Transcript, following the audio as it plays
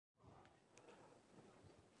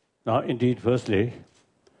Now, indeed, firstly,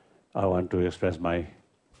 I want to express my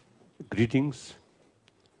greetings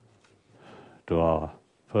to our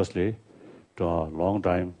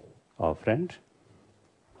long-time our friend,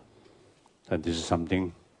 and this is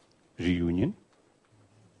something reunion.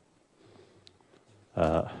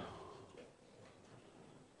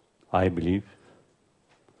 I believe,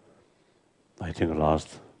 I think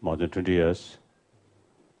last more than 20 years,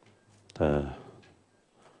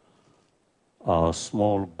 our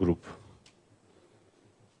small group,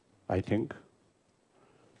 I think,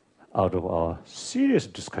 out of our serious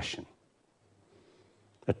discussion,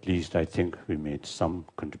 at least I think we made some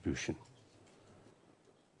contribution.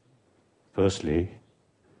 Firstly,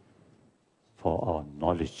 for our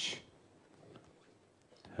knowledge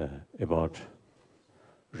about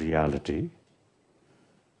reality,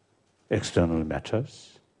 external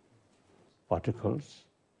matters, particles,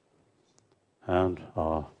 and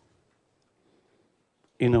our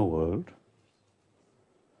inner world,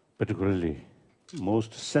 particularly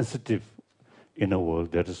most sensitive inner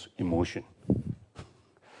world, that is emotion.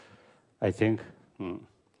 I think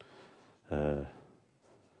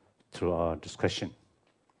through our discussion,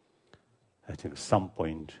 I think some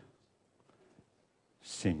point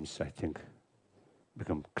seems, I think,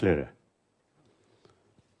 become clearer.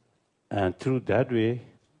 And through that way,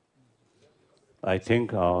 I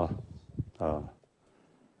think our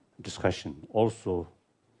discussion also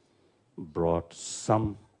brought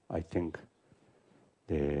some, I think,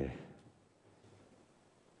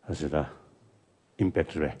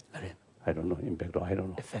 impact. I don't know, impact, or I don't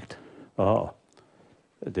know. Effect.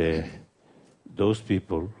 Those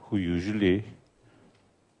people who usually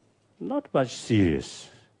not much serious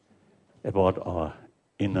about our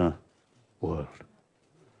inner world.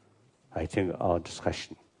 I think our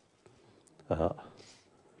discussion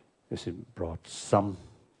brought some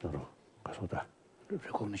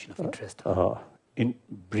recognition of interest.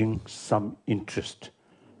 Bring some interest.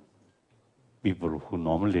 People who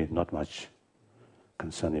normally not much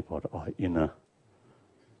concerned about our inner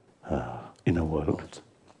world.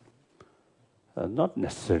 Not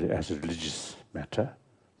necessarily as a religious matter,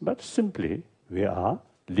 but simply we are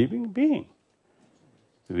living being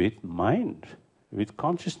with mind, with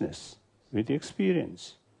consciousness, with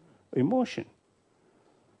experience, emotion.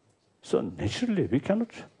 So naturally we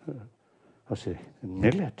cannot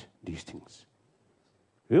neglect these things.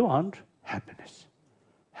 We want happiness.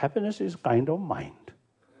 Happiness is kind of mind.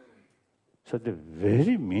 So the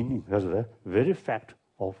very meaning, the very fact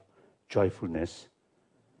of joyfulness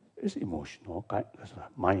is emotional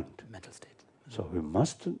mind. Mental state. So we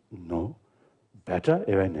must know better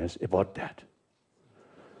awareness about that.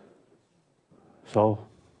 So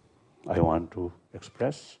I want to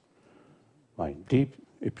express my deep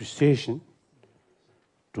appreciation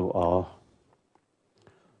to our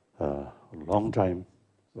long-time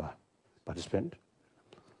participant,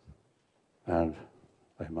 and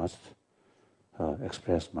I must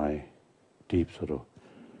express my deep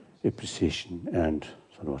appreciation and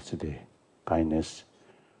kindness.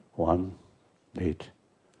 One, late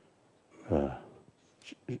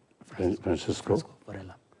Francisco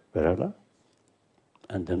Varela,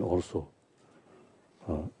 and then also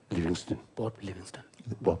Livingston. Bob Livingston.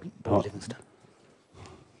 Bob Livingston.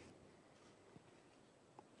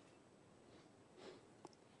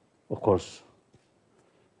 Of course,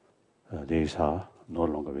 these are no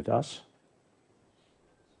longer with us,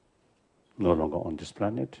 no longer on this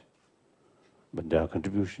planet, but their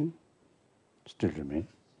contribution still remain.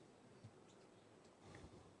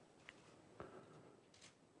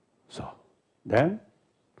 So then,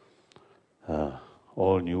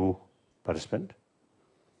 all new participants,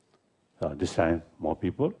 this time more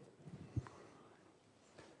people.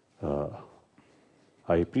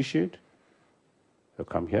 I appreciate you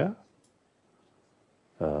come here.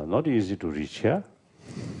 Not easy to reach here,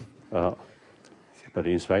 but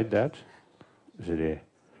in spite of that,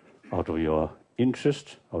 out of your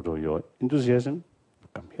interest, out of your enthusiasm,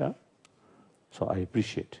 come here. So I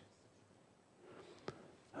appreciate.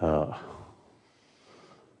 And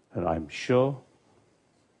I'm sure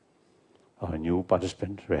our new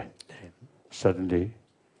participant certainly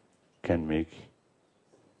can make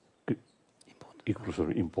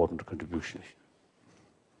equal important contribution.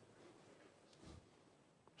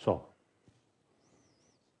 So,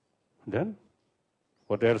 then,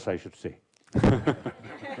 what else I should say?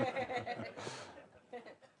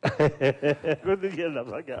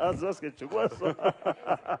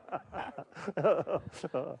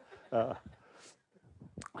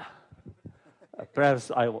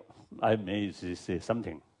 Perhaps I may say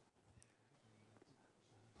something.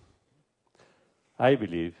 I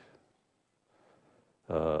believe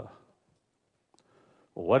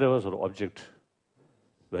whatever sort of object,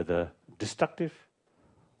 whether destructive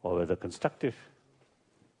or whether constructive,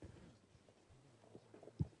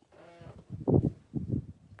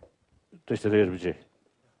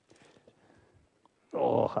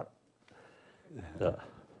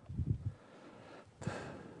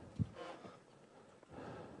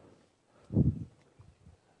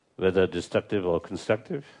 whether destructive or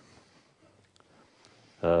constructive,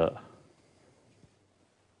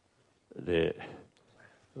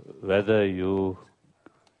 whether you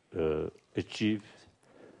achieve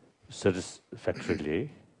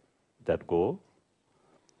satisfactorily that goal,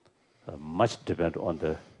 much depend on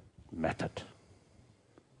the method.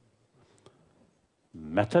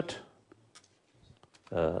 Method,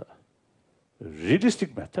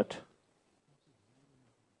 realistic method,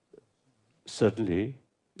 certainly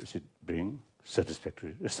should bring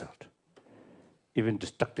satisfactory result. Even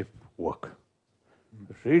destructive work.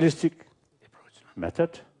 Realistic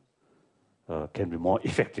method can be more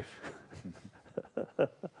effective.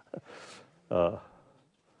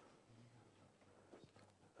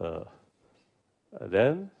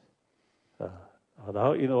 Then,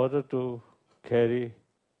 now in order to carry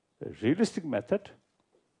a realistic method,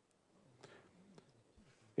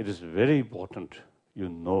 it is very important you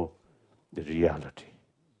know the reality.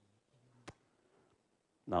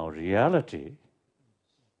 Now, reality,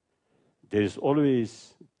 there is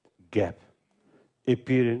always gap,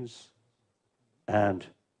 appearance and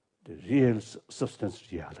the real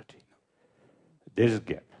substance reality. There is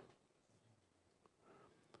gap.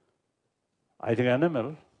 I think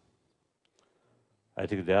animal, I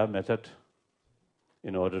think their method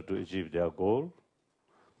in order to achieve their goal,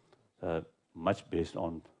 much based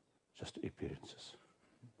on just appearances.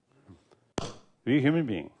 We human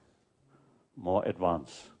beings, more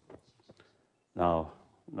advanced. Now,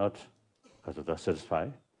 not because of the satisfy,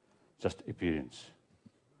 just appearance,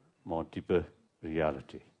 more deeper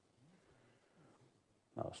reality.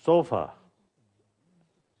 Now, so far,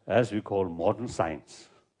 as we call modern science,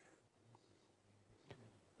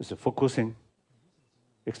 is focusing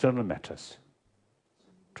external matters,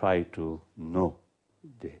 try to know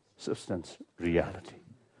the substance reality.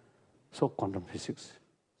 So quantum physics,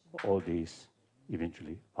 all these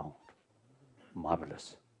eventually found.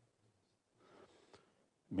 Marvelous.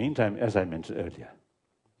 Meantime, as I mentioned earlier,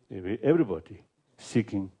 everybody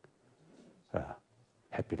seeking a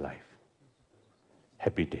happy life,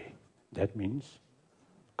 happy day. That means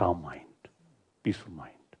calm mind, peaceful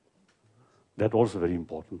mind. That's also very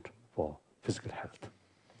important for physical health.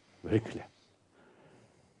 Very clear.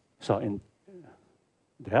 So,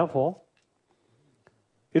 therefore,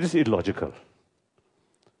 it is illogical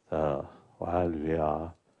while we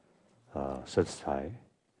are satisfied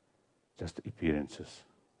just appearances,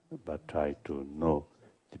 but try to know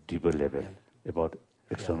the deeper level about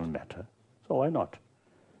external matter. So why not?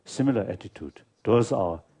 Similar attitude towards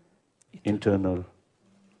our internal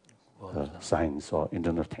science or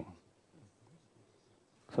internal thing.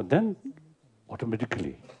 So then,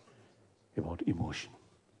 automatically, about emotion.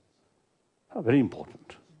 Very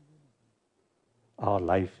important. Our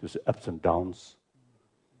life is ups and downs.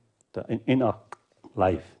 In our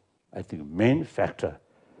life, I think main factor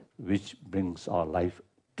which brings our life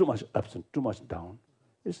too much ups and too much down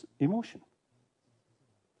is emotion.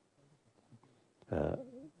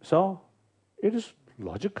 So it is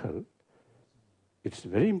logical, it's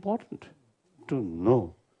very important to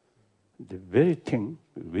know the very thing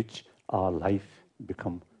which our life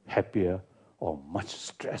become happier or much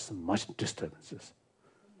stress and much disturbances.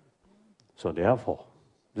 So therefore,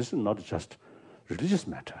 this is not just religious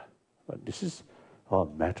matter, but this is a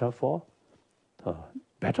matter for a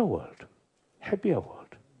better world, happier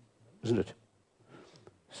world, isn't it?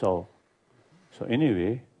 So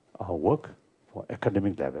anyway, our work for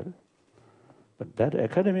academic level, but that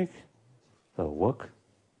academic work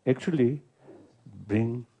actually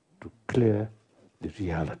bring to clear the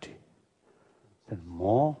reality. And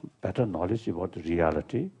more better knowledge about the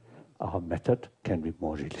reality, our method can be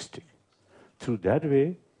more realistic. Through that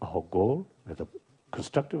way, our goal, whether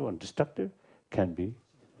constructive or destructive, can be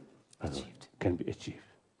achieved.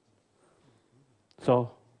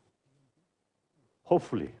 So,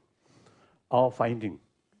 hopefully, our finding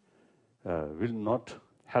will not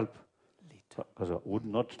help, would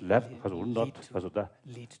not lead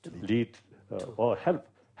or help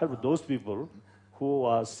those people who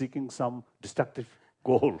are seeking some destructive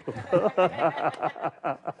goal.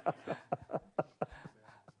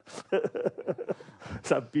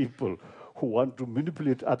 Some people who want to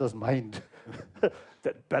manipulate others' mind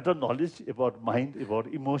that better knowledge about mind, about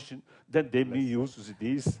emotion, then they may use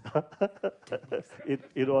these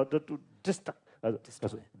in order to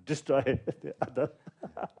destroy the other.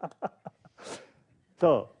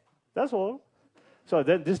 So that's all. So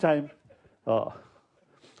then this time, I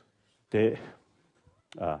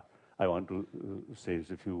want to say a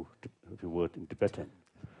few words in Tibetan.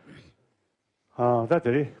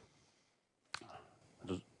 That's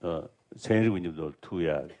생일군님도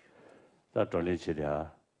투야 다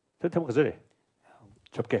돌리치랴 대템 그저래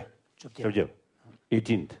접게 접죠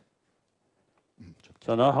 18th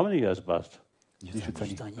so now how many years passed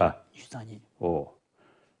 24년 오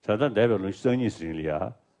자다 레벨로 시선이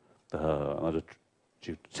있으리야 아주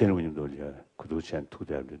생일군님도 올려 구두치한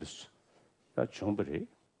투대합니다 다 정벌이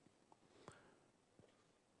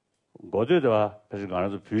고대도와 그래서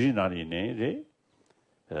가나도 뷰지 나리네 이제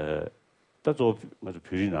다저 맞아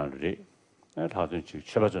뷰지 나리 다들 지금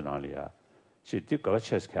쳐봐져 나리야 시티가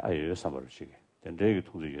체스케 아유 삼월시게 된대기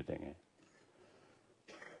통주게 되게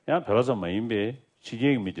야 별어서 마인베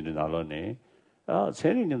지경이 믿는 나로네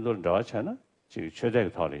세리님들 나와잖아 지금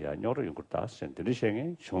최대의 달이야 녀로 연구다 센터리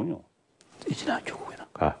생에 중요 이지나 주고이나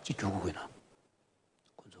지 주고이나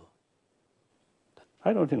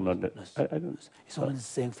I don't think that. I don't. He's only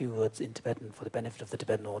saying a few words in Tibetan for the benefit of the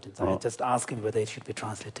Tibetan audience. I just asked him whether it should be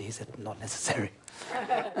translated. He said not necessary.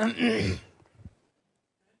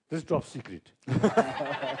 This is top secret.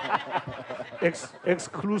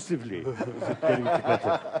 Exclusively.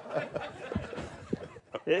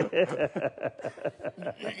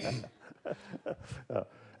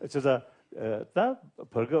 다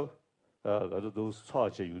벌거 가도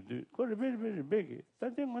소화제 유도 그걸 매일 매기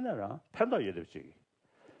단된 거냐라 판도해야 되지.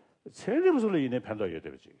 세리부스로 인해 판도해야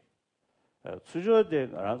되지.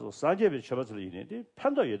 수저대 알아서 사제비 처벌을 인해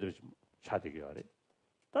판도해야 되지. 차대기 아래.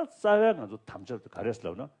 다 사회가 탐절도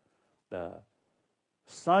가렸으려나. 다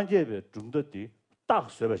사제비 좀더디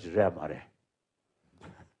딱 쇠버지래 말해.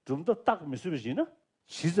 좀더 딱 미수비지나?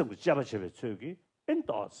 지점을 잡아채베 저기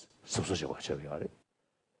엔도스 섭소셔가 저기 아래.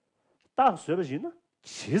 딱 쇠버지나?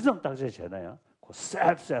 지점 딱 제잖아요. 그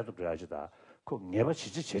셉셉도 그래야지다. 그 내가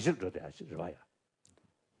진짜 제대로 돼야지 봐야.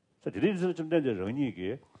 그래서 드림스 좀 된데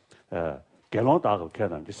런이게 개론다고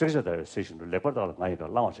캐는데 섹셔다 세션을 레퍼다가 나이가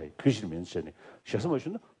나와서 귀신 면세네. 그래서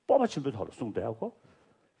뭐는 뽑아침도 하러 송대하고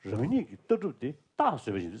런이게 떠들때 딱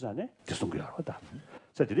쇠버지잖아요. 계속 그러다.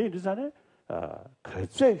 그래서 드림스잖아요.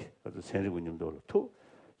 그제 그 세리군님도 또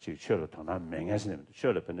지금 처로 통한 맹하시는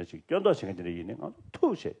처로 변도 지금 견도 시간들이 있는 거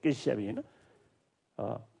투세 깨시하면은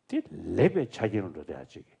디 레베 차기로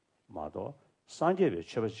돼야지. 마도 상계배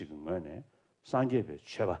쳐봐 지금 거네. 상계배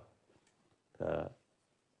쳐봐.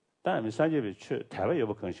 다음에 상계배 쳐 대화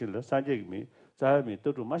여부 컨실러 상계미 자미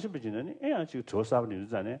또도 마시버지는 애야 지금 조사하는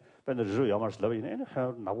일잖아요. 근데 저 야마스라고 이네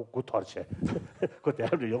나고 고터체. 그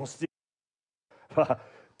대화를 용스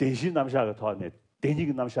대신 남샤가 더네.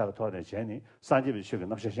 대니기 남샤가 더네. 제니 상계배 쳐가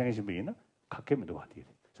남샤 생기신 분이나 각개면도 같이.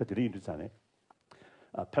 저 들이 일잖아요.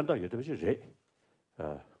 편도 여도지 제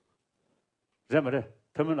제말에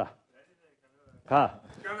터미나 가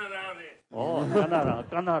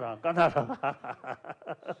까나라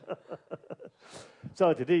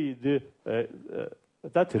자 today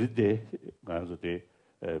다 들이데 가서 데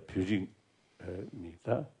뷰징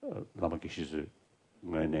미다 라마키시즈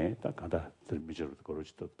뭐네 다 가다 들미저로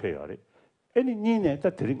거르지도 페어리 애니 니네 다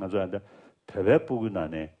들이 가서 한다 대외 보고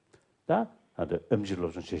나네 다 아들 음질로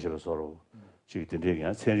좀 제시로 서로 지금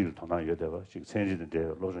되게 생리를 통한 여대가 지금 생리인데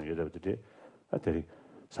로전 여대들이 아들이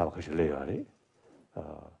사박하실래요 아래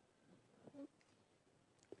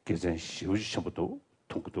계산 시우지 전부도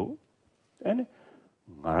통구도 아니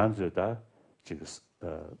말한저다 지금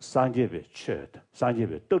상계배 최다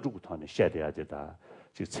상계배 떠주고 타는 셔야 되다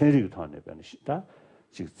지금 생리를 타는 변이다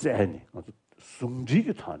지금 째니 아주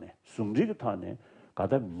숨지기 타네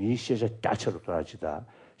가다 미셔서 따처로 돌아지다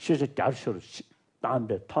시셔 따처로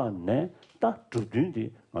담배 타네 다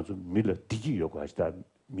두든지 아주 밀어 디기 요구하시다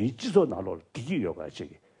미지도 나로 디기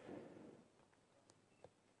요구하시기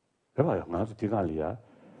그래봐요 나도 디갈리야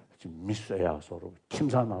지금 미스야 서로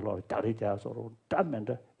kim사 나로 다리자 서로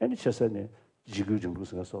땀면데 애니 셔서네 지구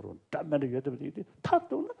정도가 서로 땀면데 여더비디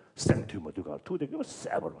타도는 센티모드가 투데가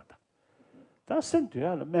세버로 왔다 다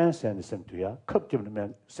센티야 맨센 센티야 컵집는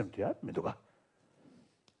맨 센티야 미도가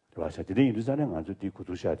그래서 디데 인도산에 아주 디고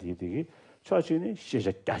두샤디디 처치네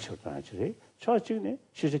시제 다셔다지 처치네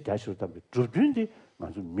시제 다셔다 두든지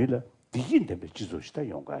아주 밀어 디긴데 지소시다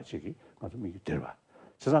용가지기 아주 미기 들어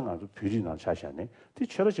세상 아주 뷰리나 차샤네 디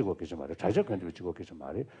처러지고 계신 말이야 자적 건드리고 계신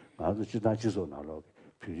말이 아주 지다 지소 나로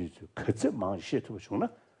뷰리 그제 망 시에도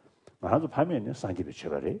좋나 아주 밤에는 상집에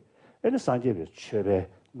쳐버리 애는 상집에 쳐배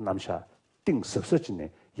남샤 띵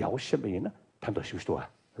섭서진에 야오시면이나 탄도 쉬우시도아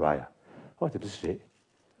right what did you say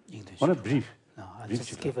English. on a brief No, I'll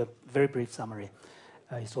just give a very brief summary.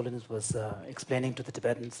 His Holiness was explaining to the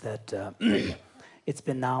Tibetans that it's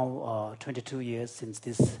been now 22 years since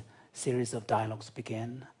this series of dialogues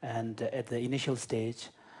began, and at the initial stage,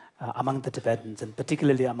 among the Tibetans, and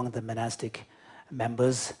particularly among the monastic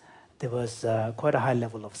members, there was quite a high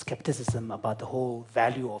level of skepticism about the whole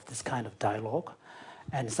value of this kind of dialogue.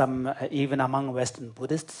 And some, even among Western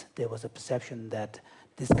Buddhists, there was a perception that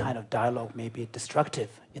this kind of dialogue may be destructive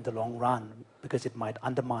in the long run because it might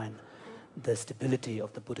undermine the stability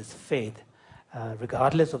of the Buddhist faith.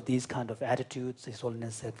 Regardless of these kind of attitudes, His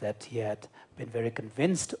Holiness said that he had been very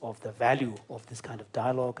convinced of the value of this kind of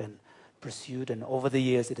dialogue and pursued, and over the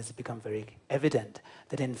years it has become very evident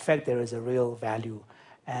that in fact there is a real value.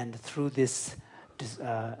 And through this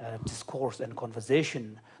discourse and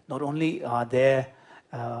conversation, not only are there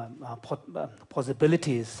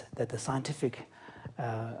possibilities that the scientific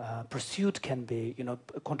pursuit can be,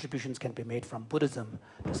 contributions can be made from Buddhism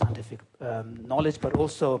to scientific knowledge, but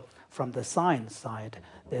also from the science side,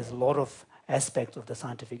 there's a lot of aspects of the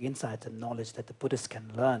scientific insights and knowledge that the Buddhists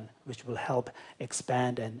can learn, which will help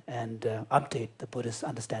expand and update the Buddhist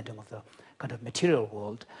understanding of the kind of material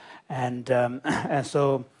world. And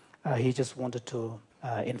so he just wanted to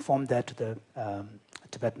inform that to the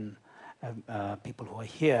Tibetan people who are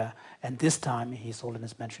here. And this time, His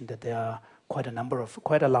Holiness mentioned that there are quite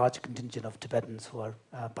a large contingent of Tibetans who are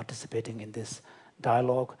participating in this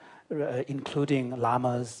dialogue, including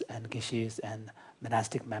lamas and gishis and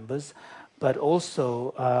monastic members, but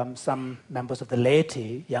also some members of the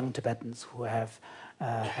laity, young Tibetans who have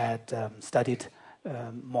had studied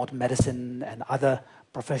modern medicine and other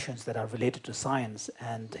professions that are related to science,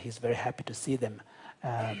 and he's very happy to see them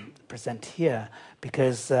present here,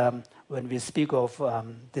 because when we speak of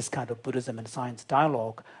this kind of Buddhism and science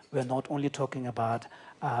dialogue, we're not only talking about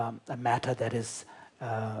a matter that is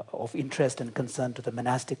of interest and concern to the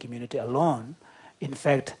monastic community alone. In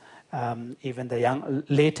fact, even the young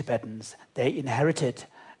lay Tibetans, they inherited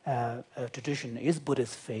a tradition is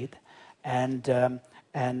Buddhist faith, and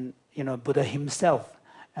Buddha himself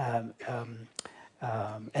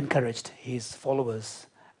encouraged his followers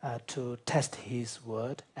to test his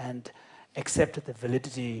word and accept the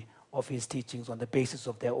validity of his teachings on the basis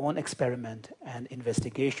of their own experiment and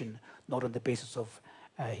investigation, not on the basis of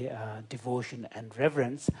devotion and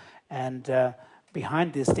reverence. And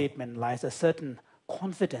behind this statement lies a certain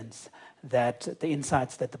confidence that the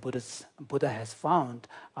insights that the Buddha has found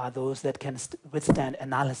are those that can withstand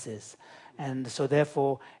analysis. And so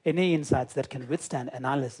therefore, any insights that can withstand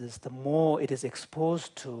analysis, the more it is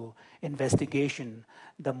exposed to investigation,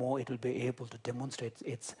 the more it will be able to demonstrate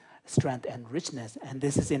its strength and richness. And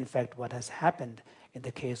this is in fact what has happened in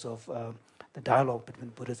the case of the dialogue between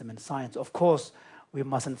Buddhism and science. Of course, we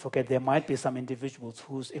mustn't forget there might be some individuals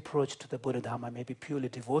whose approach to the Buddha Dharma may be purely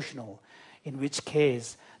devotional, in which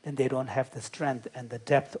case then they don't have the strength and the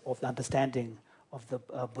depth of the understanding of the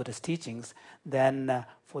Buddhist teachings. Then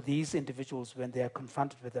for these individuals, when they are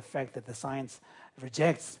confronted with the fact that the science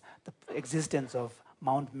rejects the existence of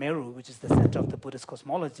Mount Meru, which is the center of the Buddhist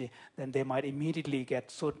cosmology, then they might immediately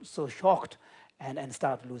get so shocked and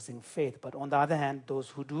start losing faith. But on the other hand, those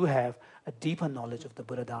who do have a deeper knowledge of the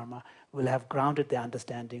Buddha Dharma will have grounded their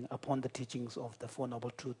understanding upon the teachings of the Four Noble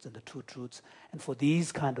Truths and the Two Truths. And for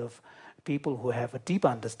these kind of people who have a deeper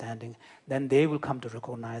understanding, then they will come to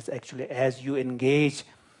recognize, actually, as you engage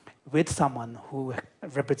with someone who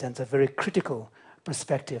represents a very critical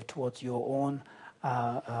perspective towards your own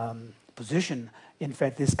position, in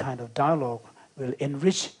fact, this kind of dialogue will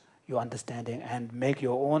enrich your understanding and make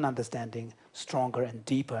your own understanding stronger and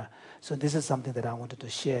deeper. So this is something that I wanted to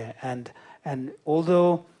share. And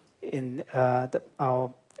although in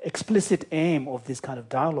our explicit aim of this kind of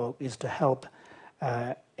dialogue is to help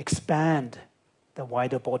expand the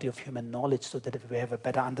wider body of human knowledge so that we have a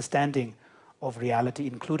better understanding of reality,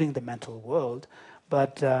 including the mental world,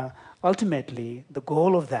 but ultimately the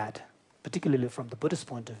goal of that, particularly from the Buddhist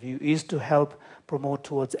point of view, is to help promote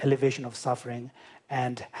towards elevation of suffering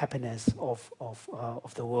and happiness of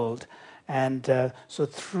the world. And so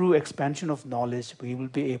through expansion of knowledge, we will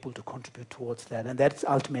be able to contribute towards that. And that's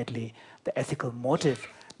ultimately the ethical motive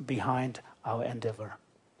behind our endeavor.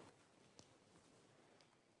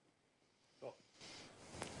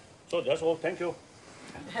 So that's all. Thank you.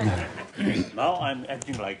 Now I'm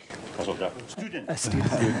acting like a student. A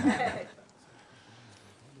student.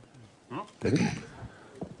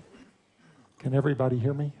 Can everybody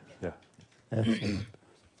hear me? Yeah. Excellent.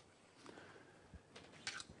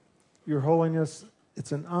 Your Holiness,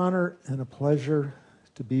 it's an honor and a pleasure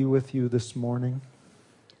to be with you this morning.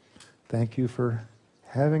 Thank you for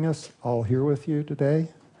having us all here with you today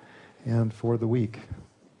and for the week.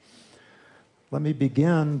 Let me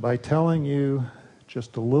begin by telling you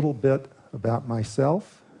just a little bit about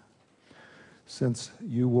myself, since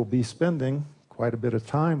you will be spending quite a bit of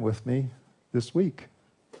time with me this week,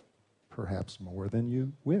 perhaps more than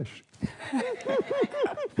you wish.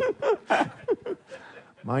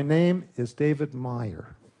 My name is David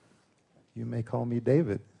Meyer. You may call me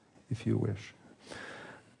David if you wish.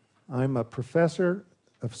 I'm a professor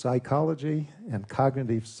of psychology and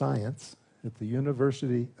cognitive science at the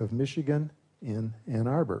University of Michigan in Ann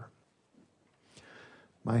Arbor.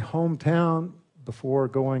 My hometown before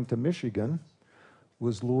going to Michigan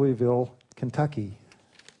was Louisville, Kentucky.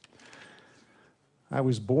 I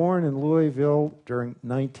was born in Louisville during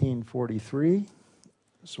 1943,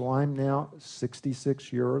 so I'm now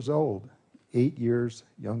 66 years old, 8 years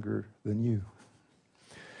younger than you.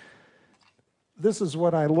 This is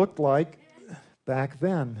what I looked like back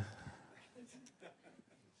then.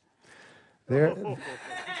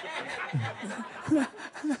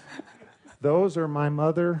 Those are my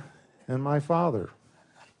mother and my father.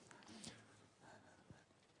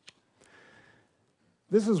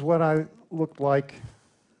 This is what I looked like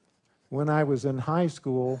when I was in high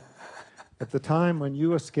school at the time when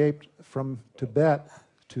you escaped from Tibet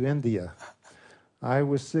to India. I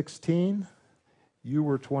was 16, you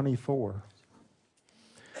were 24.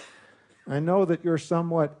 I know that you're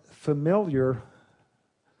somewhat familiar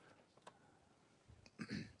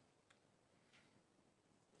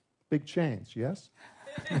big change, yes?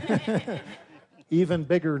 Even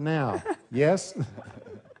bigger now, yes?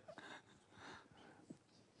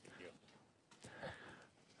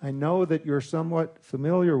 I know that you're somewhat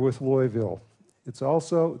familiar with Louisville. It's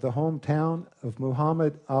also the hometown of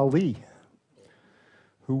Muhammad Ali,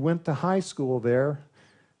 who went to high school there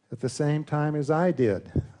at the same time as I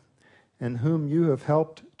did, and whom you have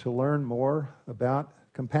helped to learn more about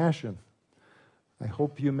compassion. I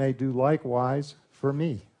hope you may do likewise for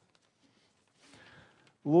me.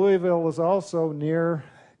 Louisville is also near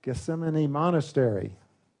Gethsemane Monastery,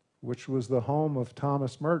 which was the home of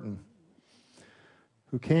Thomas Merton,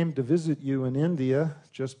 who came to visit you in India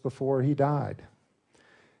just before he died.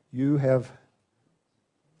 You have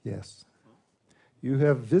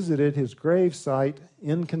visited his grave site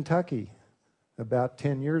in Kentucky about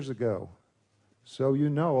 10 years ago, so you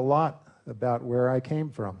know a lot about where I came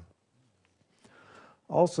from.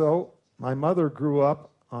 Also, my mother grew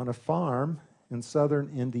up on a farm in southern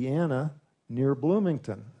Indiana near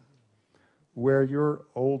Bloomington, where your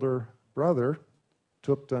older brother,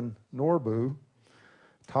 Tupten Norbu,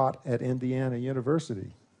 taught at Indiana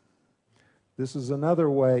University. This is another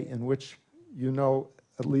way in which you know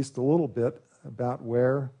at least a little bit about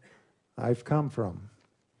where I've come from.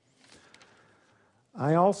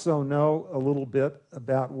 I also know a little bit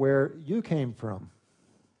about where you came from.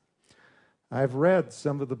 I've read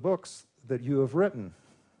some of the books that you have written,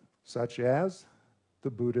 such as The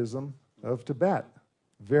Buddhism of Tibet.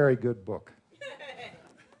 Very good book.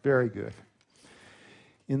 Very good.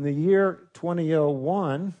 In the year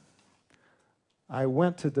 2001, I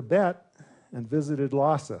went to Tibet and visited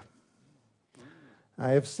Lhasa.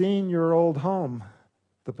 I have seen your old home,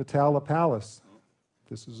 the Patala Palace.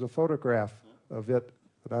 This is a photograph of it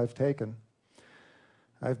that I've taken.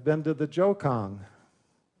 I've been to the Jokang.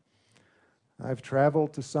 I've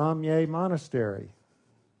traveled to Samye Monastery.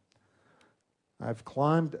 I've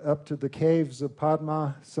climbed up to the caves of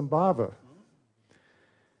Padma Sambhava.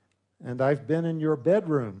 And I've been in your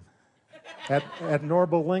bedroom at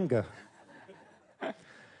Norbalinga.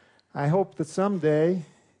 I hope that someday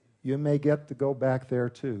you may get to go back there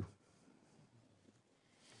too.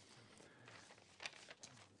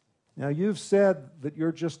 Now, you've said that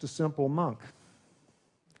you're just a simple monk.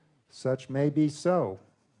 Such may be so.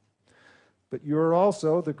 But you're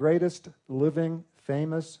also the greatest living,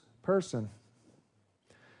 famous person.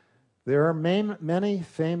 There are many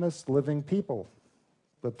famous living people,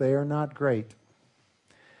 but they are not great.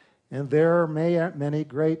 And there are many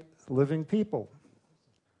great living people,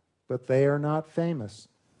 but they are not famous.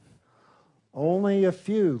 Only a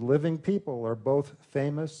few living people are both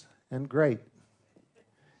famous and great.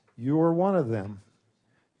 You are one of them.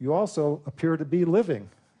 You also appear to be living,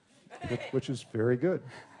 which is very good.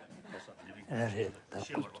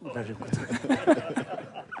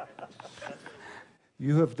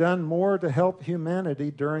 You have done more to help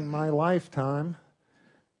humanity during my lifetime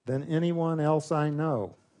than anyone else I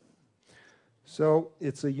know. So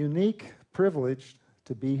it's a unique privilege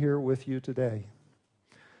to be here with you today.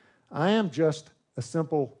 I am just a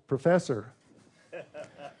simple professor.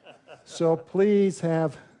 So please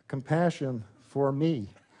have compassion for me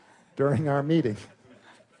during our meeting.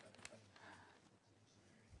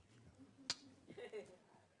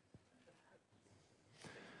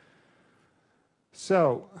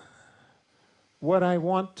 So, what I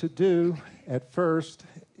want to do at first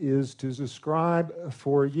is to describe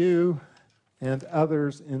for you and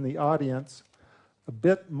others in the audience a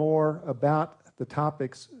bit more about the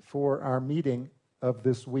topics for our meeting of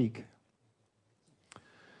this week.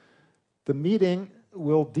 The meeting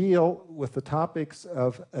will deal with the topics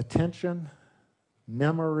of attention,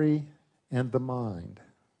 memory, and the mind.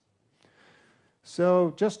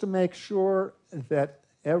 So just to make sure that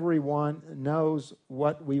everyone knows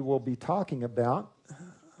what we will be talking about,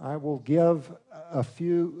 I will give a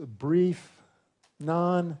few brief,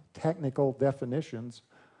 non-technical definitions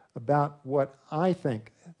about what I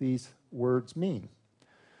think these words mean.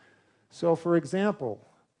 So, for example,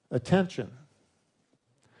 attention.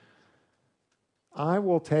 I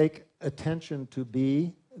will take attention to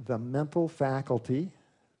be the mental faculty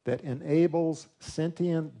that enables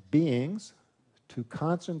sentient beings to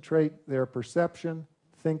concentrate their perception,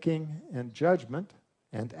 thinking, and judgment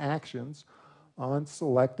and actions on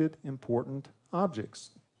selected important objects.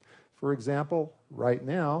 For example, right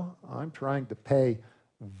now, I'm trying to pay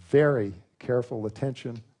very careful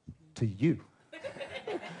attention to you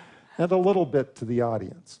and a little bit to the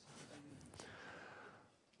audience.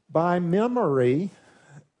 By memory,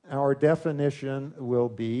 our definition will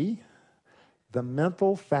be the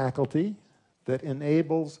mental faculty that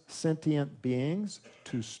enables sentient beings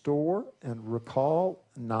to store and recall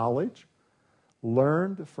knowledge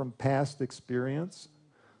learned from past experience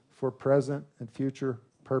for present and future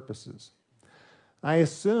purposes. I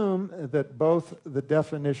assume that both the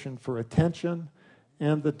definition for attention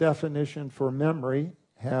and the definition for memory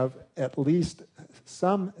have at least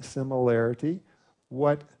some similarity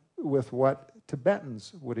with what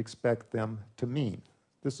Tibetans would expect them to mean.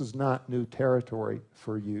 This is not new territory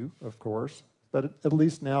for you, of course, but at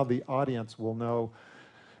least now the audience will know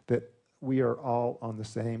that we are all on the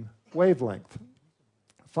same wavelength.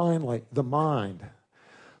 Finally, the mind.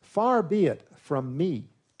 Far be it from me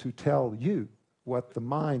to tell you what the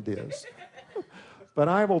mind is, but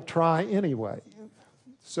I will try anyway.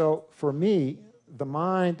 So for me, the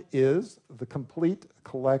mind is the complete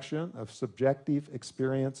collection of subjective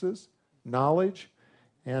experiences, knowledge,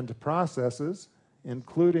 and processes,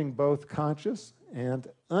 including both conscious and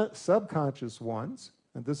subconscious ones,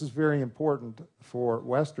 and this is very important for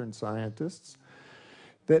Western scientists,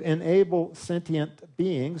 that enable sentient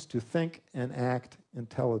beings to think and act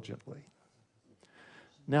intelligently.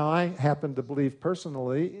 Now, I happen to believe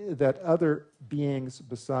personally that other beings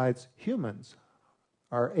besides humans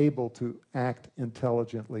are able to act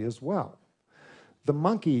intelligently as well. The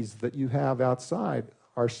monkeys that you have outside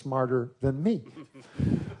are smarter than me.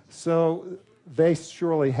 So they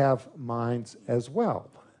surely have minds as well.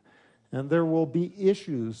 And there will be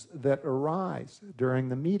issues that arise during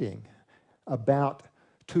the meeting about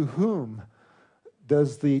to whom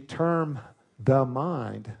does the term the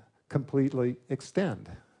mind completely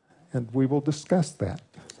extend. And we will discuss that.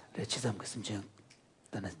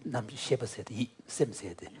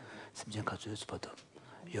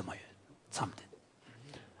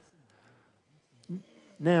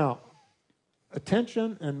 Now,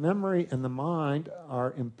 attention and memory and the mind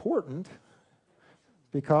are important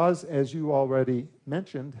because, as you already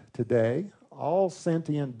mentioned today, all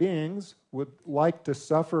sentient beings would like to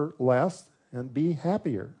suffer less and be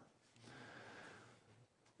happier.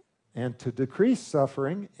 And to decrease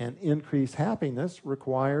suffering and increase happiness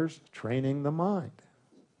requires training the mind.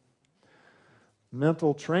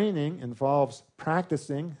 Mental training involves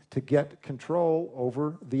practicing to get control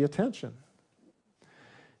over the attention.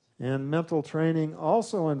 And mental training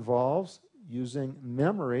also involves using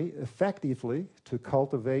memory effectively to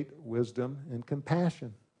cultivate wisdom and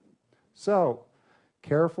compassion. So,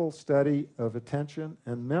 careful study of attention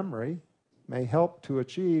and memory may help to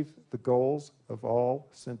achieve the goals of all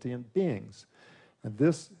sentient beings. And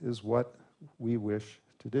this is what we wish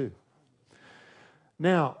to do.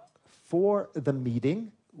 Now, for the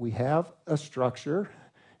meeting, we have a structure,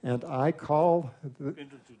 and I call the...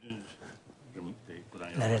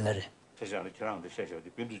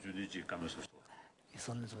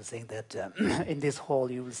 Someone was saying that in this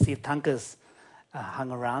hall you will see tankas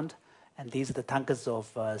hung around, and these are the tankas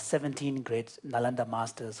of 17 great Nalanda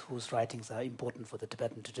masters whose writings are important for the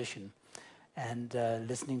Tibetan tradition. And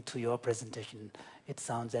listening to your presentation, it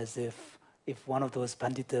sounds as if one of those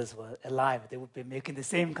panditas were alive, they would be making the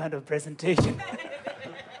same kind of presentation.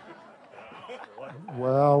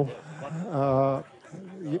 Well,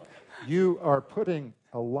 you are putting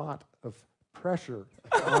a lot of pressure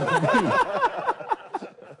on me.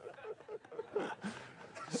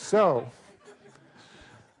 So,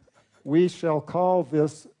 we shall call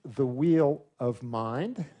this the wheel of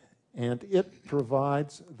mind, and it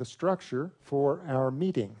provides the structure for our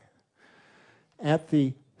meeting. At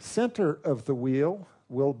the center of the wheel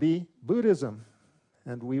will be Buddhism,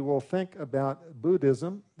 and we will think about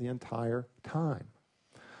Buddhism the entire time.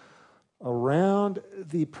 Around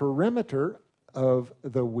the perimeter of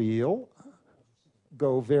the wheel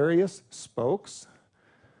go various spokes.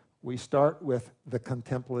 We start with the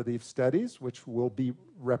contemplative studies, which will be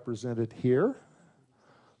represented here.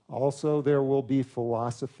 Also, there will be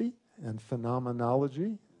philosophy and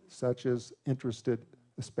phenomenology, such as interested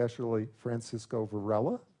especially Francisco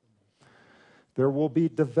Varela. There will be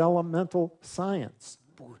developmental science,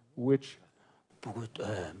 which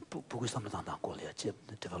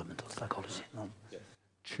developmental psychology.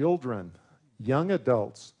 children, young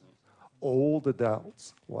adults, old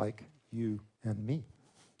adults like you and me.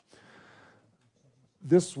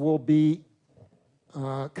 This will be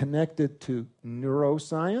connected to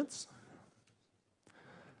neuroscience,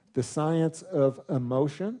 the science of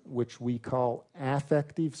emotion, which we call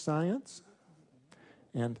affective science,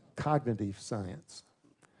 and cognitive science.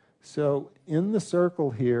 So in the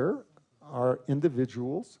circle here are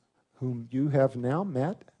individuals whom you have now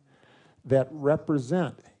met that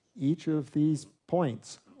represent each of these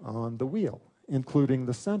points on the wheel, including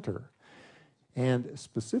the center. And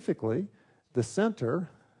specifically, the center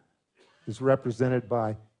is represented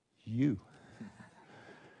by you.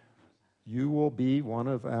 You will be one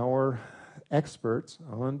of our experts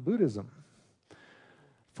on Buddhism.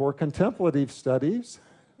 For contemplative studies,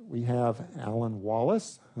 we have Alan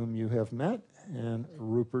Wallace, whom you have met, and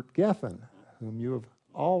Rupert Geffen, whom you have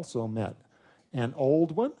also met. An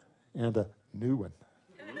old one and a new one.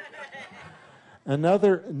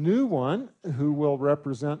 Another new one who will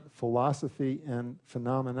represent philosophy and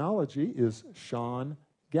phenomenology is Sean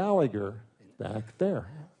Gallagher, back there.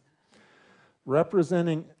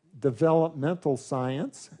 Representing developmental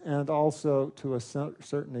science and also, to a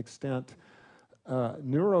certain extent,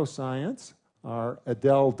 neuroscience are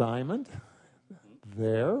Adele Diamond,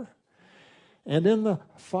 there. And in the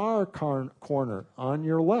far corner on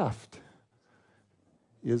your left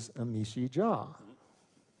is Amishi Jha.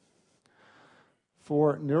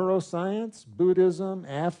 For neuroscience, Buddhism,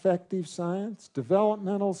 affective science,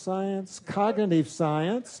 developmental science, cognitive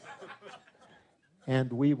science,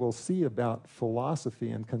 and we will see about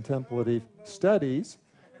philosophy and contemplative studies,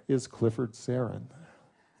 is Clifford Sarin,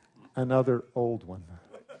 another old one.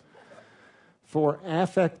 For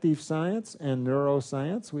affective science and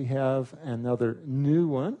neuroscience, we have another new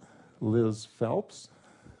one, Liz Phelps.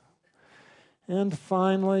 And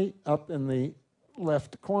finally, up in the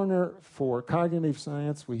left corner for cognitive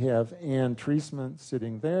science, we have Anne Treisman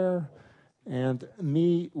sitting there, and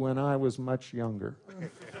me when I was much younger.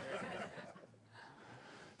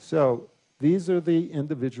 So these are the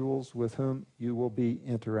individuals with whom you will be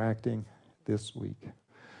interacting this week.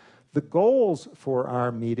 The goals for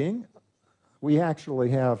our meeting, we actually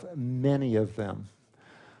have many of them.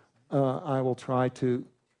 I will try to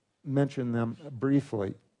mention them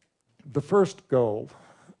briefly. The first goal,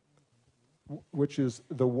 which is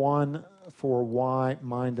the one for why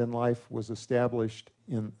Mind and Life was established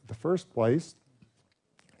in the first place,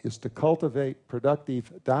 is to cultivate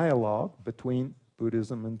productive dialogue between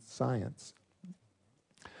Buddhism and science.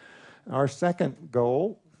 Our second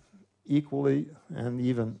goal, equally and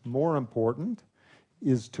even more important,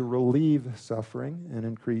 is to relieve suffering and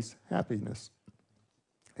increase happiness.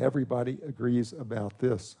 Everybody agrees about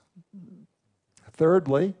this.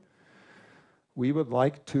 Thirdly, we would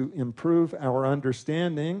like to improve our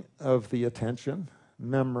understanding of the attention,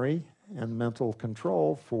 memory, and mental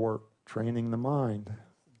control for training the mind.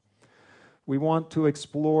 We want to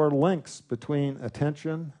explore links between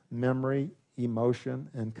attention, memory, emotion,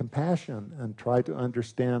 and compassion and try to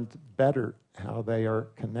understand better how they are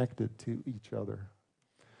connected to each other.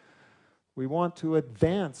 We want to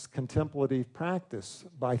advance contemplative practice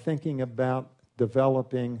by thinking about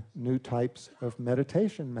developing new types of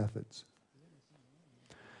meditation methods.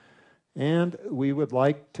 And we would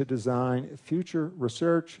like to design future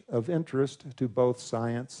research of interest to both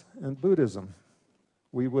science and Buddhism.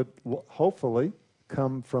 We would hopefully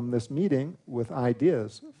come from this meeting with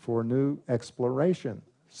ideas for new exploration,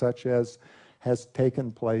 such as has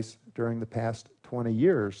taken place during the past 20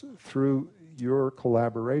 years through your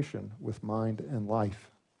collaboration with Mind and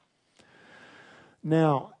Life.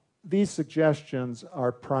 Now, these suggestions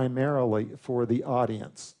are primarily for the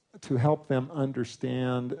audience, to help them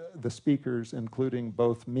understand the speakers, including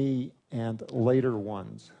both me and later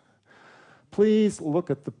ones. Please look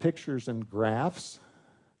at the pictures and graphs,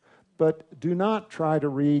 but do not try to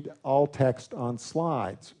read all text on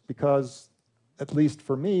slides, because, at least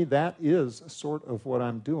for me, that is sort of what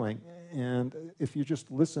I'm doing. And if you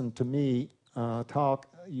just listen to me talk,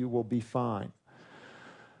 you will be fine.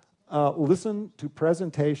 Listen to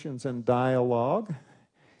presentations and dialogue.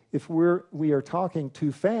 If we are talking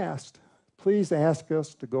too fast, please ask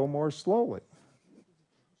us to go more slowly.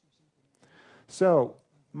 So,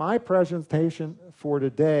 my presentation for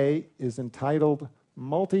today is entitled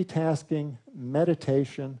Multitasking,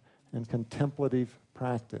 Meditation, and Contemplative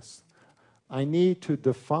Practice. I need to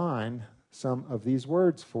define some of these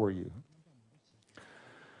words for you.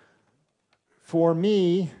 For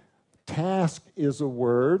me, task is a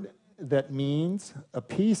word that means a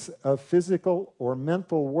piece of physical or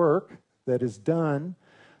mental work that is done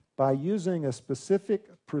by using a specific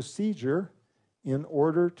procedure in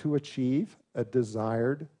order to achieve a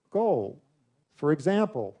desired goal. For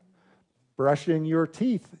example, brushing your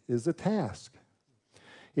teeth is a task.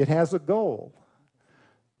 It has a goal.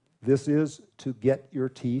 This is to get your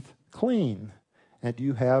teeth clean, and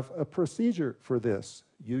you have a procedure for this.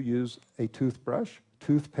 You use a toothbrush,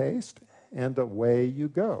 toothpaste, and away you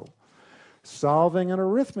go. Solving an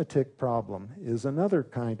arithmetic problem is another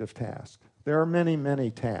kind of task. There are many, many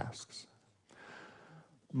tasks.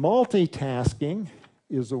 Multitasking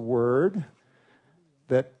is a word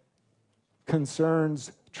that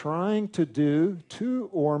concerns trying to do two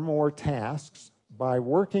or more tasks by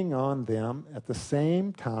working on them at the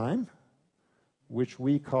same time, which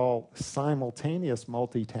we call simultaneous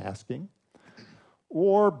multitasking,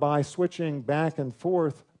 or by switching back and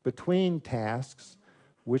forth between tasks,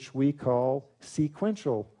 which we call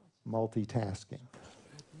sequential multitasking.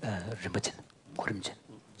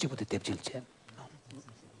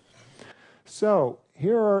 So,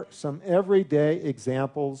 here are some everyday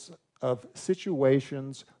examples of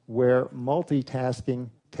situations where multitasking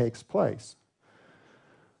takes place.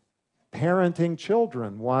 Parenting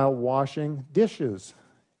children while washing dishes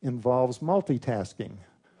involves multitasking.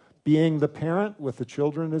 Being the parent with the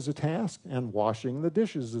children is a task, and washing the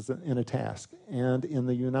dishes is a task. And in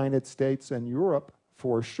the United States and Europe,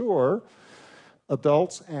 for sure,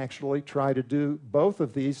 adults actually try to do both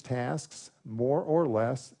of these tasks more or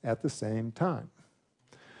less at the same time.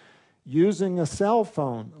 Using a cell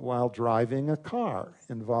phone while driving a car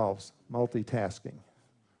involves multitasking.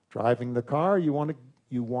 Driving the car, you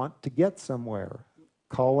want to get somewhere.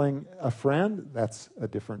 Calling a friend, that's a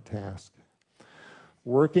different task.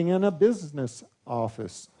 Working in a business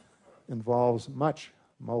office involves much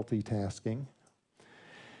multitasking.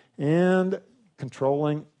 And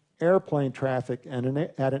controlling airplane traffic at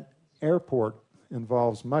an airport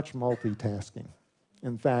involves much multitasking.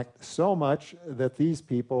 In fact, so much that these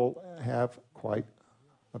people have quite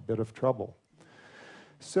a bit of trouble.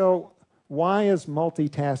 So, why is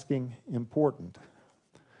multitasking important?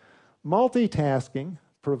 Multitasking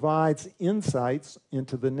provides insights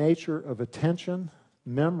into the nature of attention,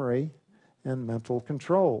 memory, and mental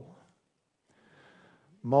control.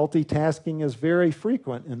 Multitasking is very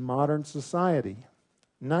frequent in modern society.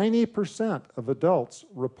 90% of adults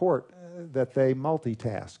report that they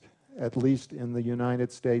multitask, at least in the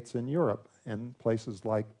United States and Europe, and places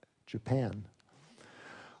like Japan.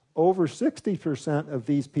 Over 60% of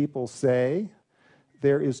these people say,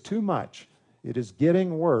 there is too much. It is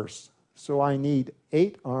getting worse, so I need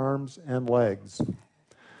 8 arms and legs.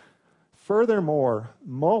 Furthermore,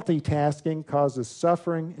 multitasking causes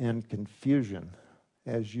suffering and confusion,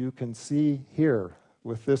 as you can see here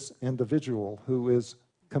with this individual who is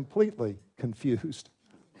completely confused.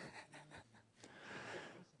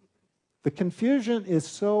 The confusion is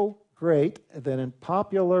so great that in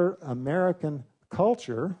popular American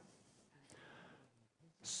culture,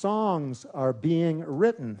 songs are being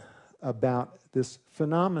written about this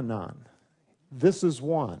phenomenon. This is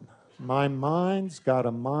one. My mind's got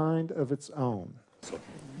a mind of its own.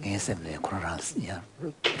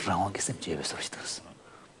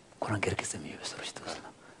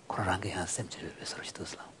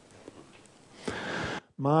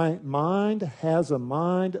 My mind has a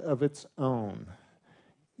mind of its own.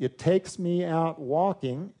 It takes me out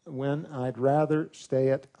walking when I'd rather stay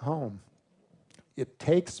at home. It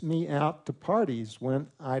takes me out to parties when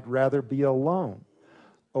I'd rather be alone.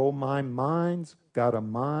 Oh, my mind's got a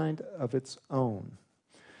mind of its own.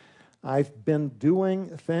 I've been doing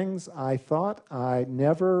things I thought I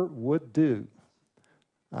never would do.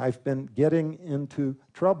 I've been getting into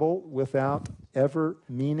trouble without ever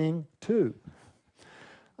meaning to.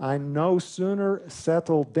 I no sooner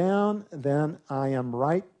settle down than I am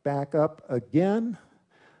right back up again.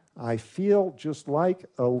 I feel just like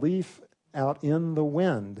a leaf out in the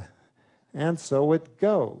wind, and so it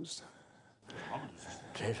goes.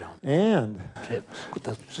 And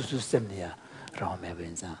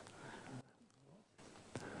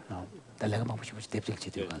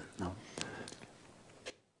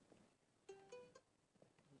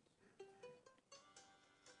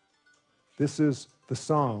this is the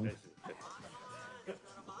song.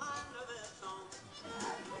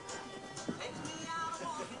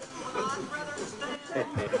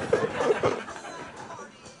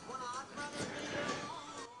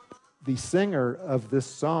 The singer of this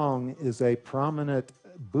song is a prominent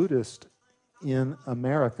Buddhist in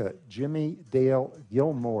America, Jimmy Dale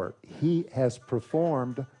Gilmore. He has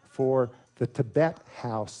performed for the Tibet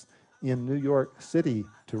House in New York City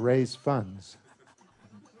to raise funds.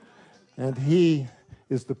 And he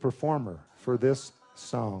is the performer for this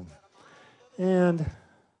song. And,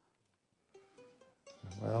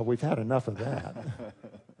 well, we've had enough of that.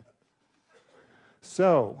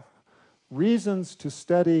 So, reasons to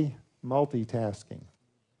study multitasking.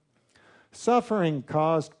 Suffering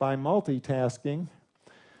caused by multitasking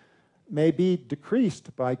may be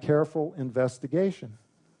decreased by careful investigation.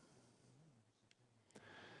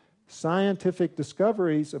 Scientific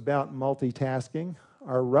discoveries about multitasking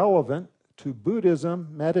are relevant to Buddhism,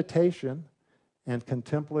 meditation, and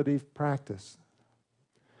contemplative practice.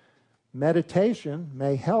 Meditation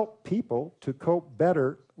may help people to cope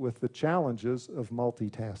better with the challenges of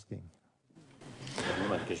multitasking.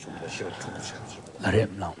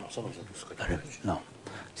 No.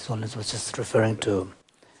 Solness was just referring to,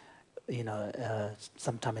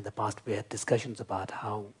 sometime in the past we had discussions about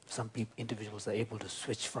how some individuals are able to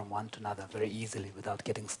switch from one to another very easily without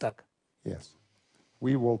getting stuck. Yes.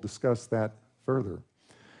 We will discuss that further.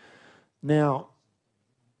 Now,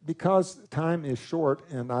 because time is short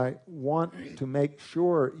and I want to make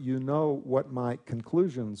sure you know what my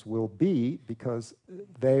conclusions will be because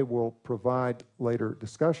they will provide later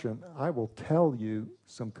discussion, I will tell you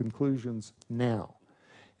some conclusions now.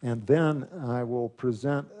 And then I will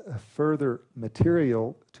present further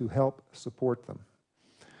material to help support them.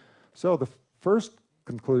 So the first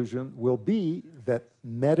conclusion will be that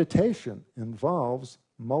meditation involves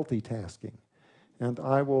multitasking. And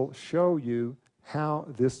I will show you how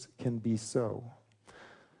this can be so.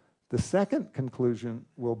 The second conclusion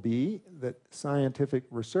will be that scientific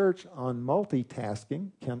research on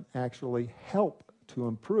multitasking can actually help to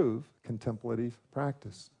improve contemplative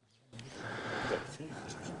practice.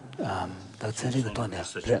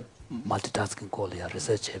 Multitasking call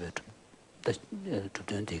research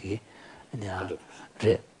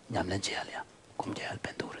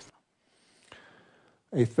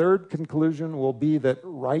A third conclusion will be that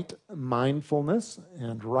right mindfulness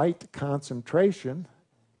and right concentration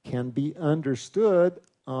can be understood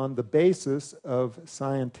on the basis of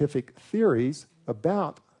scientific theories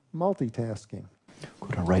about multitasking.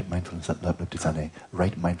 Right mindfulness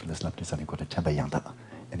right mindfulness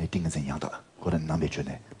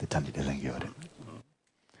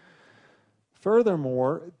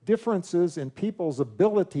Furthermore, differences in people's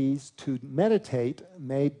abilities to meditate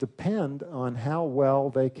may depend on how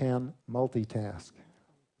well they can multitask.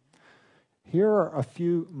 Here are a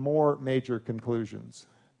few more major conclusions.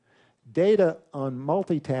 Data on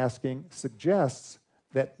multitasking suggests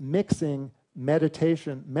that mixing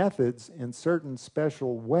meditation methods in certain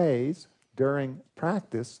special ways during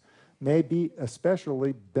practice may be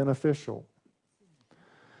especially beneficial.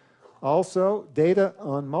 Also, data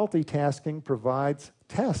on multitasking provides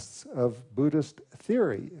tests of Buddhist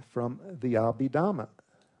theory from the Abhidhamma.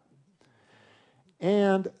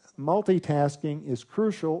 And multitasking is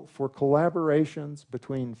crucial for collaborations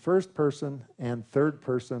between first-person and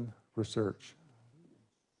third-person research.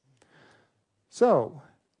 So,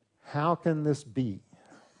 how can this be?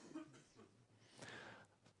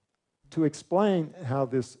 To explain how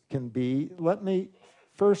this can be, let me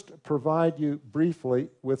first provide you briefly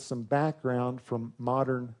with some background from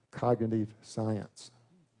modern cognitive science.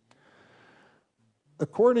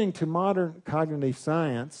 According to modern cognitive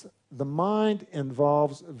science, the mind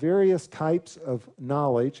involves various types of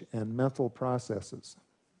knowledge and mental processes.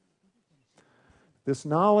 This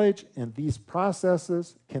knowledge and these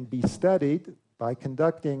processes can be studied by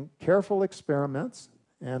conducting careful experiments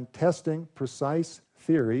and testing precise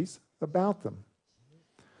theories about them.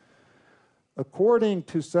 According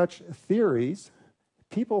to such theories,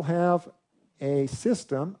 people have a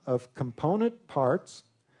system of component parts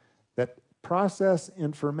that process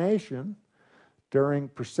information during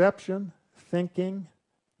perception, thinking,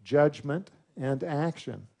 judgment, and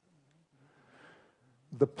action.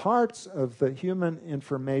 The parts of the human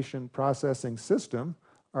information processing system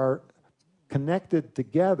are connected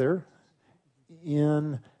together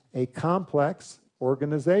in a complex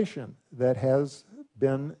organization that has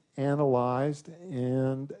been analyzed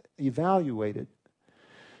and evaluated.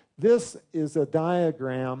 This is a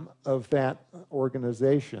diagram of that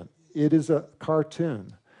organization. It is a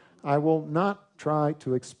cartoon. I will not try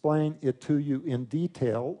to explain it to you in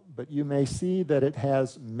detail, but you may see that it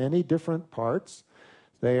has many different parts.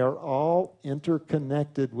 They are all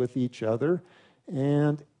interconnected with each other,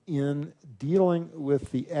 and in dealing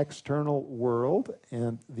with the external world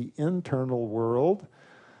and the internal world,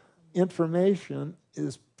 information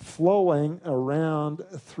is flowing around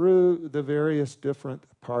through the various different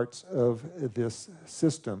parts of this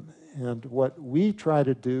system. And what we try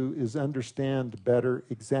to do is understand better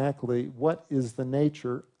exactly what is the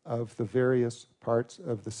nature of the various parts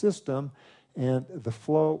of the system and the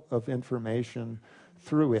flow of information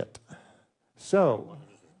through it. So,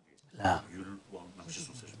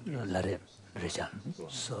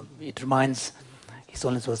 so it reminds, His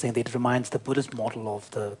Holiness was saying that it reminds the Buddhist model of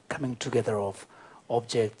the coming together of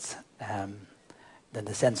objects, then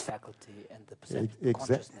the sense faculty and the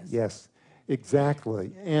consciousness. Yes,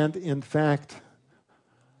 exactly. And in fact,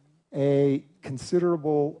 a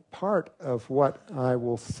considerable part of what I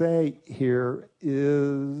will say here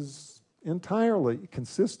is entirely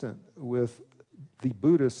consistent with the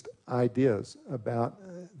Buddhist ideas about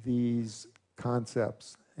these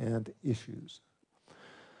concepts and issues.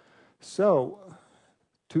 So,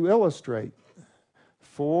 to illustrate,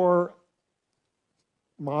 for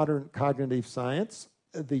modern cognitive science,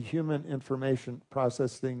 the human information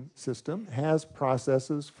processing system has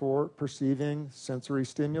processes for perceiving sensory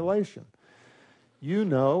stimulation. You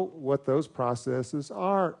know what those processes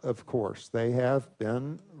are, of course. They have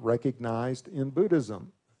been recognized in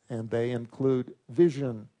Buddhism, and they include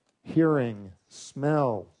vision, hearing,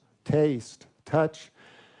 smell, taste, touch,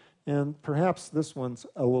 and perhaps this one's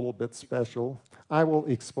a little bit special. I will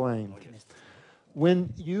explain.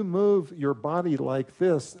 When you move your body like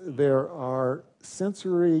this, there are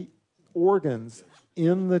sensory organs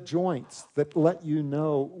in the joints that let you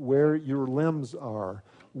know where your limbs are.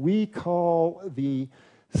 We call the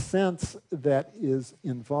sense that is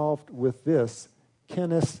involved with this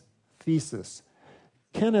kinesthesis.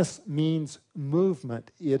 Kines means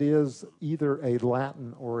movement. It is either a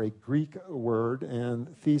Latin or a Greek word,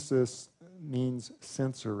 and thesis means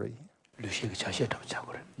sensory.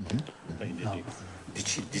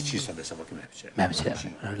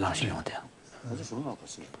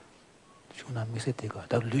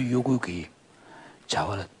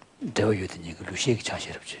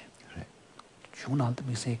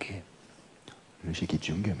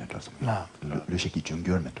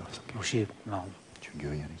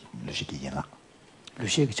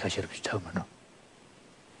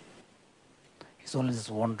 His Holiness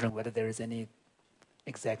is wondering whether there is any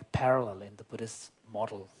exact parallel in the Buddhist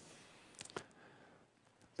model.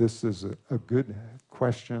 This is a good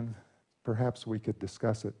question. Perhaps we could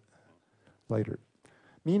discuss it later.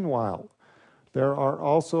 Meanwhile, there are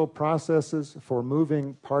also processes for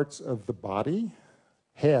moving parts of the body,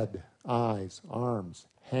 head, eyes, arms,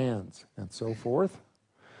 hands, and so forth.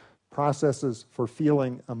 Processes for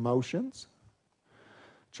feeling emotions,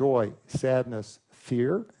 joy, sadness,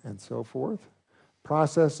 fear, and so forth.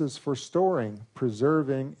 Processes for storing,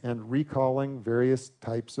 preserving, and recalling various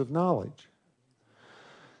types of knowledge.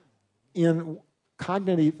 In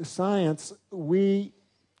cognitive science, we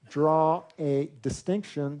draw a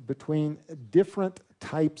distinction between different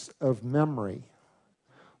types of memory.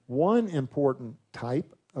 One important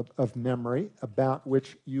type of memory, about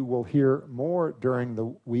which you will hear more during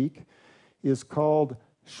the week, is called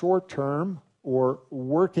short-term or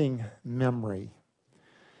working memory.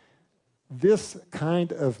 This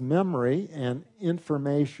kind of memory and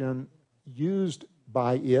information used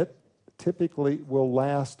by it typically will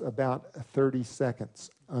last about 30 seconds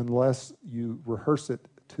unless you rehearse it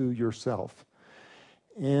to yourself.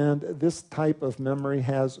 And this type of memory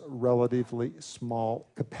has relatively small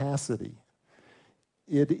capacity.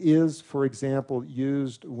 It is, for example,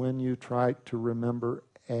 used when you try to remember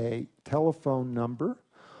a telephone number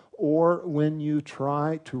or when you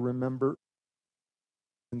try to remember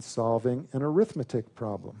in solving an arithmetic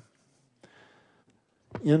problem.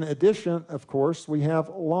 In addition, of course, we have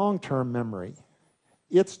long-term memory.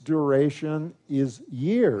 Its duration is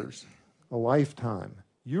years, a lifetime.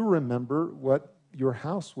 You remember what your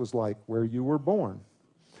house was like where you were born.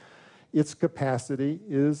 Its capacity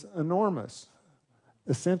is enormous,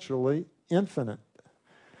 essentially infinite.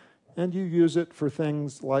 And you use it for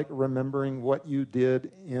things like remembering what you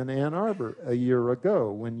did in Ann Arbor a year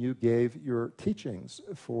ago when you gave your teachings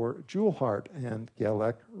for Julhart and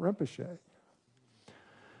Gelek Rinpoche.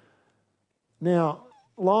 Now,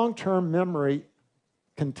 long-term memory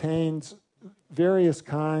contains various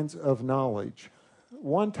kinds of knowledge.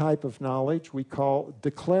 One type of knowledge we call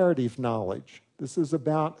declarative knowledge. This is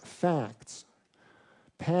about facts,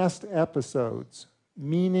 past episodes,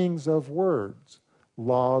 meanings of words,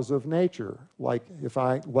 laws of nature. Like if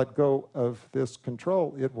I let go of this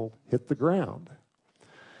control, it will hit the ground.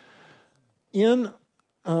 In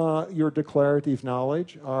your declarative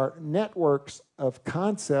knowledge are networks of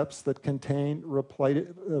concepts that contain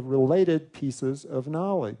related pieces of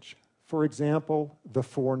knowledge. For example, the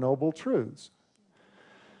Four Noble Truths.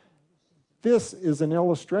 This is an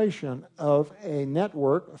illustration of a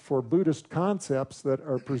network for Buddhist concepts that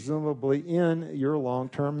are presumably in your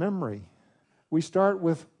long-term memory. We start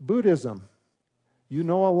with Buddhism. You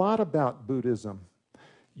know a lot about Buddhism.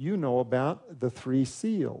 You know about the Three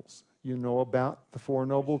Seals. You know about the Four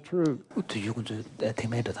Noble Truths.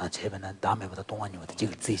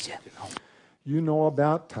 You know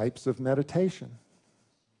about types of meditation.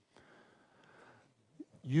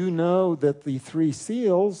 You know that the Three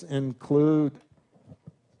Seals include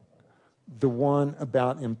the one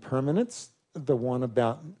about impermanence, the one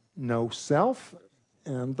about no self,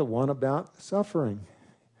 and the one about suffering.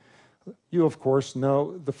 You, of course,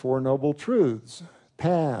 know the Four Noble Truths,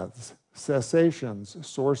 paths, cessations,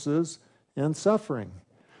 sources, and suffering.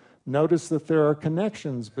 Notice that there are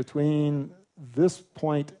connections between this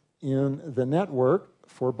point in the network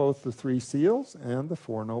for both the Three Seals and the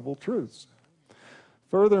Four Noble Truths.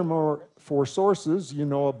 Furthermore, for sources, you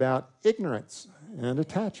know about ignorance and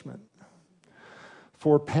attachment.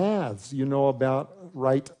 For paths, you know about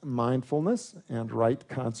right mindfulness and right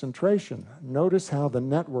concentration. Notice how the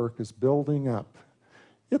network is building up.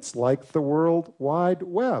 It's like the World Wide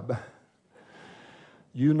Web.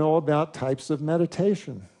 You know about types of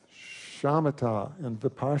meditation, shamatha and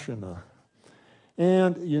vipassana.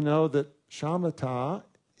 And you know that shamatha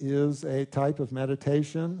is a type of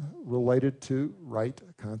meditation related to right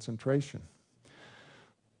concentration.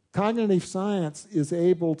 Cognitive science is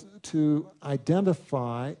able to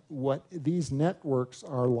identify what these networks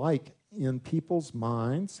are like in people's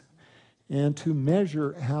minds and to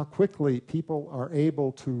measure how quickly people are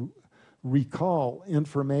able to recall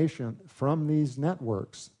information from these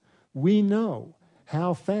networks. We know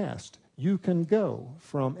how fast you can go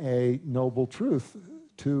from a noble truth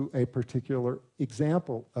to a particular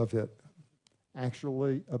example of it.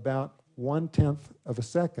 Actually, about 1/10 of a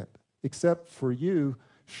second, except for you,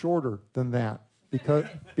 shorter than that,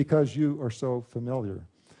 because you are so familiar.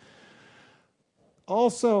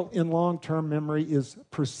 Also in long-term memory is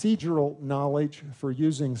procedural knowledge for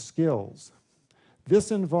using skills.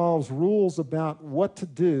 This involves rules about what to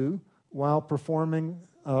do while performing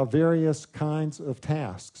various kinds of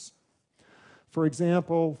tasks. For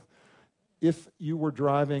example, if you were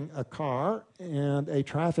driving a car and a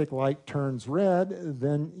traffic light turns red,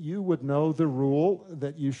 then you would know the rule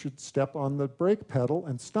that you should step on the brake pedal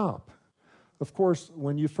and stop. Of course,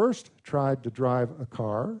 when you first tried to drive a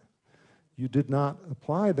car, you did not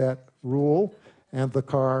apply that rule and the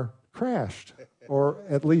car crashed. Or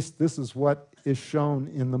at least this is what is shown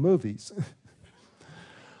in the movies.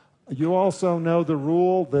 You also know the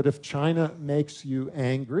rule that if China makes you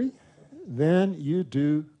angry, then you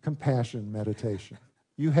do compassion meditation.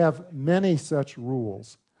 You have many such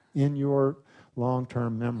rules in your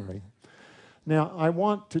long-term memory. Now, I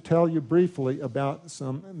want to tell you briefly about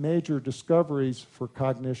some major discoveries for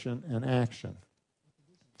cognition and action.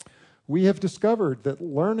 We have discovered that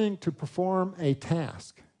learning to perform a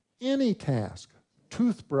task, any task,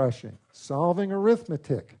 toothbrushing, solving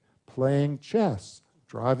arithmetic, playing chess,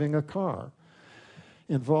 driving a car,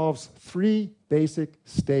 involves 3 basic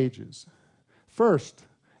stages. First,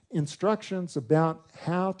 instructions about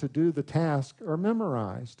how to do the task are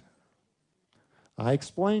memorized. I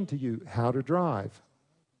explained to you how to drive.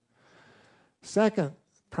 Second,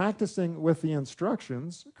 practicing with the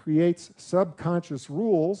instructions creates subconscious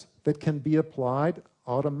rules that can be applied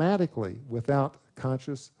automatically without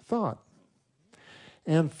conscious thought.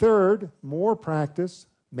 And third, more practice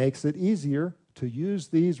makes it easier to use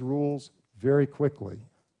these rules very quickly.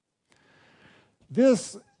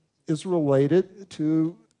 This is related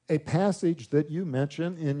to a passage that you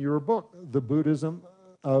mention in your book, The Buddhism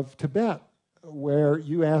of Tibet, where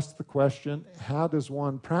you ask the question, how does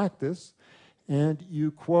one practice? And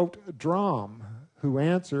you quote Dram, who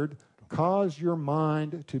answered, cause your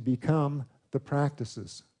mind to become the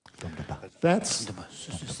practices. That's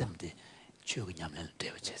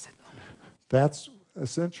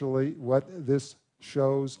essentially what this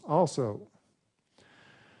shows also.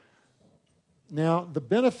 Now, the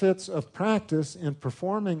benefits of practice in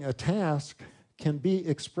performing a task can be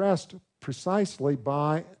expressed precisely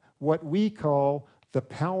by what we call the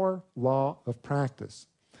power law of practice.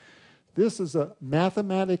 This is a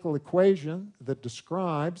mathematical equation that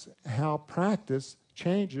describes how practice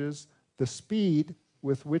changes the speed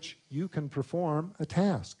with which you can perform a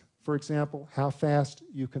task. For example, how fast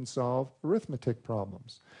you can solve arithmetic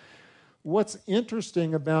problems. What's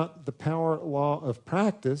interesting about the power law of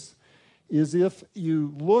practice is if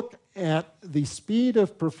you look at the speed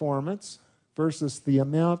of performance versus the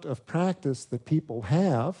amount of practice that people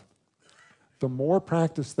have, the more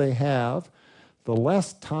practice they have, the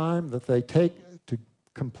less time that they take to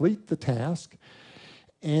complete the task.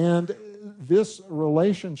 And this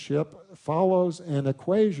relationship follows an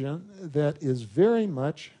equation that is very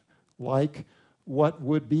much like what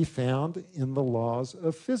would be found in the laws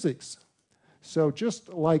of physics. So just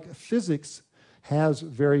like physics has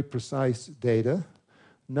very precise data,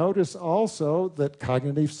 notice also that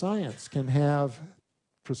cognitive science can have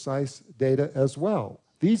precise data as well.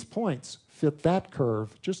 These points fit that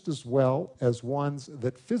curve just as well as ones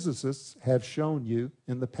that physicists have shown you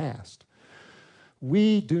in the past.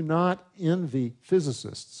 We do not envy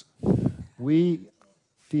physicists. We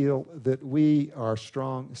feel that we are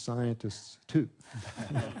strong scientists too.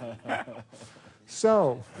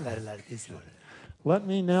 So, let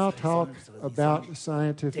me now talk about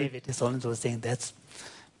scientific... David is also saying that's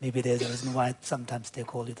maybe there's a reason why sometimes they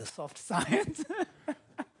call it a soft science.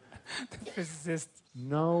 The physicists.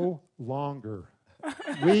 No longer.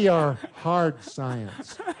 We are hard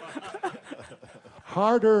science.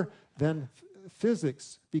 Harder than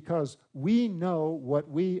physics because we know what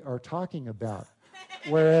we are talking about,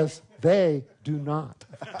 whereas they do not.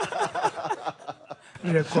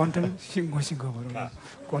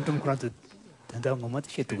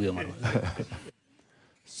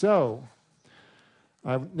 So,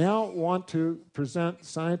 I now want to present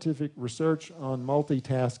scientific research on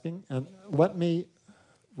multitasking, and let me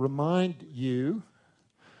remind you,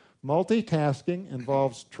 multitasking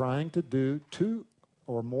involves trying to do 2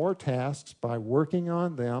 or more tasks by working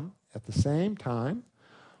on them at the same time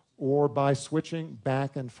or by switching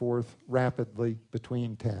back and forth rapidly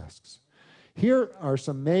between tasks. Here are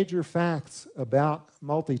some major facts about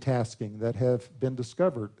multitasking that have been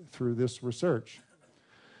discovered through this research.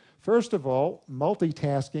 First of all,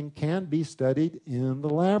 multitasking can be studied in the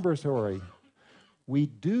laboratory. We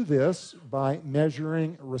do this by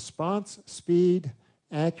measuring response speed,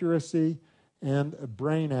 accuracy, and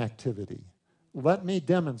brain activity. Let me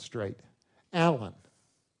demonstrate. Alan,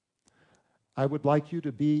 I would like you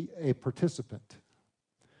to be a participant.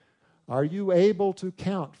 Are you able to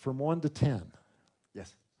count from 1 to 10?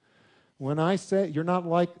 Yes. When I say, you're not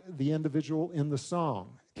like the individual in the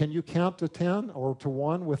song. Can you count to 10 or to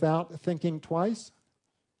 1 without thinking twice?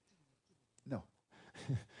 No.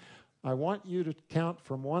 I want you to count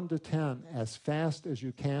from 1 to 10 as fast as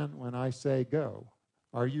you can when I say go.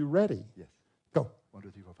 Are you ready? Yes. Go. 1,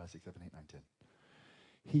 2, 3, 4, 5, 6, 7, 8, 9, 10.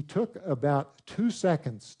 He took about 2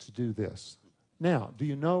 seconds to do this. Now, do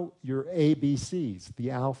you know your ABCs, the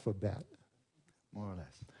alphabet? More or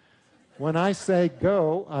less. When I say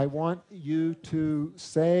go, I want you to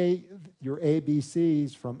say your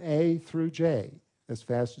ABCs from A through J as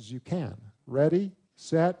fast as you can. Ready,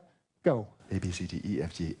 set, go. A, B, C, D, E,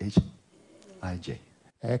 F, G, H, I, J.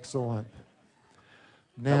 Excellent.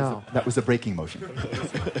 Now, That was the braking motion.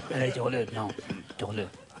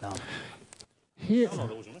 here,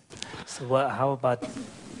 So how about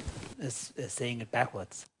saying it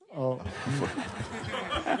backwards? oh,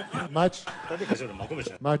 much.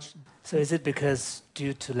 So is it because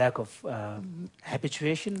due to lack of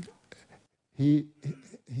habituation?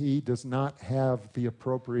 He does not have the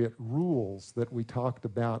appropriate rules that we talked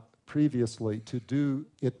about previously to do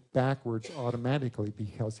it backwards automatically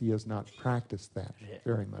because he has not practiced that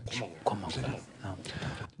very much.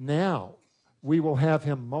 Now, we will have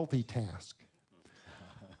him multitask.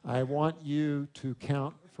 I want you to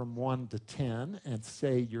count from 1 to 10 and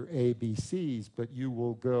say your ABCs, but you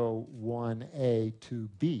will go 1A to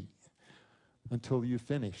B until you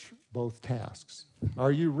finish both tasks.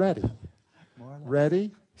 Are you ready?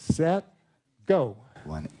 Ready, set, go.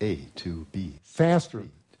 1A, 2B. Faster.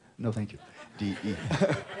 No, thank you. D, E.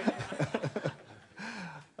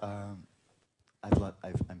 I'm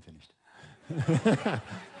finished.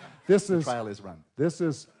 The trial is run. This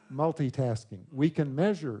is multitasking. We can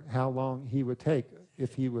measure how long he would take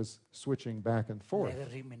if he was switching back and forth.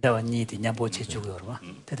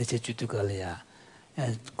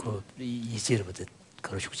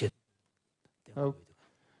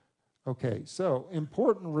 Okay, so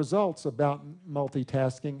important results about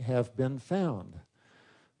multitasking have been found.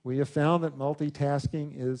 We have found that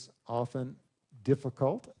multitasking is often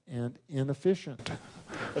difficult and inefficient.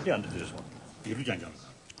 어디 안 되죠? 이루 장장.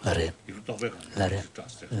 Lare, 이루 도배. lare,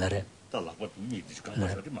 lare, 달라 뭐 미디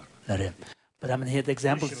간다서 말. lare. But I mean here the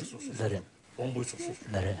examples, lare, 공부 소소.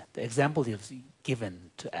 lare. The example you've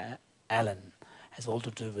given to Alan has all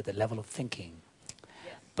to do with the level of thinking.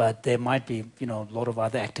 But there might be, a lot of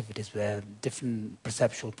other activities where different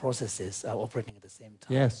perceptual processes are operating at the same time.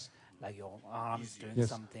 Yes. Like your arms doing Yes.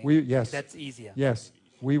 something. Yes. That's easier. Yes.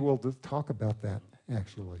 We will talk about that,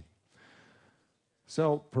 actually.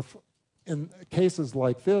 So in cases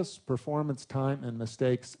like this, performance time and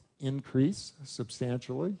mistakes increase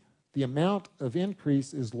substantially. The amount of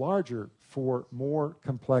increase is larger for more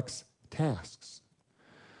complex tasks.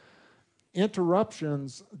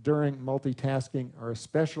 Interruptions during multitasking are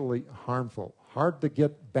especially harmful, hard to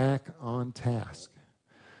get back on task.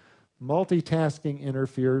 Multitasking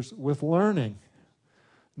interferes with learning.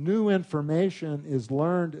 New information is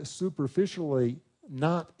learned superficially,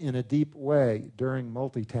 not in a deep way during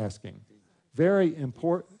multitasking. Very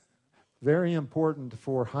important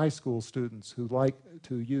for high school students who like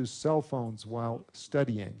to use cell phones while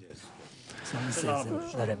studying.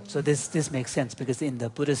 So this makes sense because in the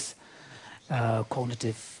Buddhist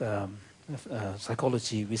cognitive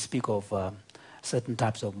psychology, we speak of certain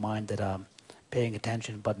types of mind that are paying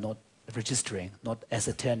attention but not registering, not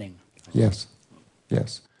ascertaining. Yes,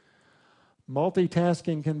 yes.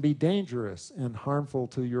 Multitasking can be dangerous and harmful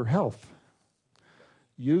to your health.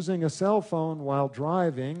 Using a cell phone while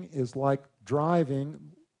driving is like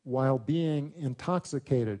driving while being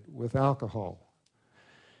intoxicated with alcohol.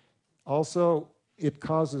 Also, it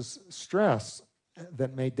causes stress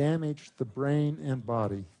that may damage the brain and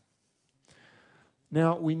body.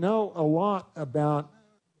 Now, we know a lot about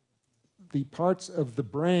the parts of the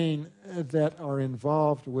brain that are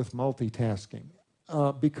involved with multitasking.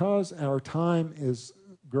 Because our time is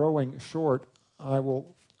growing short, I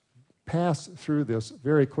will pass through this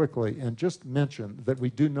very quickly and just mention that we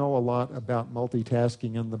do know a lot about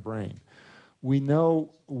multitasking in the brain. We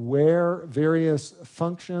know where various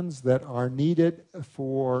functions that are needed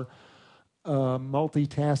for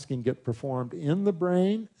multitasking get performed in the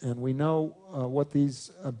brain, and we know what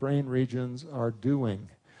these brain regions are doing.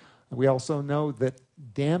 We also know that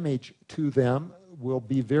damage to them will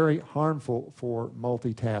be very harmful for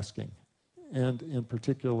multitasking. And in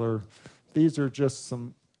particular, these are just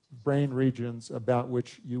some brain regions about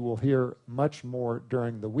which you will hear much more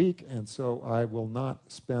during the week, and so I will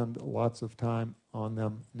not spend lots of time on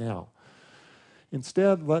them now.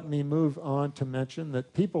 Instead, let me move on to mention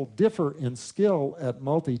that people differ in skill at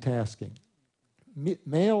multitasking.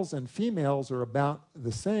 Males and females are about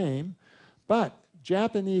the same, but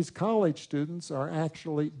Japanese college students are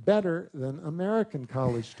actually better than American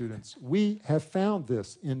college students. We have found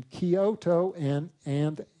this in Kyoto and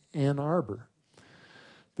Ann Arbor.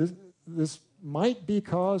 This might be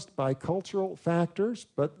caused by cultural factors,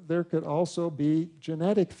 but there could also be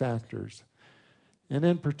genetic factors. And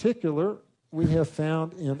in particular, we have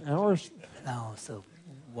found in our... Now, so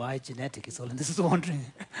why genetic is all in this is wondering.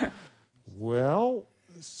 Well,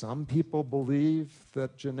 some people believe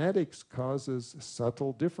that genetics causes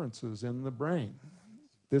subtle differences in the brain.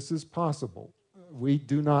 This is possible. We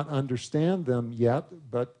do not understand them yet,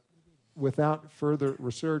 but without further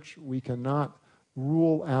research, we cannot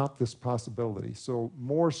rule out this possibility. So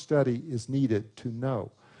more study is needed to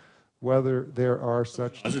know whether there are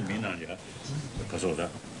such... Give me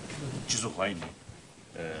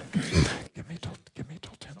till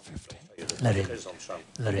 10:15.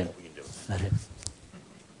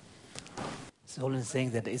 Solon is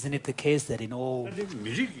saying that isn't it the case that in all...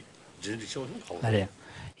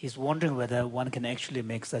 He's wondering whether one can actually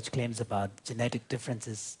make such claims about genetic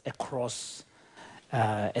differences across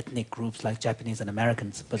ethnic groups like Japanese and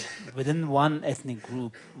Americans. But within one ethnic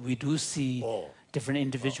group, we do see different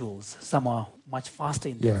individuals. Some are much faster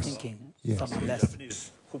in their thinking, some are less.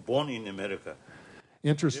 Japanese who born in America.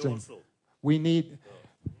 Interesting. We need,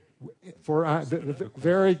 for the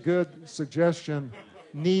very good suggestion,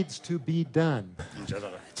 needs to be done.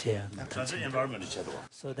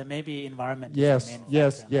 So there may be environment. Yes,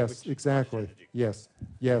 exactly. Yes.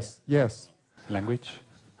 Language.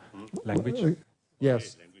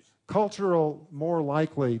 Yes. Cultural more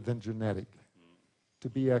likely than genetic to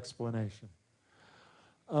be explanation.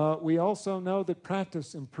 We also know that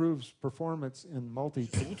practice improves performance in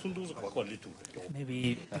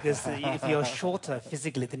Maybe because if you're shorter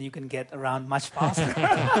physically, then you can get around much faster.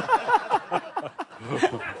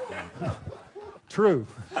 True.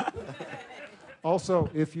 Also,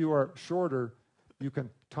 if you are shorter, you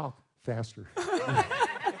can talk faster.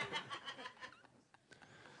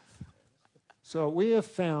 So we have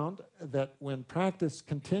found that when practice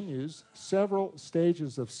continues, several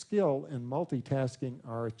stages of skill in multitasking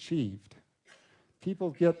are achieved.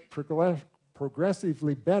 People get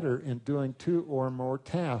progressively better in doing 2 or more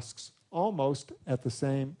tasks, almost at the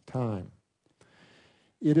same time.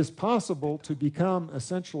 It is possible to become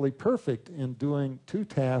essentially perfect in doing 2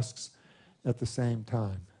 tasks at the same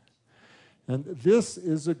time. And this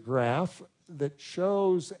is a graph that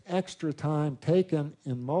shows extra time taken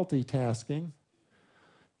in multitasking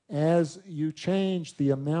as you change the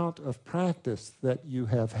amount of practice that you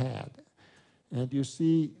have had. And you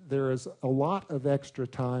see there is a lot of extra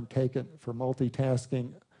time taken for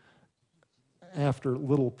multitasking after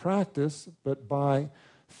little practice, but by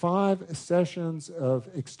 5 sessions of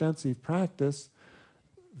extensive practice,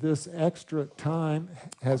 this extra time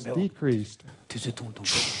has decreased.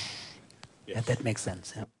 And that makes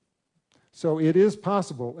sense. Yeah. So it is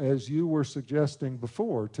possible, as you were suggesting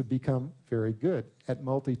before, to become very good at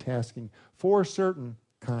multitasking for certain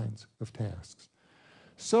kinds of tasks.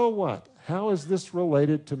 So what? How is this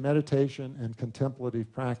related to meditation and contemplative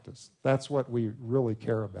practice? That's what we really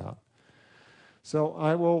care about. So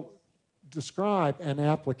I will describe an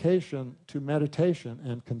application to meditation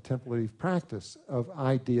and contemplative practice of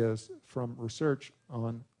ideas from research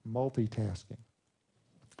on multitasking.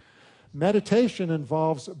 Meditation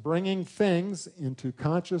involves bringing things into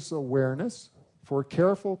conscious awareness for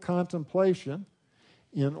careful contemplation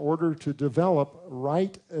in order to develop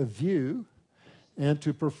right view and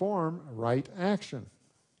to perform right action.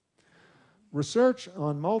 Research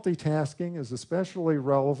on multitasking is especially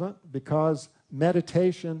relevant because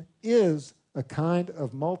meditation is a kind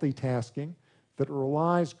of multitasking that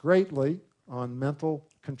relies greatly on mental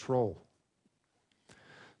control.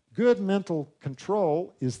 Good mental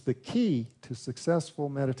control is the key to successful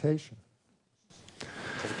meditation.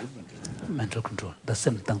 Mental control.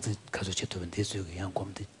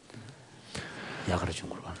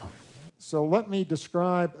 So let me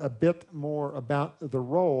describe a bit more about the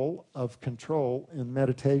role of control in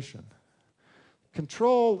meditation.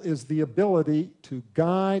 Control is the ability to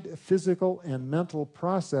guide physical and mental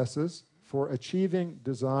processes for achieving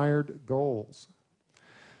desired goals.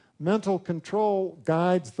 Mental control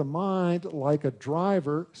guides the mind like a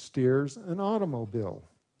driver steers an automobile.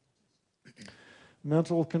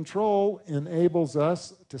 Mental control enables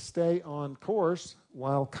us to stay on course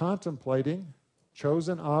while contemplating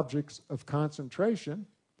chosen objects of concentration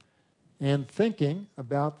and thinking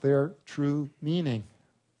about their true meaning.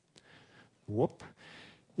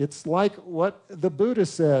 It's like what the Buddha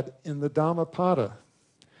said in the Dhammapada.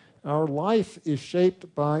 Our life is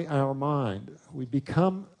shaped by our mind. We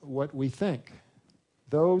become what we think.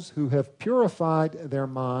 Those who have purified their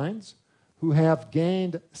minds, who have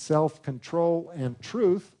gained self-control and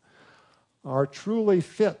truth, are truly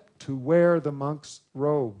fit to wear the monk's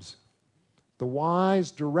robes. The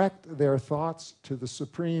wise direct their thoughts to the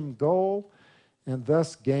supreme goal and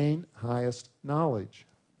thus gain highest knowledge.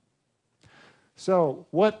 So,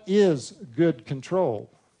 what is good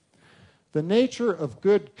control? The nature of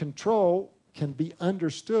good control can be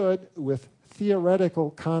understood with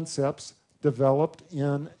theoretical concepts developed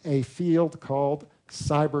in a field called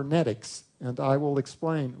cybernetics, and I will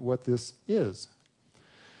explain what this is.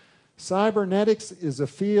 Cybernetics is a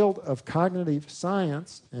field of cognitive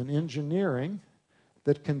science and engineering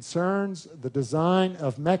that concerns the design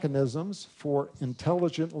of mechanisms for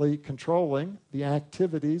intelligently controlling the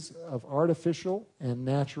activities of artificial and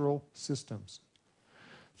natural systems.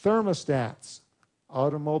 Thermostats,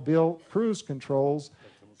 automobile cruise controls,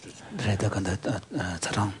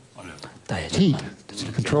 heat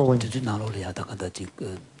controlling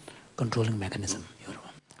mechanism.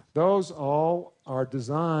 Those all are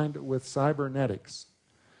designed with cybernetics.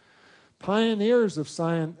 Pioneers of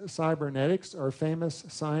cybernetics are famous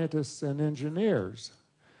scientists and engineers.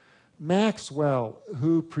 Maxwell,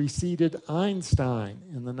 who preceded Einstein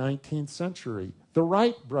in the 19th century, the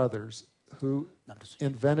Wright brothers, who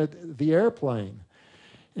invented the airplane,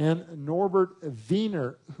 and Norbert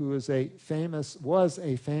Wiener, who was a famous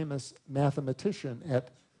mathematician at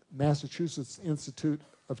Massachusetts Institute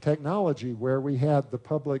of Technology, where we had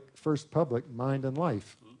the first public Mind and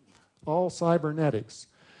Life. All cybernetics.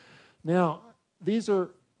 Now, these are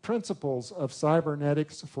principles of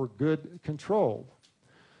cybernetics for good control.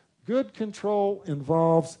 Good control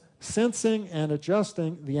involves sensing and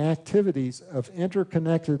adjusting the activities of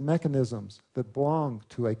interconnected mechanisms that belong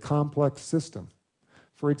to a complex system.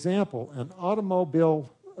 For example, an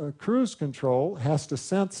automobile cruise control has to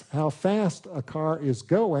sense how fast a car is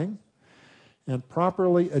going and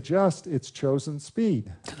properly adjust its chosen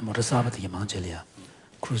speed.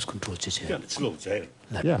 cruise control chiche. 그냥 즐거워 잘.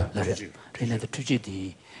 Yeah. Rene the 2G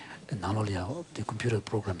the nalolia the computer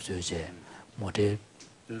programs je model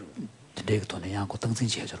today to ne yang ko tangsin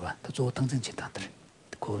che jwa. Ta zo tangsin che ta der.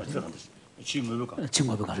 Ko 지금 뭐가?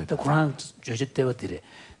 chingwa ga. The Quran je te wa dire.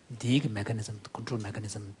 The mechanism control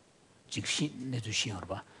mechanism jikshi ne du shi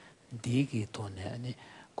ba. The ki to ne ani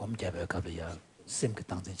kom ja ba ka ya sim ki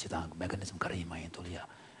tangsin che ta mechanism kar yi ma yin to ya.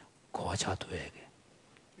 Ko cha to ye.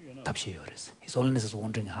 His Holiness is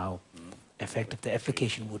wondering how effective the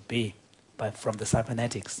application would be from the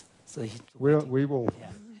cybernetics. So we will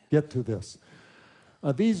get to this.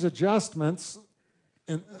 These adjustments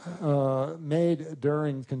made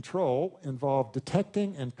during control involve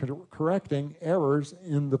detecting and correcting errors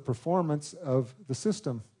in the performance of the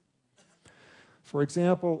system. For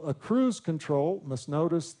example, a cruise control must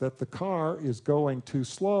notice that the car is going too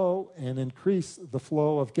slow and increase the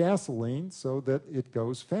flow of gasoline so that it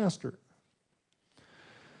goes faster.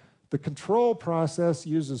 The control process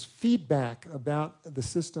uses feedback about the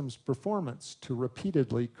system's performance to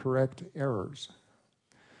repeatedly correct errors.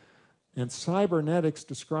 And cybernetics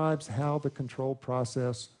describes how the control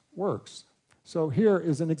process works. So here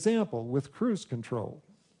is an example with cruise control,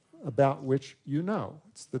 about which you know.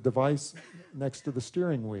 It's the device next to the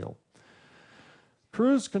steering wheel.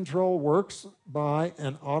 Cruise control works by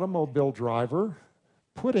an automobile driver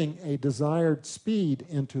putting a desired speed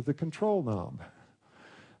into the control knob.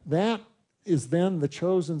 That is then the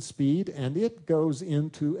chosen speed, and it goes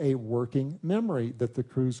into a working memory that the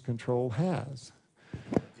cruise control has.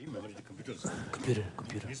 Computer.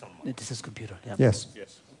 This is computer. Yeah. Yes.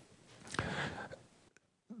 Yes.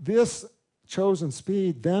 This chosen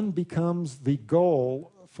speed then becomes the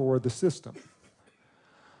goal for the system.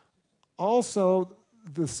 Also,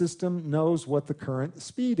 the system knows what the current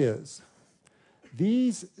speed is.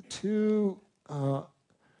 These two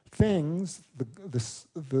things,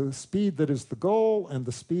 the speed that is the goal and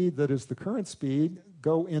the speed that is the current speed,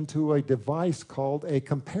 go into a device called a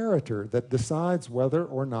comparator that decides whether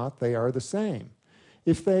or not they are the same.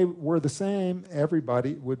 If they were the same,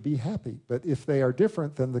 everybody would be happy. But if they are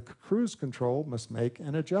different, then the cruise control must make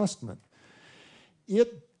an adjustment.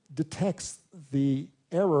 It detects the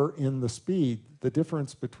error in the speed, the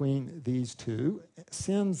difference between these two,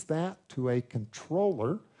 sends that to a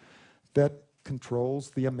controller that controls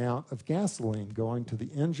the amount of gasoline going to the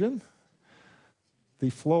engine. The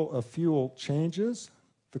flow of fuel changes,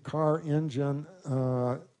 the car engine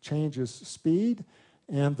changes speed,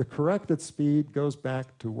 and the corrected speed goes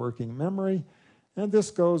back to working memory, and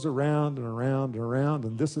this goes around and around and around,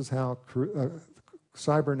 and this is how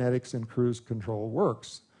cybernetics in cruise control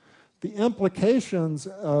works. The implications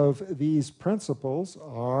of these principles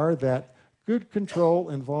are that good control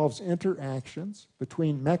involves interactions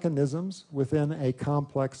between mechanisms within a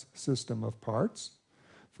complex system of parts.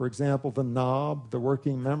 For example, the knob, the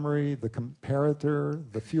working memory, the comparator,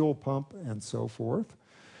 the fuel pump, and so forth.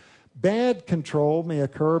 Bad control may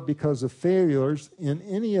occur because of failures in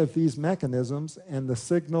any of these mechanisms and the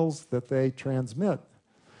signals that they transmit.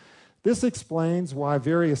 This explains why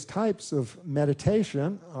various types of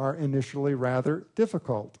meditation are initially rather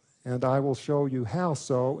difficult, and I will show you how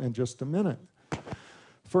so in just a minute.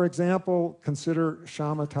 For example, consider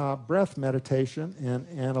shamatha breath meditation and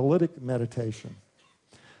analytic meditation.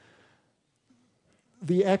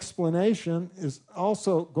 The explanation is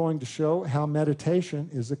also going to show how meditation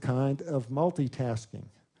is a kind of multitasking.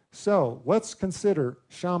 So let's consider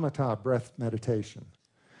shamatha breath meditation.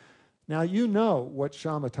 Now you know what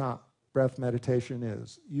shamatha breath meditation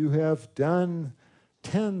is. You have done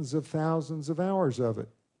tens of thousands of hours of it.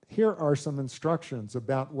 Here are some instructions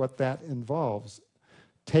about what that involves,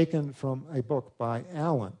 taken from a book by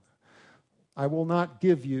Allen. I will not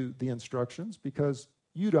give you the instructions because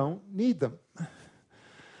you don't need them.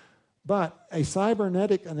 But a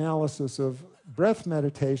cybernetic analysis of breath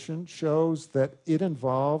meditation shows that it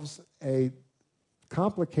involves a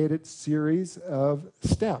complicated series of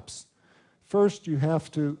steps. First, you have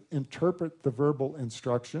to interpret the verbal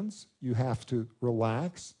instructions. You have to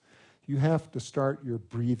relax. You have to start your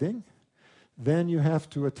breathing. Then you have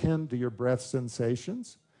to attend to your breath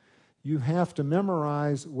sensations. You have to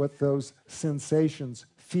memorize what those sensations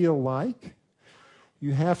feel like.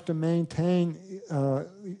 You have to maintain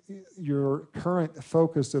your current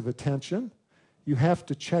focus of attention. You have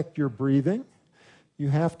to check your breathing. You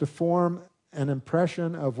have to form an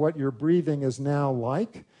impression of what your breathing is now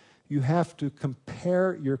like. You have to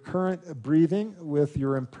compare your current breathing with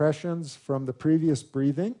your impressions from the previous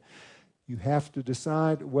breathing. You have to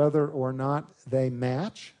decide whether or not they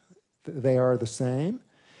match, they are the same.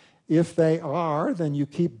 If they are, then you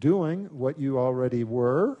keep doing what you already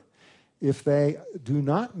were. If they do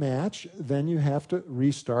not match, then you have to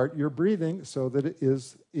restart your breathing so that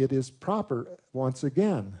it is proper once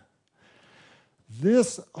again.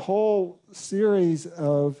 This whole series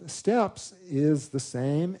of steps is the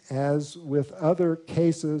same as with other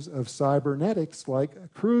cases of cybernetics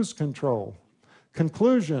like cruise control.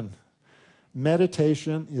 Conclusion: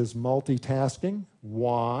 meditation is multitasking.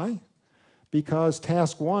 Why? Because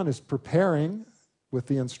task 1 is preparing with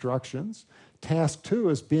the instructions. Task 2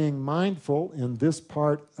 is being mindful in this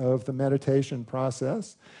part of the meditation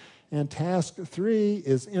process. And task 3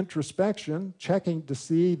 is introspection, checking to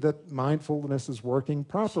see that mindfulness is working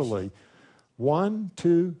properly. 1,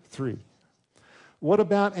 2, 3. What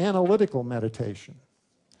about analytical meditation?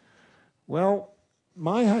 Well,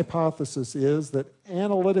 my hypothesis is that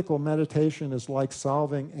analytical meditation is like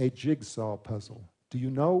solving a jigsaw puzzle. Do you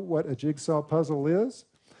know what a jigsaw puzzle is?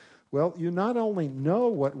 Well, you not only know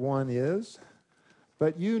what one is,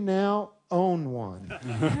 but you now own one.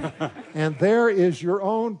 And there is your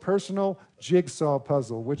own personal jigsaw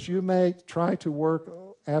puzzle, which you may try to work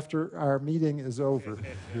after our meeting is over.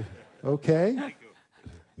 Okay?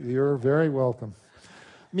 You're very welcome.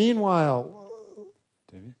 Meanwhile,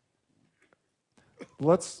 David?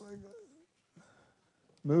 Let's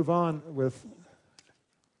move on with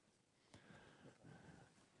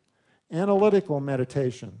analytical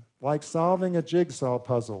meditation, like solving a jigsaw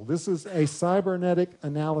puzzle. This is a cybernetic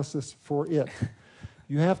analysis for it.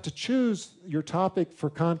 You have to choose your topic for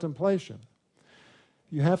contemplation.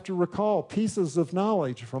 You have to recall pieces of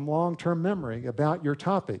knowledge from long-term memory about your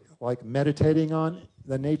topic, like meditating on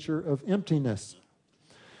the nature of emptiness.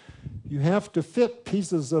 You have to fit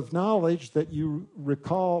pieces of knowledge that you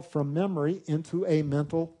recall from memory into a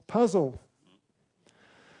mental puzzle.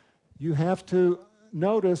 You have to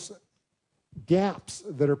notice gaps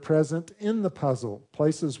that are present in the puzzle,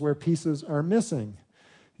 places where pieces are missing.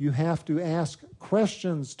 You have to ask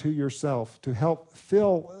questions to yourself to help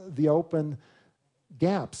fill the open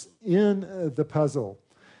gaps in the puzzle.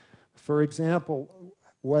 For example,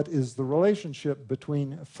 what is the relationship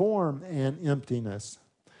between form and emptiness?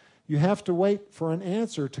 You have to wait for an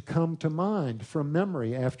answer to come to mind from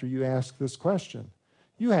memory after you ask this question.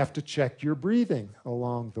 You have to check your breathing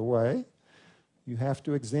along the way. You have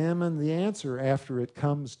to examine the answer after it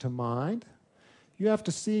comes to mind. You have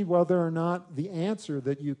to see whether or not the answer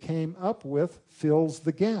that you came up with fills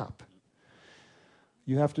the gap.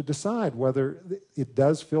 You have to decide whether it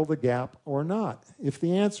does fill the gap or not. If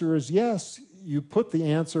the answer is yes, you put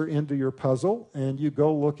the answer into your puzzle and you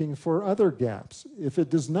go looking for other gaps. If it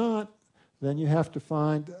does not, then you have to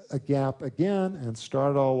find a gap again and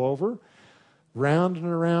start all over. Round and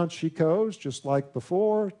around she goes, just like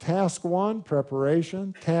before. Task 1,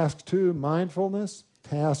 preparation. Task 2, mindfulness.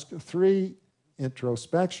 Task 3,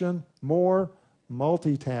 introspection. More,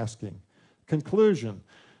 multitasking. Conclusion: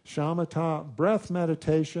 shamatha breath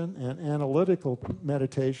meditation and analytical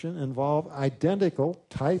meditation involve identical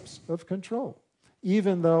types of control,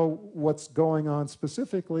 even though what's going on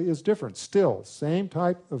specifically is different. Still, same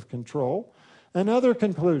type of control. Another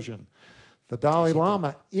conclusion: the Dalai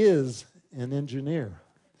Lama is an engineer.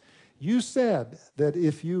 You said that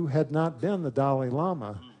if you had not been the Dalai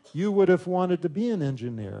Lama, you would have wanted to be an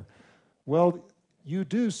engineer. Well, you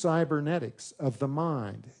do cybernetics of the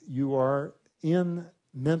mind. You are in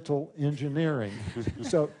mental engineering.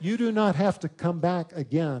 So you do not have to come back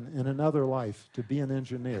again in another life to be an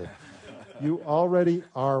engineer. You already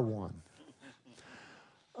are one.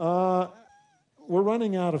 We're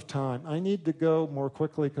running out of time. I need to go more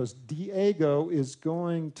quickly because Diego is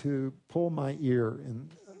going to pull my ear in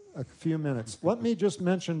a few minutes. Let me just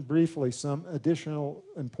mention briefly some additional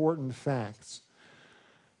important facts.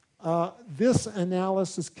 This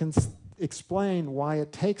analysis can explain why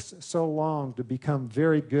it takes so long to become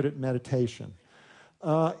very good at meditation.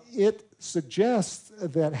 It suggests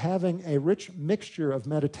that having a rich mixture of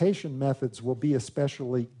meditation methods will be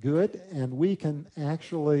especially good, and we can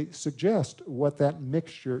actually suggest what that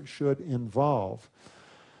mixture should involve.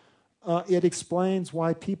 It explains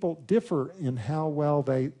why people differ in how well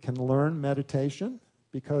they can learn meditation,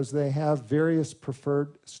 because they have various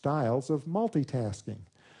preferred styles of multitasking.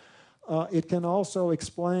 It can also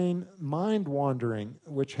explain mind wandering,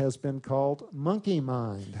 which has been called monkey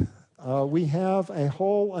mind. We have a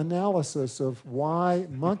whole analysis of why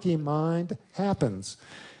monkey mind happens.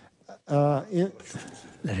 I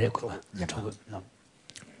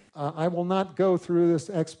will not go through this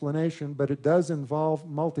explanation, but it does involve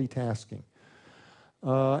multitasking.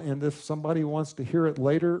 And if somebody wants to hear it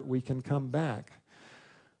later, we can come back.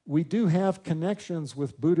 We do have connections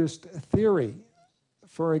with Buddhist theory.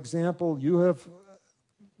 For example, you have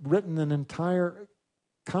written an entire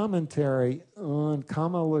commentary on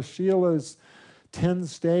Kamalashila's 10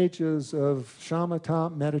 stages of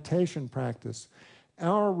shamatha meditation practice.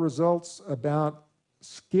 Our results about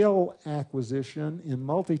skill acquisition in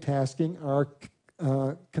multitasking are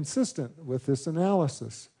consistent with this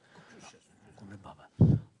analysis.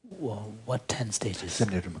 Well, what 10 stages?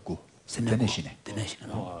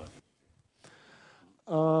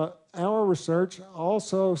 Our research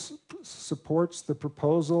also supports the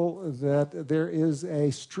proposal that there is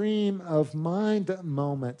a stream of mind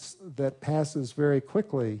moments that passes very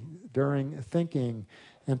quickly during thinking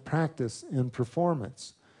and practice and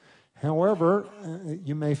performance. However,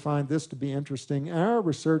 you may find this to be interesting. Our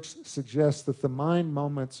research suggests that the mind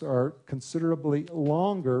moments are considerably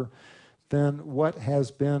longer than what has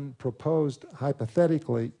been proposed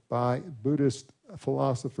hypothetically by Buddhist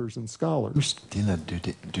philosophers and scholars.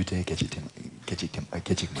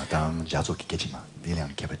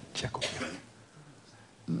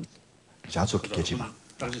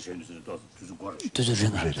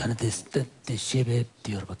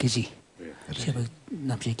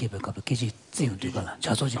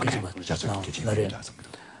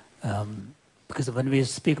 Because when we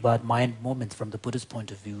speak about mind moments from the Buddhist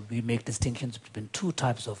point of view, we make distinctions between two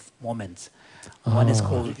types of moments. One is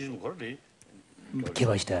called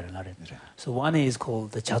so one is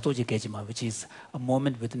called the Chasoji Gejima, which is a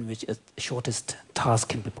moment within which a shortest task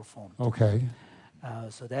can be performed. Okay.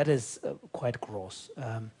 So that is quite gross.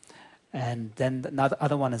 And then the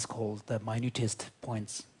other one is called the minutest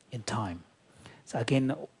points in time. So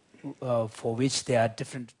again, for which there are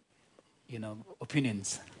different,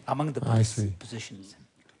 opinions among the positions.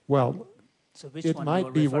 Well, so which it one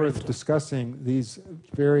might be worth discussing these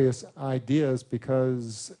various ideas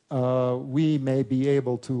because we may be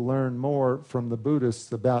able to learn more from the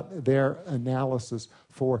Buddhists about their analysis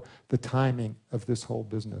for the timing of this whole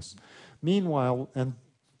business. Meanwhile, and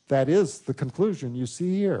that is the conclusion you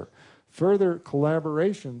see here, further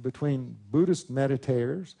collaboration between Buddhist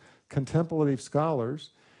meditators, contemplative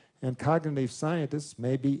scholars, and cognitive scientists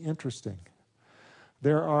may be interesting.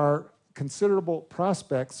 There are considerable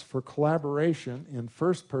prospects for collaboration in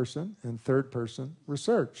first-person and third-person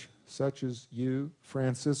research, such as you,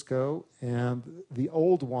 Francisco, and the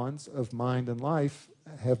old ones of Mind and Life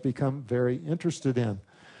have become very interested in.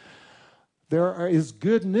 There is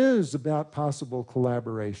good news about possible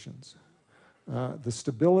collaborations. The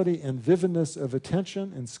stability and vividness of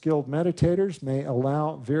attention in skilled meditators may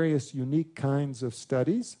allow various unique kinds of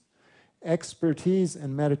studies. Expertise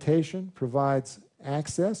in meditation provides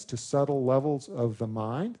access to subtle levels of the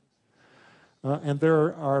mind. And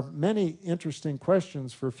there are many interesting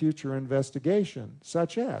questions for future investigation,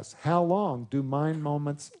 such as, how long do mind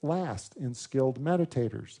moments last in skilled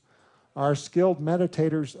meditators? Are skilled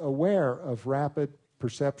meditators aware of rapid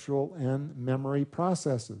perceptual and memory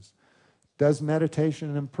processes? Does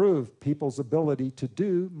meditation improve people's ability to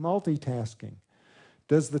do multitasking?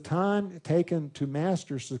 Does the time taken to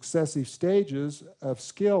master successive stages of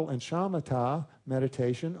skill in shamatha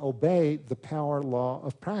meditation obey the power law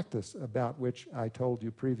of practice about which I told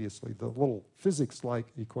you previously, the little physics-like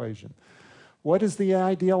equation? What is the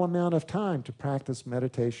ideal amount of time to practice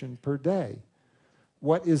meditation per day?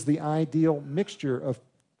 What is the ideal mixture of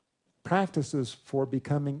practices for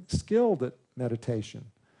becoming skilled at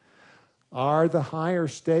meditation? Are the higher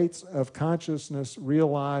states of consciousness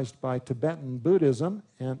realized by Tibetan Buddhism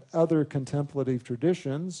and other contemplative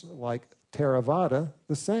traditions like Theravada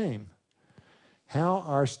the same? How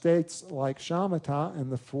are states like shamatha and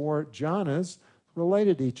the four jhanas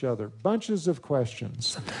related to each other? Bunches of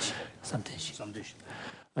questions.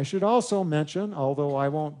 I should also mention, although I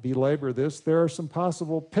won't belabor this, there are some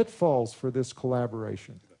possible pitfalls for this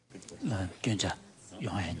collaboration.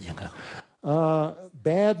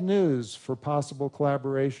 Bad news for possible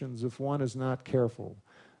collaborations if one is not careful.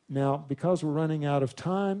 Now, because we're running out of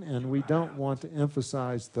time and we don't want to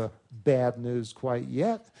emphasize the bad news quite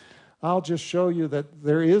yet, I'll just show you that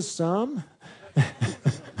there is some.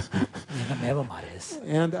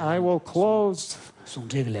 And I will close.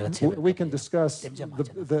 We can discuss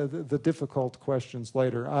the difficult questions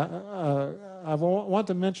later. I want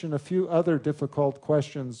to mention a few other difficult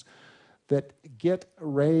questions that get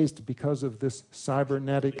raised because of this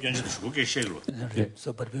cybernetic.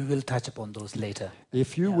 But we will touch upon those later.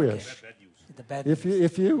 If you wish.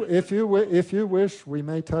 If you wish, we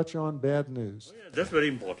may touch on bad news. That's very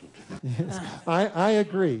important. Yes, I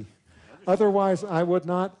agree. Otherwise, I would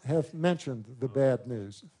not have mentioned the bad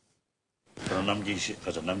news.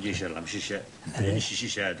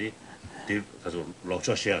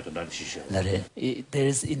 There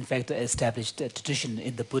is, in fact, established a tradition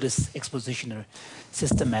in the Buddhist expositional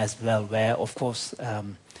system as well, where, of course,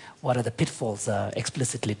 what are the pitfalls are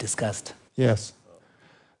explicitly discussed. Yes.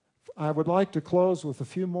 I would like to close with a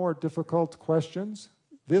few more difficult questions.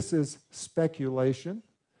 This is speculation.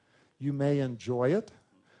 You may enjoy it.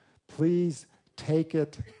 Please take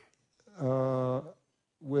it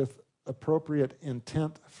with appropriate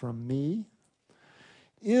intent from me.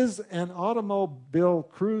 Is an automobile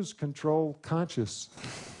cruise control conscious?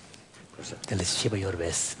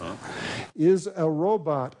 Is a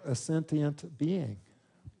robot a sentient being?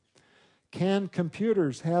 Can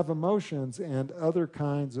computers have emotions and other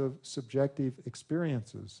kinds of subjective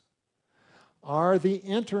experiences? Are the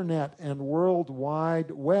internet and World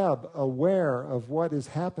Wide Web aware of what is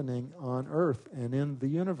happening on Earth and in the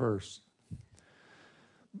universe?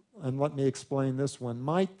 And let me explain this one.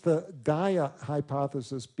 Might the Gaia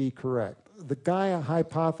hypothesis be correct? The Gaia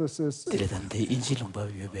hypothesis, this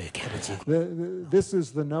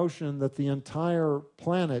is the notion that the entire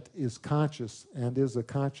planet is conscious and is a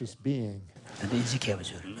conscious being.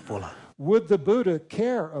 Would the Buddha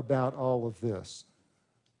care about all of this?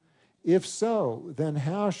 If so, then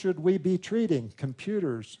how should we be treating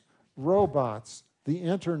computers, robots, the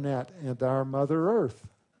internet, and our Mother Earth?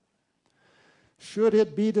 Should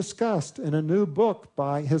it be discussed in a new book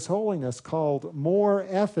by His Holiness called More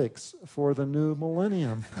Ethics for the New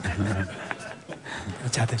Millennium?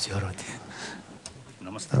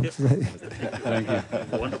 Namaste. Thank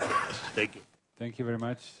you. Wonderful. Thank you. Thank you very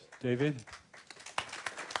much, David.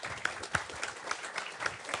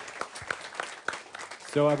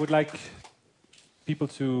 So I would like people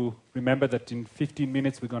to remember that in 15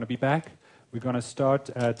 minutes we're going to be back. We're going to start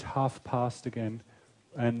at past again.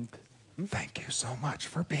 And thank you so much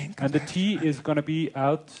for being and the tea is going to be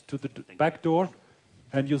out to the back door,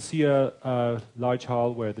 and you'll see a large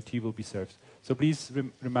hall where the tea will be served. So please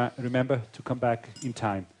remember to come back in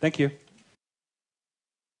time. Thank you.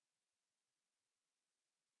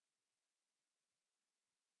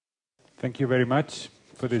 Thank you very much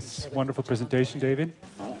for this wonderful presentation, David.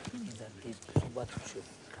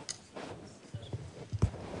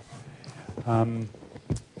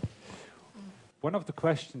 One of the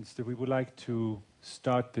questions that we would like to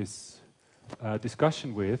start this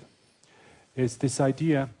discussion with is this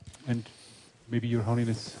idea, and maybe Your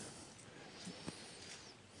Holiness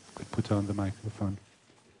could put on the microphone,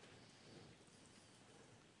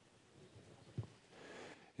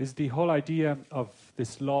 is the whole idea of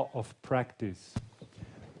this law of practice.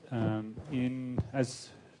 As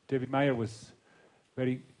David Meyer was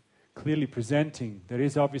very clearly presenting, there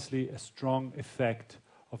is obviously a strong effect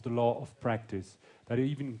of the law of practice that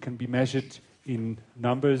even can be measured in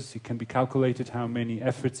numbers. It can be calculated how many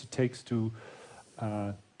efforts it takes to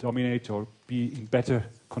dominate or be in better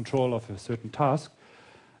control of a certain task.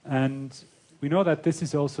 And we know that this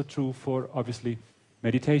is also true for, obviously,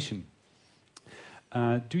 meditation.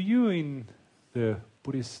 Do you, in the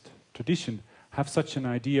Buddhist tradition, have such an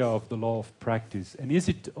idea of the law of practice? And is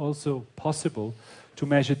it also possible to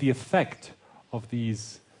measure the effect of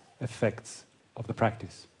these effects of the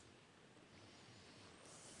practice?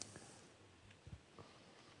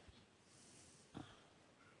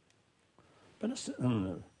 But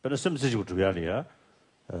some situation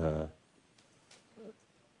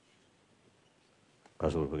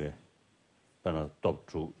가서 bana top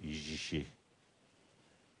true easy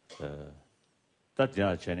that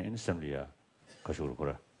ya chene in assembly 가서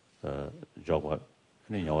그래 job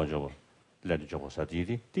ni yawa job let job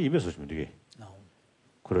사디디 디 이메소 좀 되게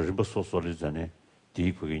그래 좀 소소를 전에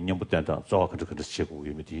디 그게 년부터 저 그렇게 치고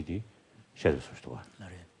이미 디디 셔도 소스도 와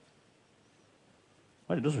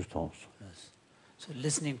아니 this is tones. So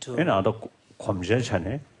listening to and other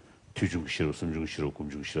검전찬에 뒤중시로 숨중시로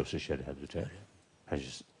kum중시로 쓰셔야 해도 돼.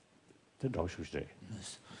 has the day.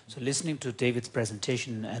 So listening to David's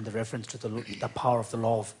presentation and the reference to the power of the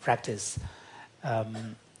law of practice,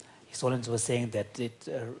 His Holiness was saying that it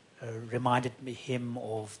reminded him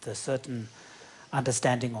of the certain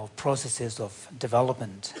understanding of processes of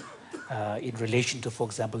development in relation to, for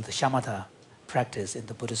example, the shamatha practice in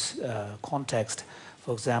the Buddhist context.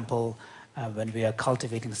 For example, when we are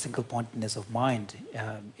cultivating single-pointedness of mind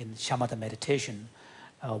in shamatha meditation,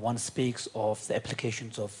 one speaks of the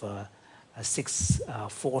applications of 6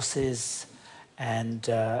 forces and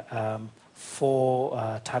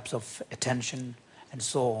 4 types of attention and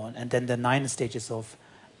so on, and then the 9 stages of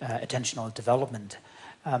attentional development.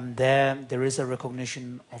 There is a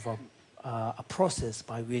recognition of a process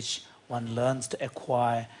by which one learns to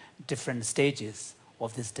acquire different stages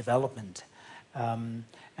of this development.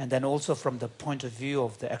 And then also from the point of view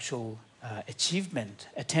of the actual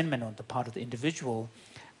attainment on the part of the individual,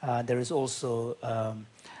 there is also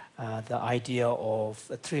the idea of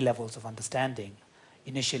 3 levels of understanding.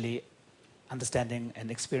 Initially, understanding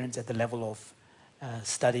and experience at the level of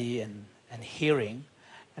study and hearing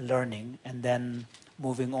and learning, and then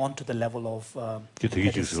moving on to the level of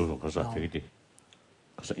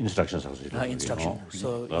instruction.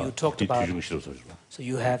 So you talked about. So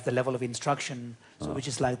you have the level of instruction, which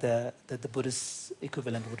is like the Buddhist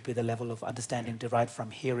equivalent would be the level of understanding derived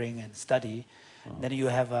from hearing and study. Then you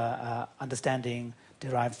have understanding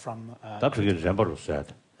derived from.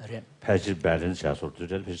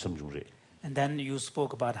 And then you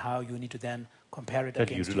spoke about how you need to then compare it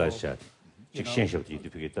against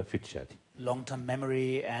long-term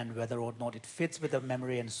memory and whether or not it fits with the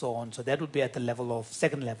memory and so on. So that would be at the level of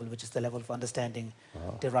 2nd level, which is the level of understanding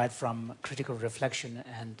derived from critical reflection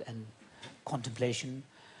and contemplation.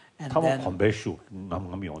 And then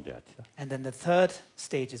the 3rd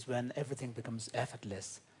stage is when everything becomes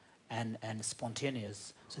effortless and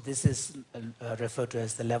spontaneous. So this is referred to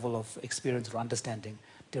as the level of experience or understanding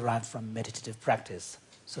derived from meditative practice.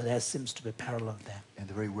 So there seems to be a parallel there. And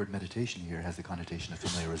the very word meditation here has the connotation of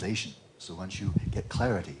familiarization. So once you get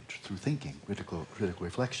clarity through thinking, critical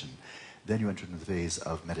reflection, then you enter into the phase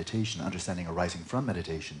of meditation, understanding arising from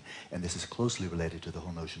meditation, and this is closely related to the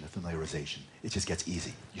whole notion of familiarization. It just gets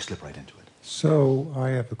easy. You slip right into it. So I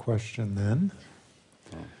have a question then.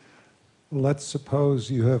 Let's suppose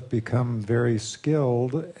you have become very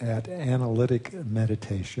skilled at analytic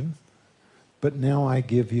meditation, but now I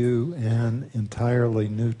give you an entirely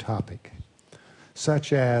new topic,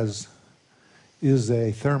 such as, is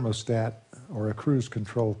a thermostat or a cruise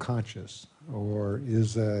control conscious, or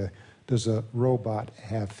does a robot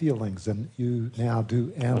have feelings? And you now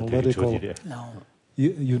do analytical. No.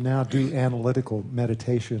 You now do analytical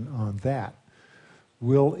meditation on that.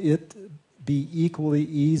 Will it be equally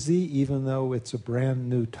easy, even though it's a brand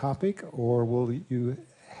new topic, or will you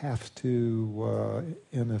have to,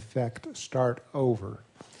 in effect, start over?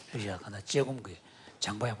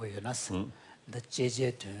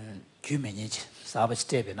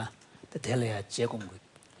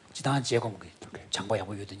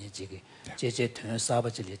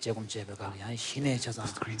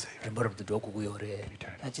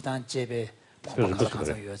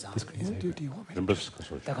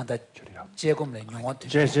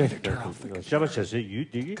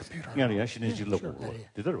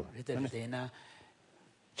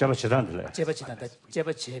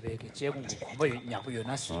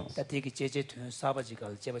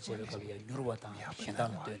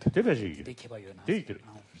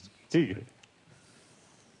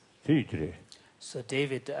 So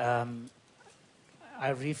David,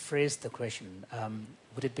 I rephrased the question.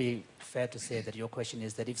 Would it be fair to say that your question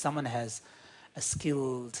is that if someone has a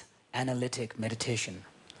skilled analytic meditation,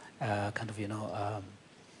 analytical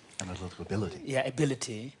ability. Yeah,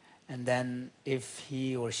 ability, and then if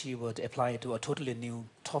he or she would apply it to a totally new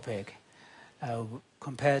topic,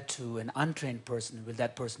 compared to an untrained person, will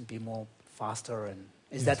that person be more faster? And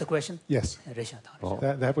is that the question? Yes.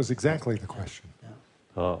 That was exactly the question.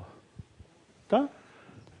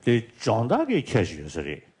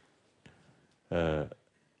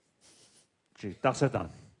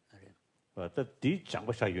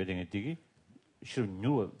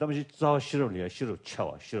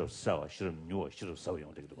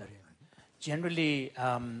 Generally,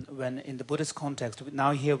 when in the Buddhist context,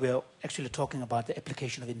 now here we're actually talking about the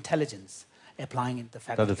application of intelligence, applying it the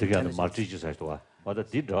fact of intelligence.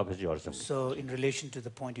 So in relation to the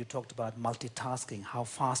point you talked about multitasking, how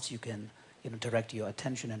fast you can direct your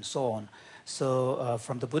attention and so on. So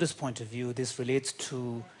from the Buddhist point of view, this relates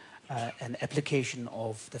to an application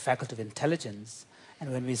of the faculty of intelligence.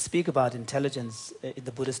 And when we speak about intelligence in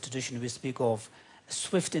the Buddhist tradition, we speak of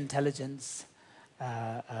swift intelligence,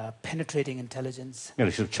 penetrating intelligence,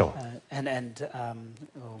 and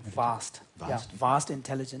vast. Yeah, vast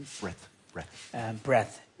intelligence.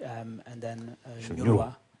 Breadth. And then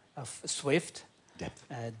nyurva, swift.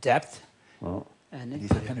 Depth. And he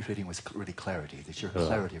said penetrating was really clarity, the sheer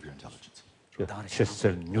clarity of your intelligence. Swift.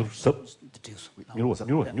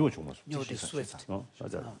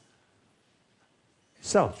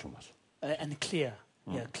 And clear.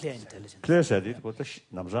 Yeah, clear intelligence. Clear said it, but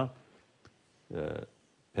남자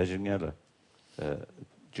배정해라.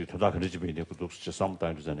 지 도다 그러지 비네 그도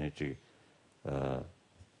sometimes 전에 지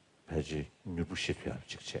배지 뉴부시피아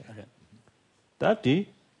직체.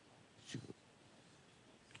 다디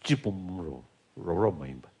지범으로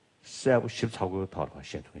로로마인 세부 10차고 다와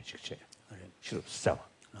현통의 직체. 싫어 세부.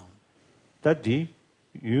 다디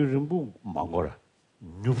유름부 망거라.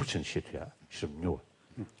 뉴부천 시트야. 싫어 뉴.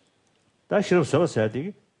 다 싫어 써서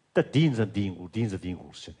되게 다 딘자 딘고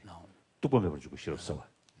쓰네. No. 뚜껑에 버리고 싫어 써.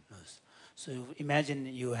 So imagine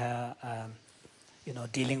you have,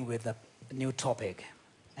 dealing with a new topic,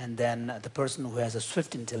 and then the person who has a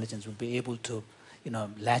swift intelligence will be able to,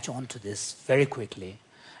 latch onto this very quickly,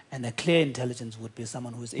 and a clear intelligence would be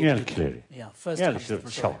someone who is able to. Clearly. Yeah, first. Yeah, comes sure, the-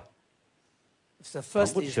 sure. So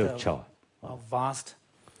first is sure, the sure. vast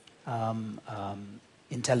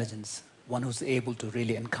intelligence, one who's able to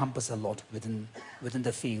really encompass a lot within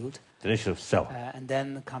the field. 되게 싫어 써. And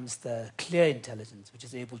then comes the clear intelligence, which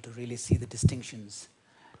is able to really see the distinctions.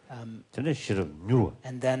 되게 싫어 뉴로.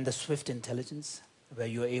 And then the swift intelligence, where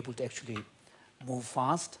you're able to actually move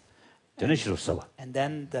fast. 되게 싫어 써. And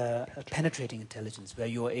then the penetrating intelligence, where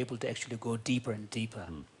you're able to actually go deeper and deeper.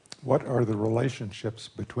 What are the relationships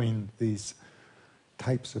between these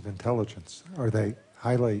types of intelligence? Are they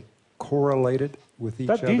highly correlated with each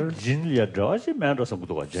다 other? 진리야 저지 만들어서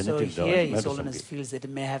무도가 So genetic here His 만들어서. Holiness feels that it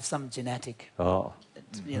may have some genetic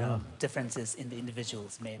differences in the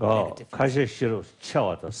individuals, may make a difference. 가시 싫어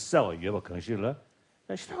쳐와도 싸워 여봐 건실라.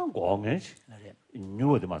 나 싫은 공연지.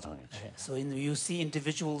 뉴어도 마찬가지. So you see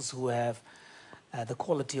individuals who have the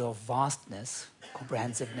quality of vastness,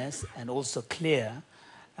 comprehensiveness, and also clear,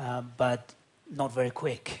 but not very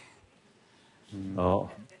quick.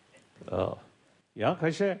 야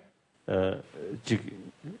가시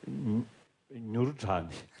지금 뉴르탄.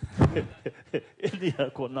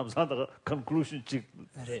 엘리야 고 남산다가 conclusion 찍.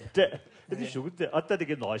 때. 근데 저때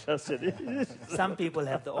아따되게 나와셨어요. Some people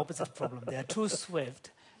have the opposite problem. They are too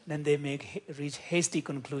swift, then they reach hasty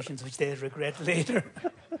conclusions, which they regret later.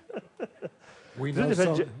 We know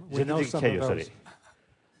some genetic of those.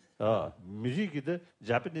 뮤직이도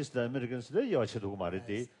Japanese Americans도 여셔도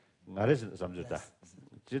말이지. 나래서 삼주다.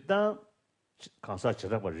 일단 강사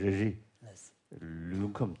저다가 리리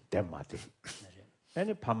lunkum temati.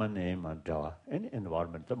 Any permanent mandawa, any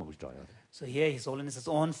environment the So here His Holiness's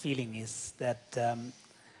own feeling is that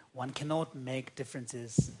one cannot make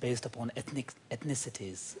differences based upon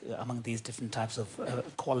ethnicities among these different types of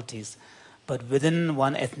qualities. But within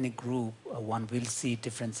one ethnic group, one will see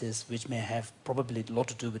differences which may have probably a lot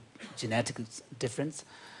to do with genetic difference,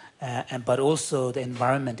 but also the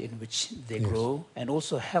environment in which they grow, and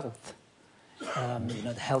also health,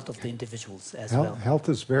 the health of the individuals as well. Health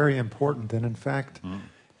is very important, and in fact,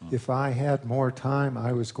 if I had more time,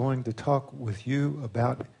 I was going to talk with you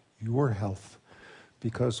about your health,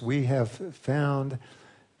 because we have found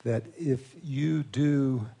that if you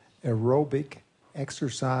do aerobic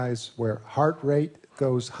exercise where heart rate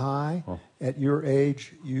goes high, at your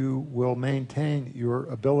age, you will maintain your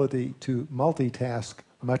ability to multitask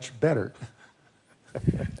much better.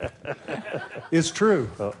 It's true.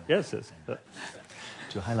 Yes.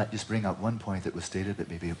 To highlight, just bring out one point that was stated, but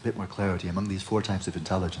maybe a bit more clarity. Among these four types of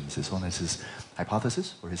intelligence, His Holiness's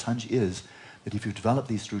hypothesis, or his hunch, is that if you develop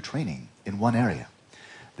these through training in one area,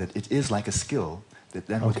 that it is like a skill that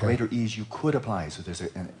then with greater ease you could apply. So there's a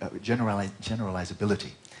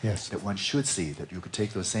generalizability. Yes. That one should see that you could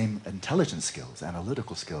take those same intelligence skills,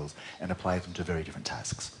 analytical skills, and apply them to very different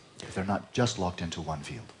tasks. If they're not just locked into one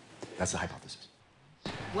field. That's the hypothesis.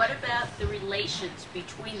 What about the relations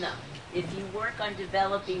between them? If you work on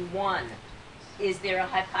developing one, is there a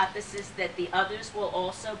hypothesis that the others will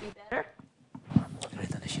also be better?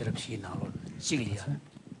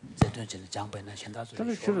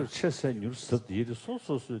 저는 주로 최세 뉴스 뒤에도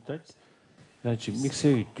소소수 나 지금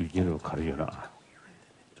믹스에 뒤로 가려나.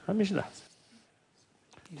 하미시나.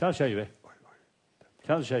 자샤이웨.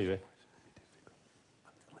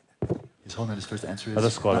 His Holiness' first answer Let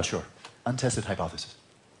us is call not it. sure. Untested hypothesis.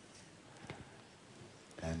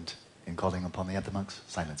 And in calling upon the other monks,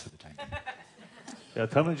 silence for the time being. 야,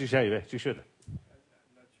 다음은 주샤이웨. 주셔다.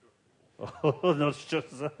 Not sure.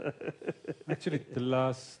 Actually, the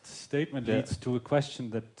last statement leads to a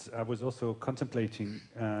question that I was also contemplating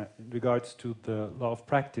in regards to the law of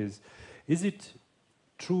practice. Is it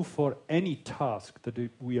true for any task that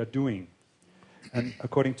we are doing? And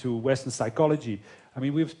according to Western psychology, I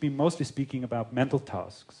mean, we've been mostly speaking about mental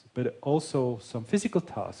tasks, but also some physical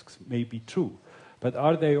tasks may be true. But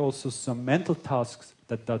are there also some mental tasks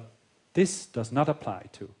that this does not apply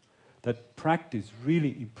to? That practice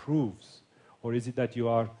really improves? Or is it that you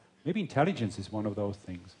are, maybe intelligence is one of those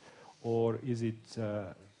things, or is it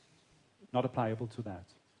not applicable to that?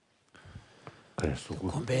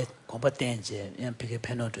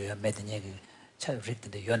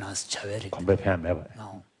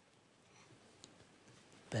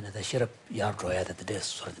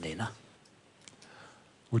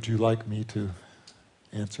 Would you like me to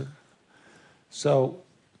answer? So,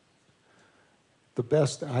 the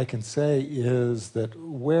best I can say is that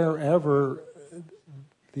wherever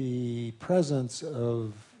the presence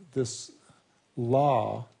of this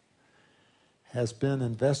law has been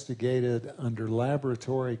investigated under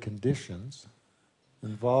laboratory conditions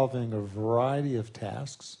involving a variety of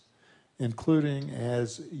tasks, including,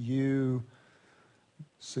 as you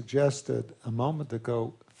suggested a moment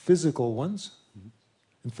ago, physical ones.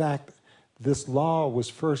 In fact, this law was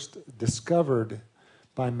first discovered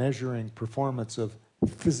by measuring performance of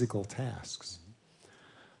physical tasks.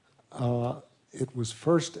 It was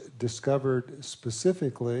first discovered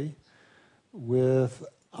specifically with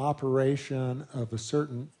operation of a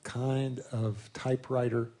certain kind of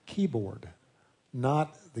typewriter keyboard.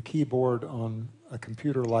 Not the keyboard on a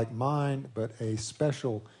computer like mine, but a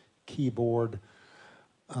special keyboard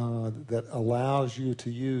that allows you to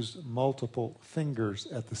use multiple fingers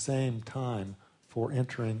at the same time for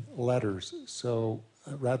entering letters. So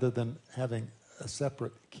rather than having a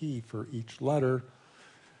separate key for each letter,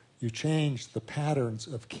 you change the patterns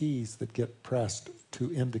of keys that get pressed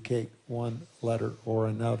to indicate one letter or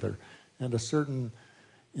another. And a certain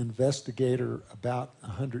investigator about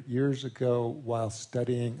 100 years ago, while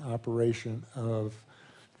studying operation of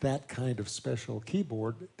that kind of special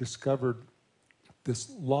keyboard, discovered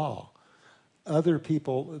this law. Other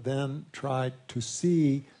people then tried to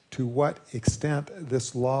see to what extent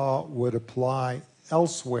this law would apply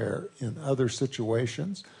elsewhere in other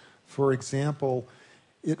situations. For example,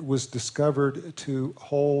 it was discovered to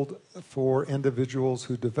hold for individuals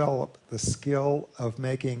who develop the skill of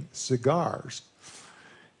making cigars.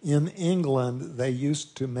 In England, they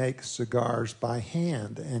used to make cigars by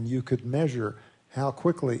hand, and you could measure how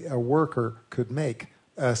quickly a worker could make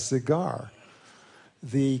a cigar.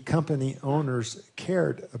 The company owners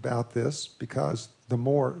cared about this because the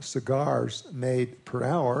more cigars made per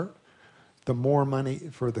hour, the more money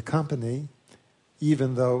for the company,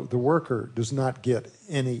 even though the worker does not get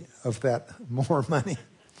any of that more money.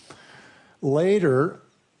 Later,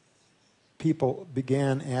 people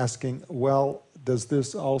began asking, well, does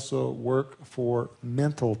this also work for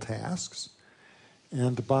mental tasks?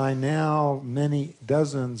 And by now, many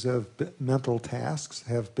dozens of mental tasks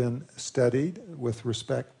have been studied with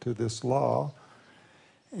respect to this law.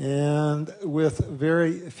 And with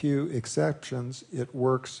very few exceptions, it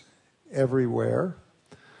works everywhere.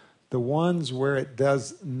 The ones where it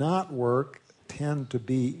does not work tend to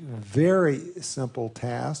be very simple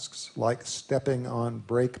tasks, like stepping on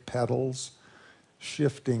brake pedals,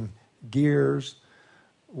 shifting gears,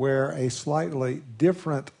 where a slightly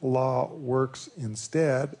different law works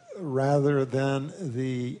instead. Rather than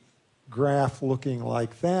the graph looking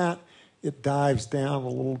like that, it dives down a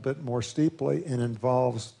little bit more steeply and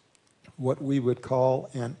involves what we would call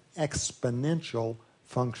an exponential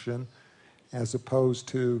function as opposed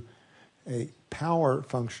to a power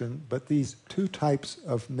function. But these two types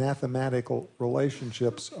of mathematical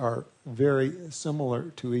relationships are very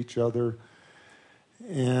similar to each other.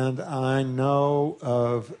 And I know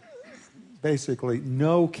of basically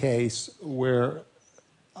no case where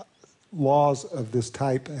laws of this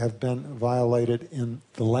type have been violated in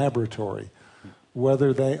the laboratory.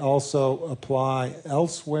 Whether they also apply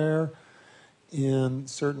elsewhere in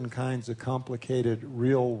certain kinds of complicated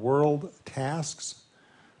real-world tasks,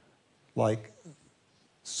 like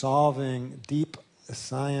solving deep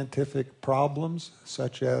scientific problems,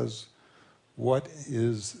 such as what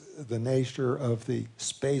is the nature of the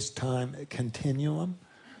space-time continuum?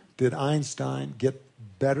 Did Einstein get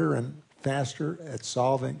better and faster at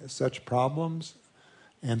solving such problems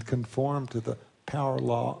and conform to the power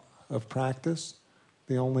law of practice?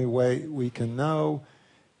 The only way we can know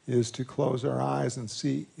is to close our eyes and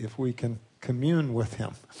see if we can commune with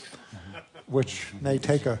him, which may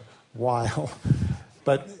take a while,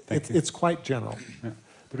 but it's quite general. Yeah.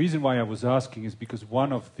 The reason why I was asking is because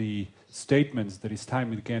one of the statements that is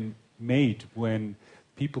time and again made when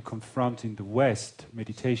people confront in the West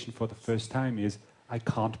meditation for the first time is, I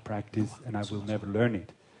can't practice and I will never learn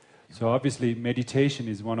it. So obviously meditation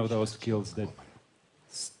is one of those skills that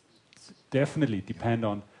definitely depend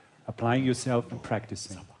on applying yourself and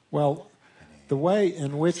practicing. Well, the way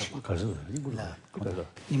in which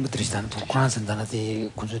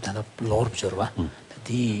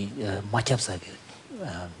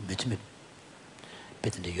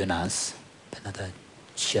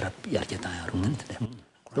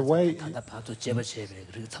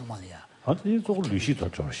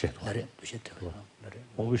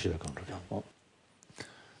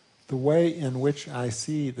the way in which I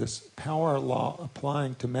see this power law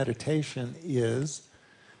applying to meditation is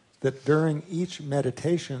that during each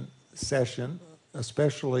meditation session,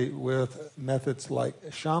 especially with methods like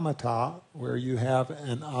shamatha, where you have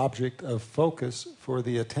an object of focus for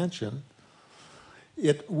the attention,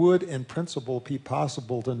 it would in principle be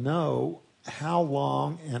possible to know how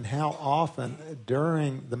long and how often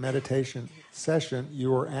during the meditation session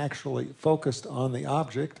you are actually focused on the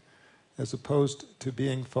object as opposed to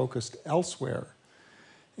being focused elsewhere.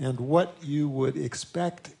 And what you would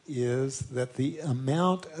expect is that the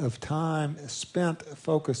amount of time spent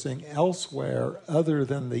focusing elsewhere other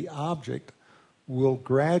than the object will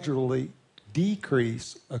gradually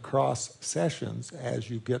decrease across sessions as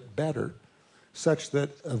you get better, such that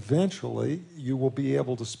eventually you will be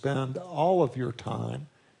able to spend all of your time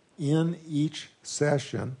in each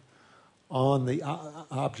session on the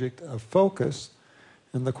object of focus.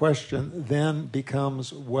 And the question then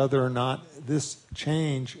becomes whether or not this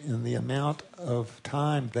change in the amount of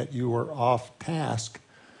time that you are off task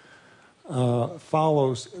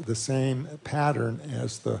follows the same pattern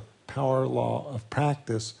as the power law of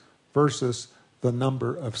practice versus the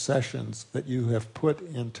number of sessions that you have put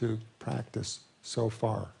into practice so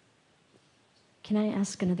far. Can I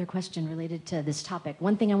ask another question related to this topic?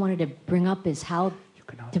 One thing I wanted to bring up is how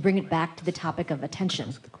to bring it back to the topic of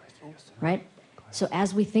attention, right? So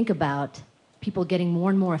as we think about people getting more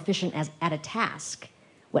and more efficient at a task,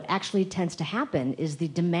 what actually tends to happen is the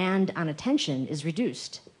demand on attention is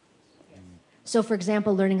reduced. So for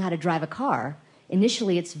example, learning how to drive a car,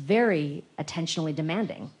 initially it's very attentionally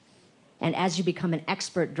demanding. And as you become an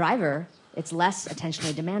expert driver, it's less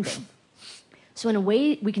attentionally demanding. So in a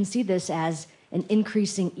way, we can see this as an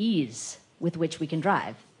increasing ease with which we can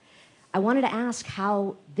drive. I wanted to ask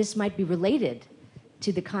how this might be related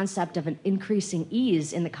to the concept of an increasing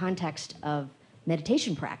ease in the context of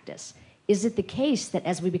meditation practice. Is it the case that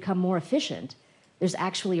as we become more efficient, there's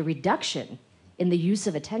actually a reduction in the use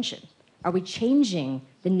of attention? Are we changing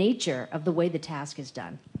the nature of the way the task is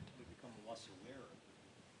done?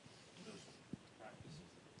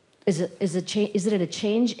 Is it a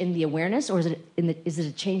change in the awareness, or is it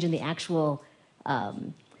a change in the actual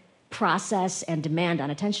process and demand on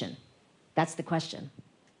attention? That's the question.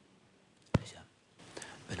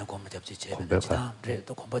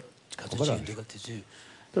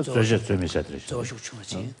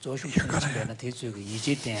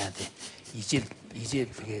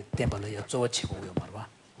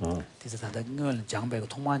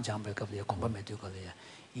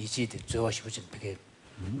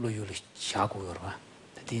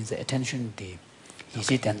 attention the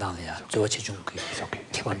easy tendang ya zo chi chung ki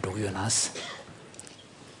ki ban do yo nas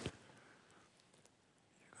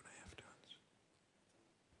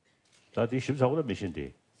다 디 14호로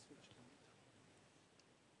미신디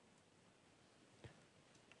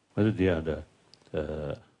그래도 디야다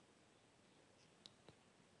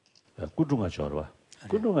꾸중아 저와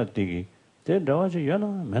꾸중아 되기 된 나와서 연아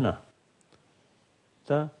매나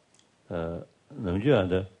다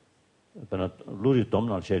능주한데 그러나 루리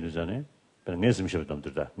dom날 셔야잖아요. 그냥 내심시도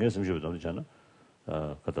dom들다. 내심시도 dom잖아.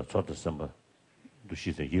 그다 저도 선바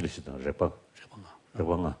두시대 일시다.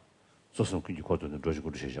 레방아. 소송 그게 거든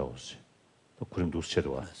로직으로 셔셔오스. 또 그런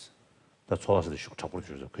두스체도 와. 다 좋아서 슉 잡으러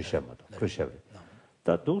주죠. 그 시험마다. 그 시험에.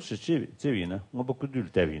 다 도시 제위나 뭐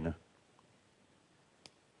그들 대위나.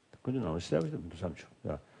 근데 나와 시험에도 삼죠.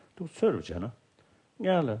 야. 또 서로잖아.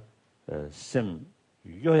 야라 셈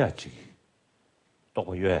요야지.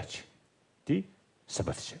 또 요야지. 디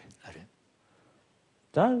사바트체.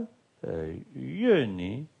 다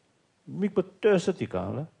유연이 미국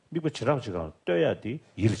떠서디가라. 미국 지라지가 떠야디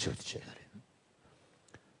일치듯이.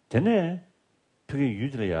 되네. 그게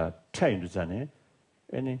유지야 차이도잖아요.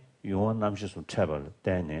 아니 요한 남시선 차발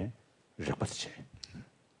때네. 르바트체.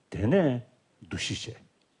 되네. 두시체.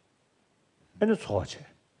 아니 소화체.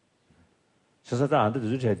 세상다 안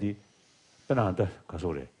돼도 제디 변한다 가서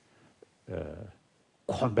그래.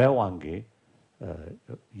 콘배왕기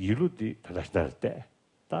이루디 다다시다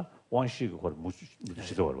때다 원시가 걸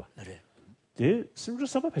무지도 걸어. 네. 데 심주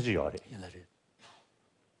사바 패지 요래. 네.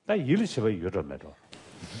 나 일을 쳐 봐 요러면도.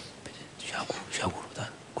 샤구로다.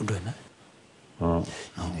 군도나.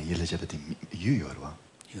 네, 일을 잡디 유요로.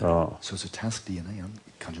 소소 task 디나 양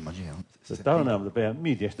간주마지요. 다음에 아무도 배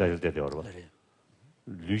미디어 스타일 때도 요러. 네.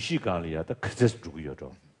 루시간이야다 그제스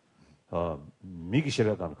주고요로.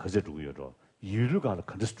 미기셔가 그제 주고요로. 유르가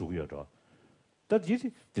그제스 주고요로. 다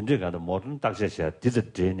이제 진짜가 모든 딱세셔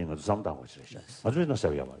디저 트레이닝을 상담하고 있어요. 아주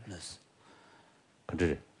나서야 말이야.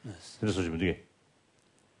 근데 그래서 좀 되게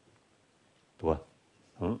도와.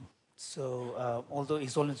 So although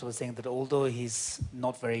Isolins was saying that although he's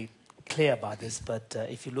not very clear about this, but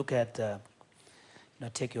if you look at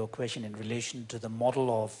take your question in relation to the model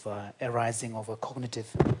of arising of a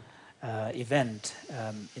cognitive event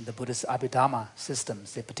in the Buddhist Abhidharma system,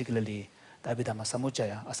 say particularly the Abhidharma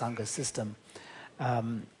Samuccaya, Asanga system,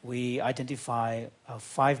 we identify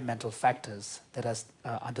 5 mental factors that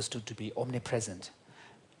are understood to be omnipresent.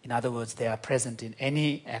 In other words, they are present in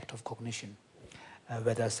any act of cognition,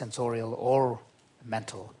 whether sensorial or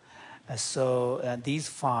mental. So these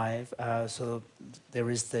 5, so there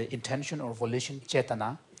is the intention or volition,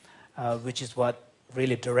 cetana, which is what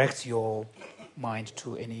really directs your mind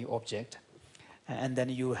to any object. And then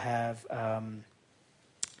you have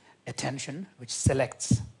attention, which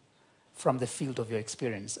selects from the field of your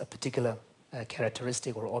experience a particular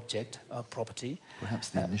characteristic or object or property. Perhaps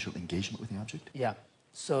the initial engagement with the object? Yeah.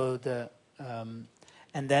 So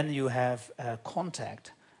and then you have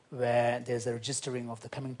contact, where there's a registering of the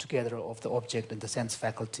coming together of the object and the sense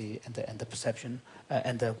faculty and the perception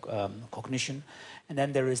and the cognition. And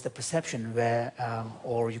then there is the perception where,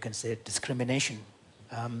 or you can say discrimination,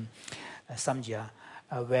 samjaya,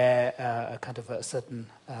 where a kind of a certain,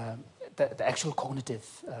 the actual cognitive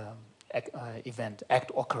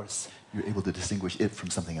act occurs. You're able to distinguish it from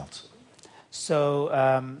something else. So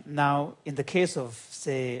now, in the case of,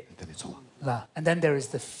 say, and then there is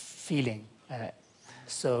the feeling.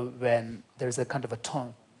 So when there's a kind of a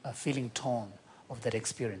tone, a feeling tone of that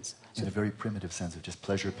experience. In a very primitive sense of just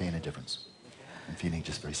pleasure, pain, and difference. And feeling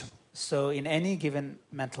just very simple. So in any given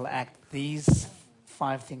mental act, these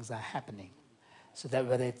 5 things are happening. So that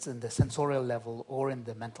whether it's in the sensorial level or in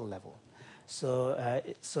the mental level. So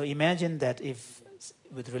so imagine that if,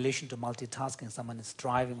 with relation to multitasking, someone is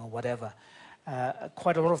driving or whatever,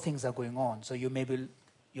 quite a lot of things are going on. So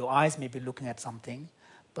your eyes may be looking at something,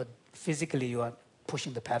 but physically you are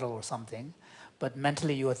pushing the pedal or something, but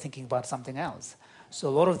mentally you are thinking about something else. So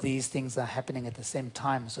a lot of these things are happening at the same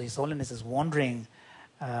time. So His Holiness is wondering,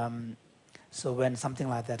 so when something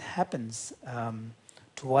like that happens,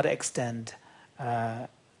 to what extent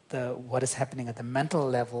what is happening at the mental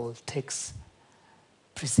level takes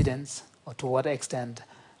precedence, or to what extent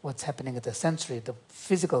what's happening at the sensory, the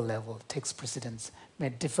physical level takes precedence, may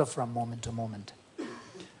differ from moment to moment.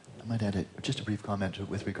 I might add just a brief comment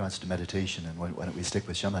with regards to meditation, and why don't we stick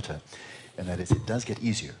with shamatha, and that is it does get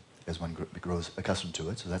easier as one grows accustomed to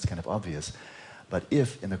it, so that's kind of obvious. But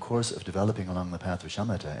if in the course of developing along the path of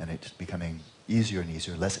shamatha, and it's becoming easier and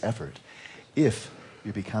easier, less effort, if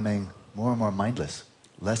you're becoming more and more mindless,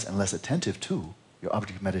 less and less attentive to your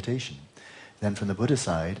object of meditation, then from the Buddha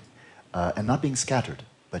side, and not being scattered,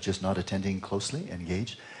 but just not attending closely,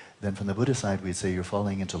 engaged, then from the Buddha side we'd say you're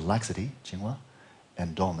falling into laxity, chingwa,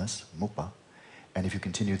 and dullness, mukpa. And if you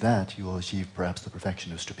continue that, you will achieve perhaps the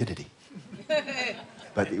perfection of stupidity.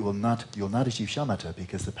 But you'll not achieve shamatha,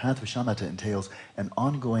 because the path of shamatha entails an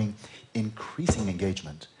ongoing increasing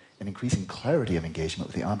engagement, an increasing clarity of engagement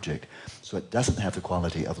with the object, so it doesn't have the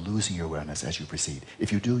quality of losing your awareness as you proceed.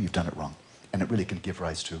 If you do, you've done it wrong. And it really can give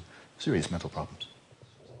rise to serious mental problems.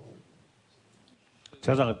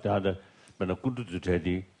 So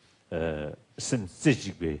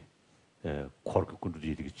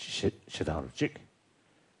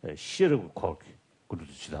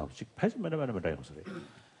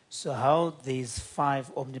how these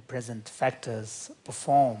 5 omnipresent factors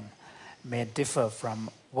perform may differ from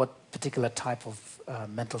what particular type of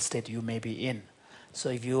mental state you may be in. So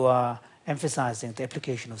if you are emphasizing the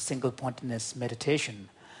application of single-pointedness meditation,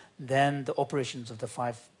 then the operations of the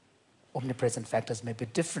 5 omnipresent factors may be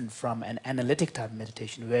different from an analytic type of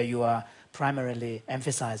meditation, where you are primarily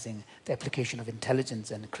emphasizing the application of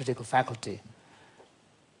intelligence and critical faculty.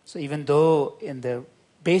 So even though in the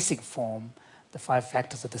basic form, the 5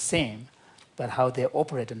 factors are the same, but how they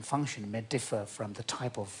operate and function may differ from the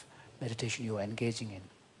type of meditation you are engaging in.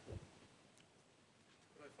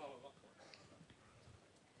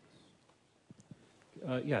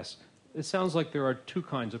 Yes. It sounds like there are 2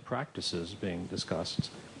 kinds of practices being discussed.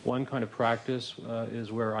 One kind of practice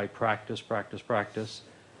is where I practice,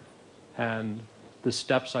 and the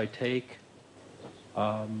steps I take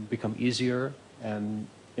become easier, and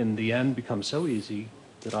in the end become so easy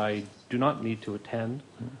that I do not need to attend,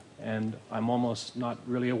 and I'm almost not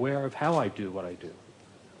really aware of how I do what I do.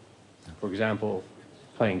 For example,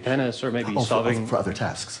 playing tennis, or maybe solving... For other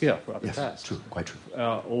tasks. Yeah, for other yes, tasks. True, quite true.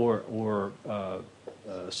 Or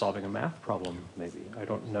solving a math problem, maybe. I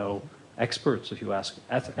don't know. Experts, if you ask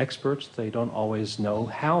experts, they don't always know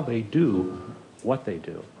how they do what they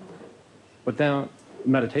do. But then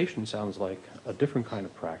meditation sounds like a different kind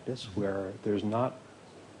of practice, where there's not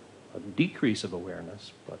a decrease of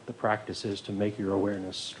awareness, but the practice is to make your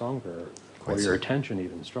awareness stronger, or your attention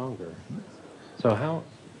even stronger. So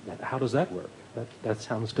how does that work? That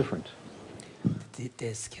sounds different.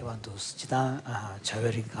 this kevandos 지단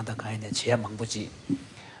자외리 간다 가인의 제 망부지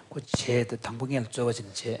그 제의 당분간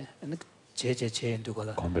저어진 제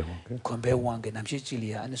누가라 건배왕게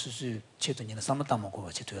남시질이야 아니 수수 제도니는 삼다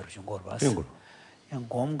먹고 제도를 준 거로 봤어. 그냥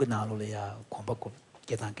공근하로야 공받고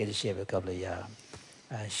계단 깨지 시에 갑려야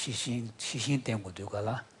시신 때문에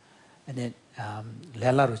누가라 아니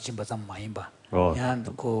레라로 짐바장 많이 봐. 그냥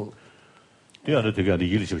그 뒤안에 되게 안에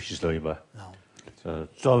일이 좀 시스템이 봐.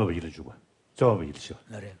 저거 일을 주고. 저거 일을 줘.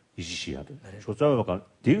 네. 이지시야 돼. 저 저거가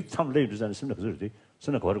되게 참 레이드잖아. 심나 그들 돼.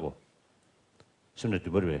 심나 거르고. 심나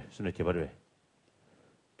뒤버려. 심나 개버려.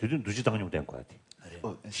 뒤든 누지 당용 된 거야.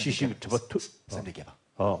 시신 저부터 생기게 봐.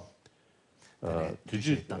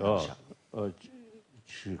 뒤지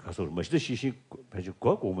가서 뭐시다 시신 배주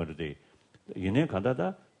거 오면은 돼. 얘네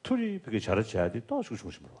간다다 둘이 되게 잘해줘야 돼. 또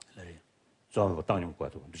싶으면 네. 저거 당용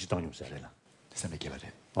거도 누지 당용 써야 Do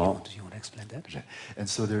you want to explain that? And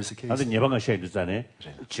so there's a case. 아들 예방을 해야 되잖아요.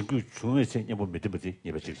 친구 중에서 뭐 믿어보지.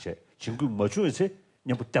 예방실세. 친구 뭐 중에서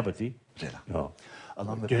뭐 답하지.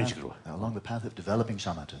 Along the path of developing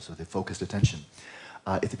shamatha, so the focused attention,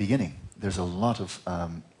 at the beginning, there's a lot of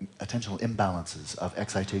attentional imbalances of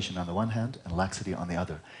excitation on the one hand and laxity on the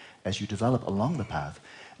other. As you develop along the path,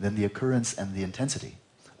 then the occurrence and the intensity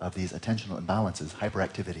of these attentional imbalances,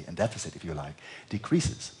 hyperactivity and deficit, if you like,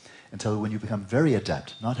 decreases until when you become very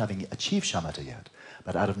adept, not having achieved shamatha yet,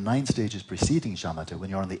 but out of 9 stages preceding shamatha, when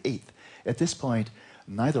you're on the 8th, at this point,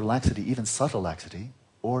 neither laxity, even subtle laxity,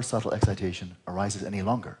 or subtle excitation arises any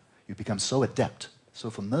longer. You become so adept, so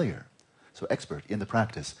familiar, so expert in the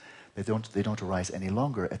practice, they don't arise any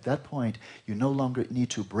longer. At that point, you no longer need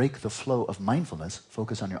to break the flow of mindfulness,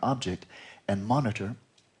 focus on your object, and monitor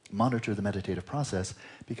the meditative process,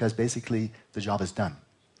 because basically the job is done.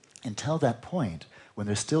 Until that point, when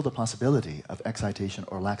there's still the possibility of excitation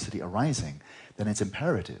or laxity arising, then it's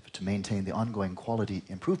imperative to maintain the ongoing quality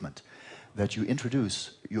improvement that you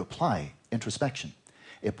apply introspection.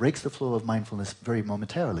 It breaks the flow of mindfulness very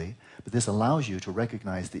momentarily, but this allows you to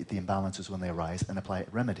recognize the imbalances when they arise and apply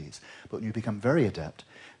remedies. But when you become very adept,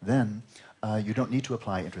 then you don't need to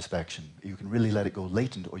apply introspection. You can really let it go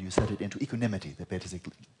latent, or you set it into equanimity, that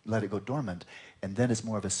basically let it go dormant, and then it's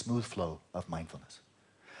more of a smooth flow of mindfulness.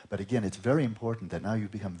 But again, it's very important that now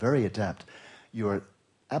you've become very adept, you're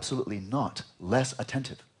absolutely not less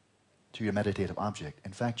attentive to your meditative object.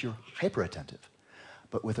 In fact, you're hyper-attentive,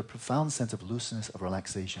 but with a profound sense of looseness, of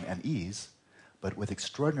relaxation and ease, but with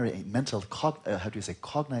extraordinary mental,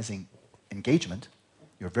 cognizing engagement.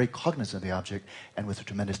 You're very cognizant of the object, and with a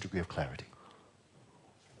tremendous degree of clarity.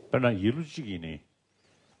 But 이루지기네.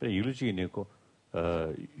 이루지기네고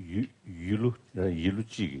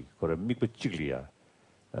이루지기 그걸 믿고 찍리야.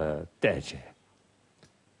 대체.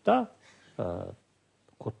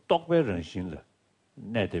 그 똑배는 신了.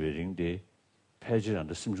 내대베링데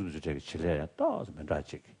폐지란의 심중도 저기 질려야 또면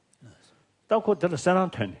라직. 또 그들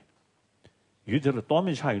사람한테 유들을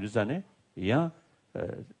도면 차이르잖아요. 이야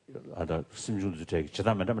아다 심중도 저기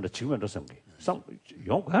지나면 지금은 생기. 상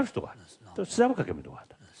용할 수도 봐. 또 생각하게도 와.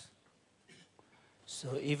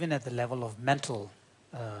 So even at the level of mental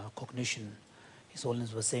cognition, His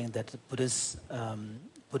Holiness was saying that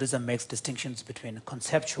Buddhism makes distinctions between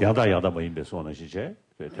conceptual. 야다 뭐 인베소는 시제.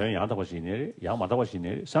 대연 야다 것이니 야마다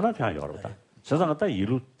것이니 산업형 여러다. 세상은 다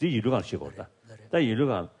이루가 시고다. 다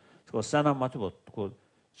이루가 그 산업 맞고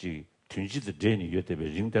그지 튼지드 데니 여태베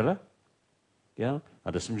링들라. 야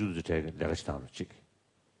아다 심주도 내가 시다로 지.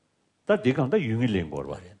 다 네가 다 융일린 거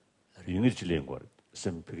봐. 융일 질린 거.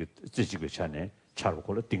 샘프게 지지고 차네. 차로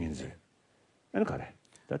걸어 띵인지. 안 가래.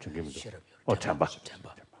 다 정gem도. 잠바.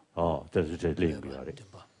 그래서 제 링비야래.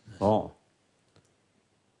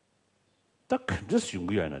 딱 그래서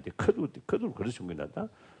용기야 나데. 그도 그래서 용기나다.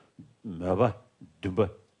 마바 듬바.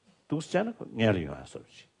 도스잖아. 냐리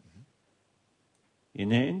와서지.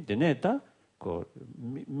 이네다 그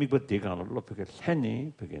미버데가는 로프게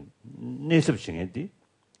해니 그게 내습싱에디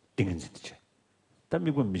띵인지지. 다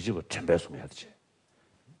미국 미지고 참배송해야 되지.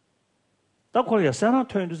 딱 거기에 사나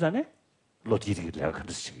토인도잖아요. 로디디 내가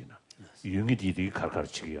그랬지기나. 융이디디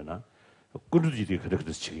가르치기나. 꾸르디디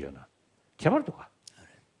그랬지기나. 개발도 가.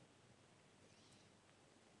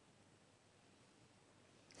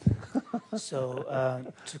 So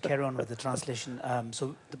to carry on with the translation,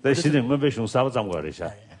 so the 시대 뭐배송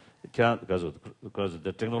사업장과래샤. 그래서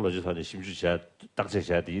the technology 하는 심주자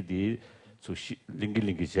딱제자 디디 저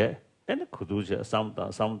링기제 엔 그도제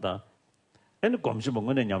삼다 엔 검지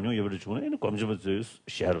먹는 냠용 여부를 주는 엔 검지 뭐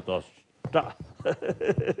쉐르도 다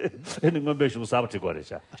엔 뭐배송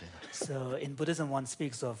사업장과래샤. So in Buddhism one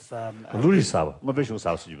speaks of 루리 사업 뭐배송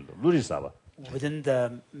사업스님도 루리 사업 within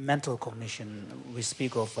the mental cognition, we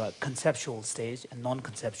speak of conceptual stage and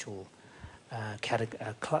non-conceptual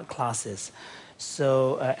classes.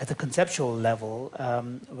 So at the conceptual level,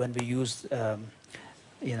 when we use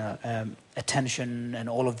attention and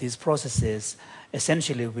all of these processes,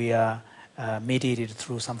 essentially we are mediated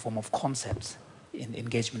through some form of concepts in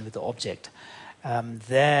engagement with the object.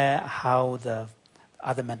 There, how the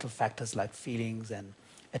other mental factors like feelings and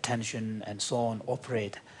attention and so on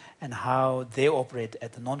operate, and how they operate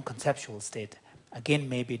at the non-conceptual state, again,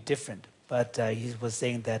 may be different. But he was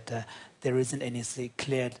saying that there isn't any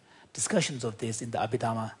clear discussions of this in the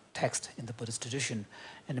Abhidhamma text in the Buddhist tradition.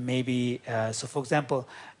 And maybe, so for example,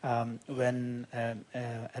 when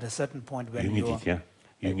at a certain point when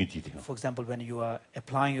for example, when you are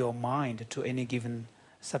applying your mind to any given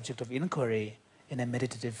subject of inquiry in a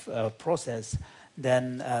meditative process,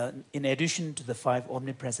 then in addition to the 5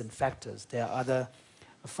 omnipresent factors, there are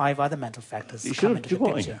 5 other mental factors come into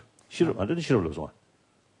the picture. 싫어, 안 되지, 싫어, 그래서.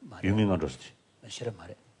 유명한 것이지. 싫어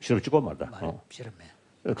말해. 싫어, 찍고 말다. 싫어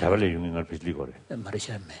말. 대발레 유명한 비슬리 거래. 말해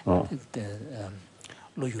싫어 말.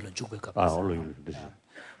 로율은 죽을 까. 로율.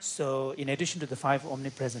 So, in addition to the 5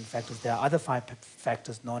 omnipresent factors, there are other 5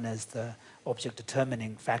 factors known as the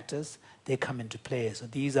object-determining factors. They come into play. So,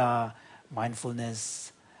 these are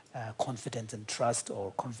mindfulness, confidence and trust,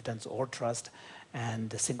 or confidence or trust,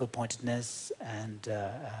 and single-pointedness, and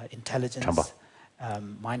intelligence,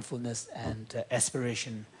 mindfulness, and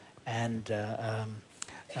aspiration, and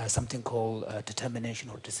something called determination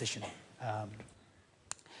or decision.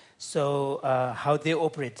 So, how they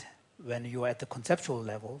operate when you are at the conceptual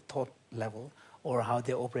level, thought level, or how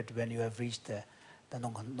they operate when you have reached the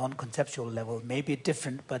non-conceptual level may be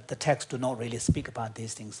different, but the texts do not really speak about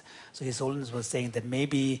these things. So His Holiness was saying that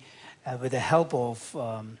maybe with the help of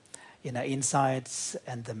insights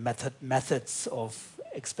and the methods of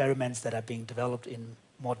experiments that are being developed in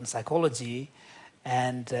modern psychology,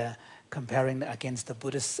 and comparing against the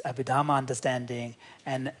Buddhist Abhidhamma understanding,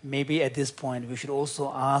 and maybe at this point we should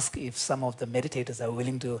also ask if some of the meditators are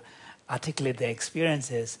willing to articulate their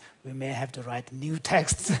experiences, we may have to write new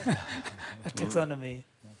texts, a taxonomy.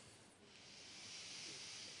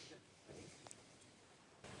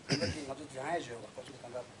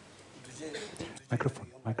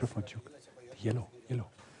 Microphone, yellow.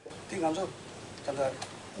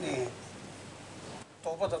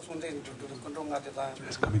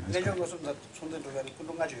 It's coming.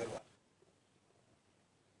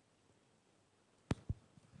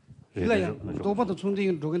 딜라야 도바도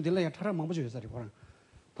총대인 로겐 딜라야 타라 망보죠 여자리 보라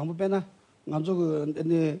담보 빼나 간저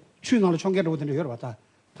그 추나로 총계로 오던데 여러 왔다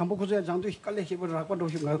담보 고조야 장도 헷갈려 해버려 갖고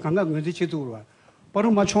오시고 강가 문제 제도로 와 바로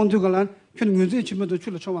마 총두가란 그 문제 지면도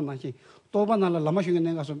출로 처음 만나시 도바나라 라마슝에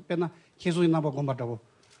내가서 빼나 계속 있나 봐 공부하다고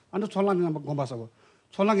안도 졸랑이나 봐 공부하고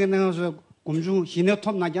졸랑에 내가서 공중 희내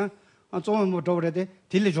톱 나냐 좀 뭐 더버려 돼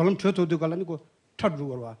딜리 졸음 쳐도도 갈라니고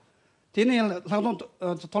터르고 와 되네 상동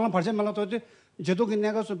돌랑 발전 말라도 제도기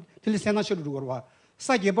내가서 딜리세나시로 그러와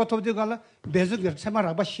사게버터도 갈라 베즈거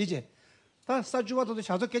세마라바 시제 다 사주와도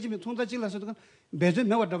자도 깨지면 통다 질라서도 베즈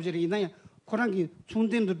메워다버지 이나야 코랑기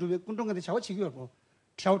충된도 두베 군동한테 자와 지기고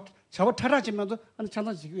자와 타라지면도 안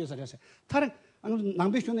찬다 지기해서 그래서 다른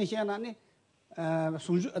남배슈네 희야나네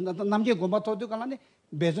순주 남게 고마토도 갈라네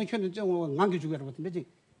베즈 켜는 좀 남겨 주고 그러거든 베지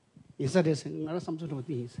이사데서 나라 삼주로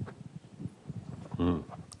어디 있어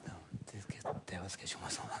대화스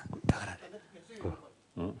개중마서 다가라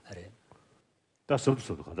That's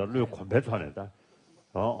also the real competitor.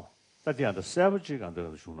 That the other savage and the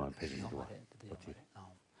Shunan patient.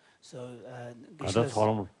 So, that's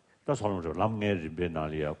all of Lamne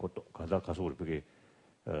Benalia, Kazakasur,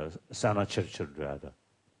 Sana Church, Church,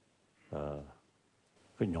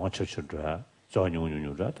 join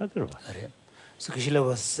you. So, Kishila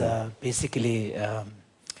was basically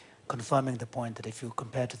confirming the point that if you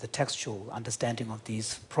compare to the textual understanding of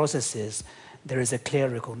these processes, there is a clear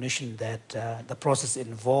recognition that the process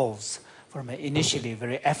involves from an initially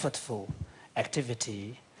very effortful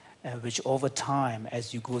activity, which over time,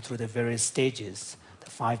 as you go through the various stages, the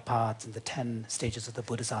 5 parts and the 10 stages of the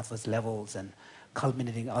Bodhisattva's levels, and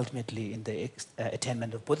culminating ultimately in the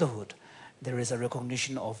attainment of Buddhahood, there is a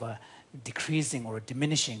recognition of a decreasing or a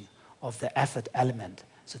diminishing of the effort element,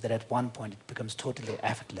 so that at one point it becomes totally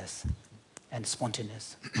effortless and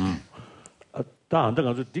spontaneous. 다 안다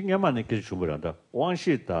가지고 띵야만 이렇게 주물한다.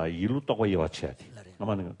 왕시다 이루 떠고 이와쳐야 돼.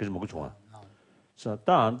 나만 그게 먹고 좋아. 자,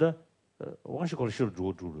 다 안다 왕시 걸 싫어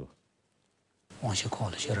주고. 왕시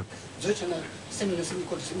걸 싫어. 저처럼 생명의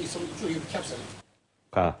생기고 생기 성주의 캡슐.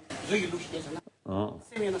 가. 저기 루시에서나.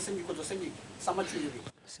 생명의 생기고 생기 삼아주의.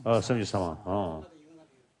 생기 삼아.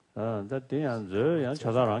 다 대양저 양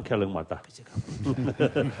차다랑 켈릉 맞다.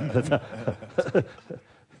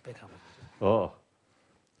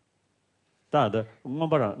 다다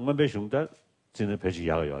응원바랑 응원배중다 진의 배지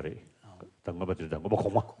야가요래. 당고바들다 뭐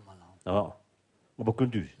고마. 뭐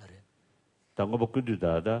근두. 당고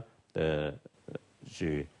근두다다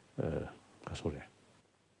지 가소래.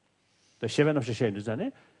 다 세ven 없이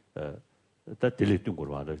셰인드잖아요. 다 딜리팅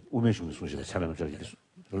거로 와다 우면중 순시가 세ven 없이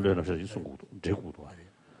런던 없이 순고도 제고도 와.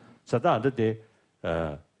 사다한테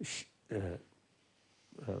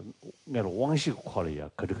내가 왕식 퀄이야.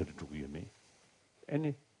 그렇게 두고 유미.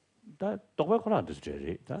 아니 다 똑바로 안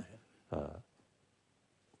되지. 다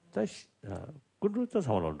다시 그것도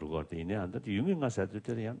상관을 두고 있네. 안 돼. 유명한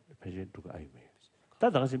사람들이 패션 두고 아이고.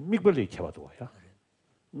 다 당시 미국을 이켜봐도 와요.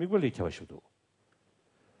 미국을 이켜봐셔도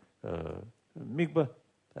미국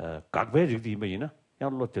각배직이 뭐이나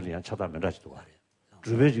양로들이 쳐다면다지도 와.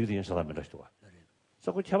 주배직이 쳐다면다지도 와.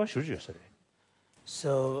 그래서 켜봐 쉬어졌어요.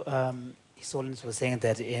 So His Holiness was saying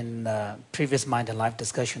that in previous mind and life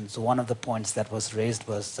discussions, one of the points that was raised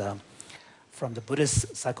was from the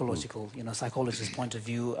Buddhist psychologist's point of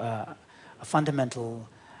view, a fundamental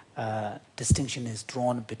distinction is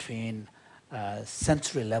drawn between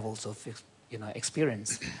sensory levels of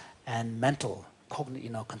experience and mental,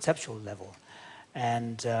 conceptual level.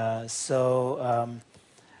 And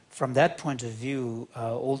from that point of view,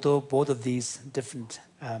 although both of these different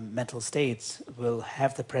mental states will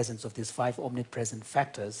have the presence of these 5 omnipresent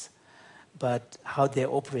factors, but how they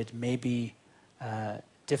operate may be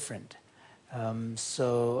different.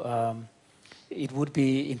 It would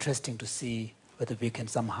be interesting to see whether we can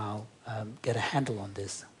somehow get a handle on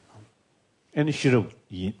this. Any shiruk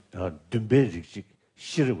dumberikchik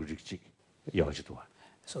shirurikchik yajido.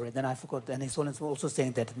 Sorry, then I forgot. And His Holiness was also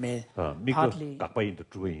saying that it may partly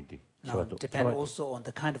depend also on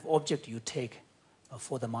the kind of object you take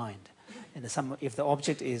for the mind. And if the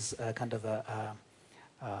object is kind of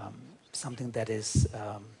something that is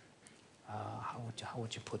how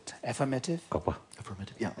would you put affirmative?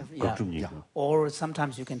 Affirmative, yeah. Or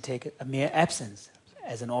sometimes you can take a mere absence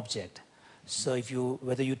as an object. So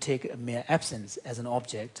whether you take a mere absence as an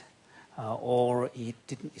object, or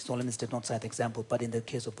His Holiness did not cite the example, but in the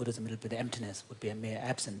case of Buddhism, a little bit of emptiness would be a mere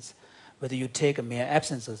absence. Whether you take a mere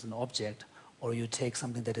absence as an object, or you take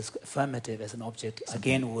something that is affirmative as an object,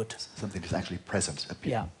 something that's actually present.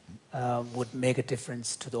 Would make a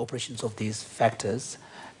difference to the operations of these factors.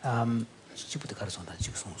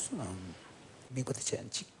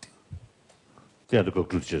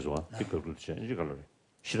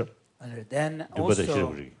 Then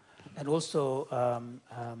also,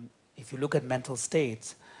 if you look at mental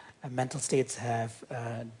states have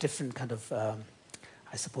different kind of,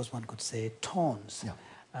 I suppose one could say, tones. Yeah.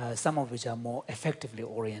 Some of which are more effectively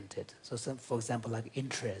oriented. So, for example, like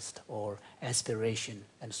interest or aspiration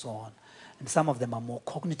and so on. And some of them are more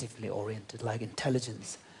cognitively oriented, like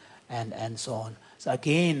intelligence and so on. So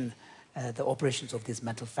again, the operations of these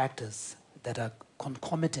mental factors that are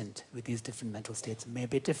concomitant with these different mental states may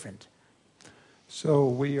be different. So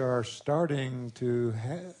we are starting to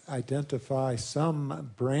identify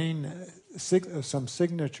some some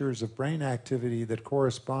signatures of brain activity that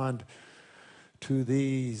correspond to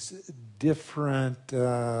these different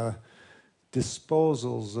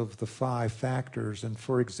disposals of the 5 factors. And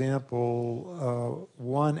for example,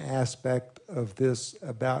 one aspect of this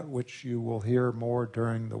about which you will hear more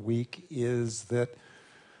during the week is that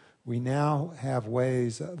we now have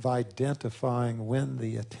ways of identifying when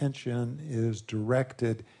the attention is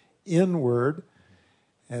directed inward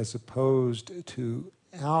as opposed to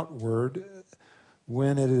outward.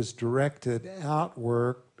 When it is directed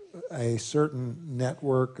outward, a certain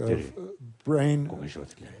network of brain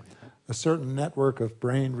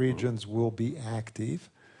regions will be active.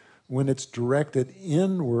 When it's directed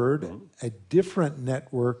inward, a different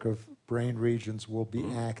network of brain regions will be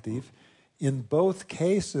active. In both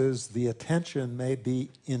cases, the attention may be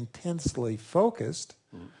intensely focused,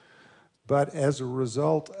 but as a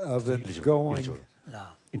result of it going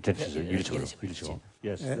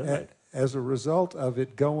as a result of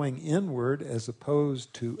it going inward as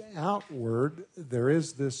opposed to outward, there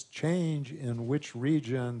is this change in which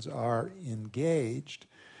regions are engaged.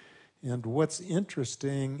 And what's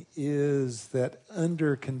interesting is that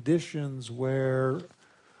under conditions where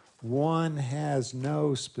one has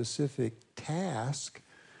no specific task,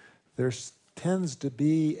 there tends to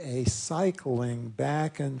be a cycling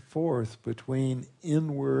back and forth between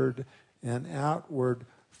inward and outward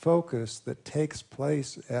focus that takes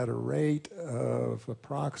place at a rate of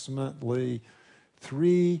approximately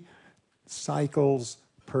 3 cycles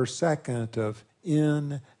per second per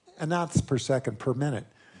minute.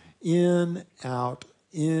 in, out,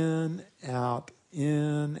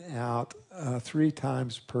 3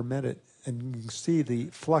 times per minute. And you can see the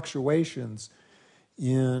fluctuations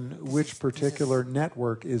in which particular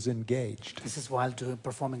network is engaged. This is while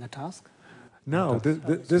performing a task? No,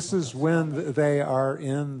 this is when they are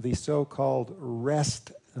in the so-called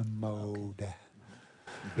rest mode.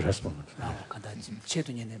 Rest moment.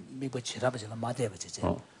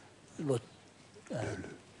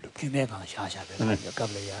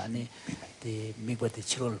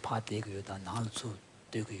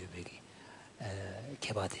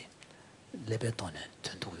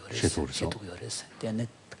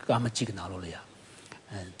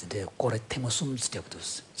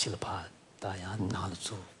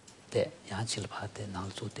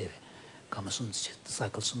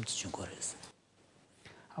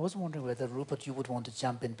 I was wondering whether, Rupert, you would want to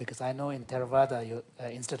jump in, because I know in Theravada,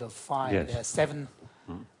 instead of 5, Yes. there are 7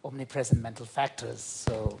 omnipresent mental factors.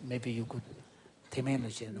 So maybe you could...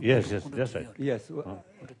 Yes, that's right. Yes, well,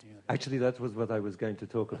 actually that was what I was going to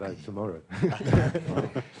talk about tomorrow.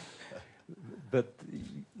 But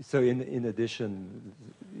so in addition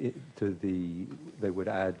to they would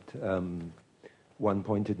add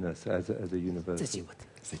one-pointedness as a universal,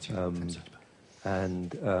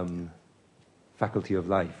 and faculty of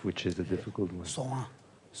life, which is a difficult one.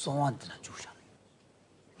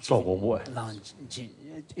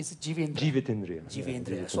 It's Jivitindriya.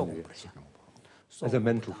 As a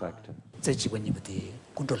mental factor.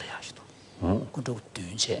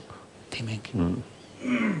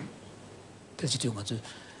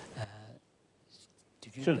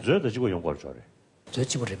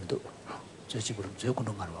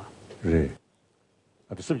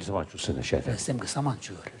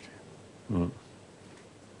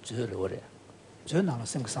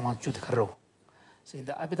 So in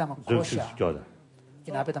the Abhidhamma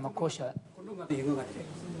Kosha,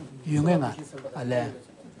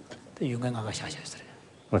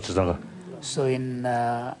 so in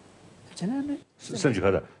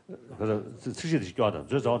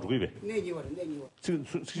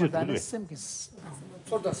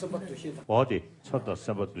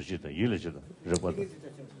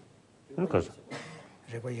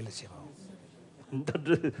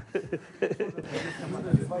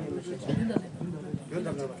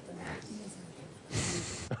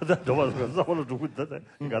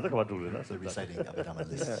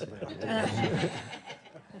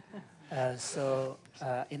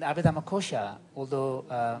in Abhidhamma Kosha, although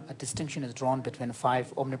a distinction is drawn between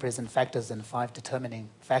 5 omnipresent factors and 5 determining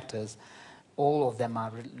factors, all of them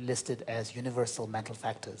are listed as universal mental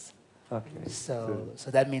factors. Okay. So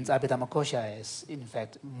that means Abhidhamma Kosha is, in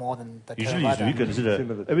fact, more than the Usually, Theravada. we consider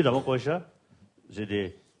Abhidhamma Kosha,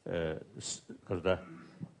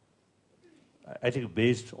 I think,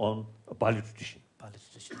 based on a Pali tradition.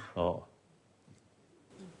 Oh.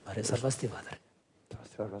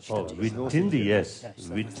 Within the, yes,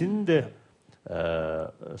 within the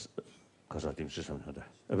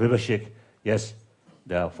Vivashik, yes,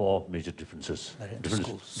 there are 4 major differences.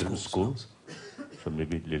 Different schools. So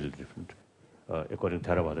maybe a little different. According to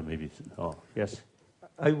Theravada, maybe. Oh, yes.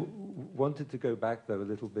 I wanted to go back, though, a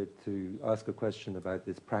little bit to ask a question about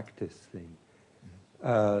this practice thing.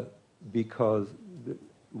 Because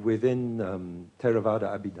within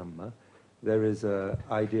Theravada Abhidhamma, there is an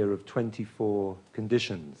idea of 24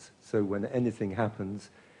 conditions. So when anything happens,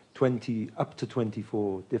 up to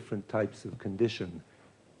 24 different types of condition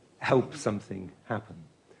help something happen.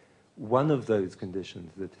 One of those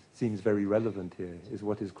conditions that seems very relevant here is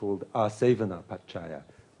what is called asevana pachaya,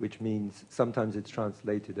 which means sometimes it's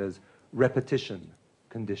translated as repetition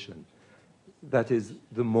condition. That is,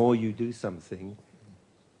 the more you do something,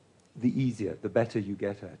 the easier, the better you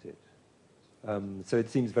get at it. So it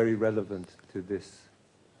seems very relevant to this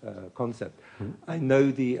concept. I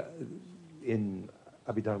know in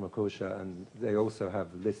Abhidhamma Kosha, and they also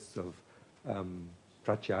have lists of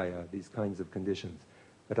pratyaya, these kinds of conditions.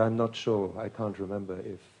 But I'm not sure, I can't remember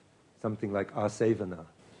if something like asevana,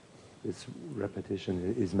 this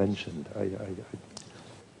repetition, is mentioned. I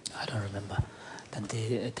don't remember.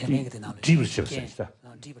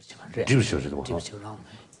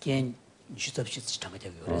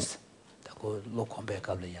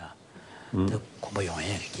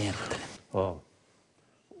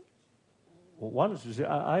 One is,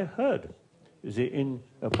 I heard, in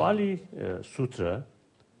a Pali Sutra,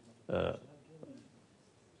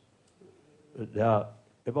 there are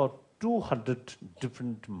about 200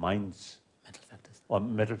 different minds or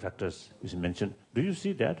mental factors is mentioned. Do you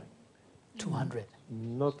see that? 200?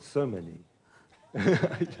 Not so many.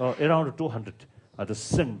 Around 200 are the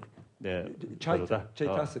same 네,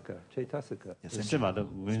 Chaitasika. 심하다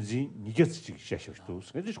문지 니게 지시셔도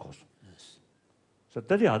그게 좋고. 그래서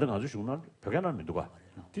다리 하던 아주 중요한 벽에는 누가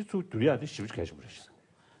뒤쪽 둘이야도 쉽게 가지고 그러시.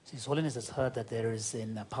 His Holiness has heard that there is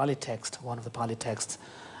in a Pali text, one of the Pali texts,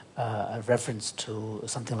 a reference to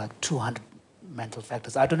something like 200 mental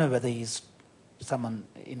factors. I don't know whether someone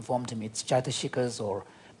informed him it's Chaitashikas or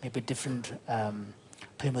maybe different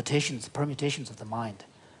permutations of the mind.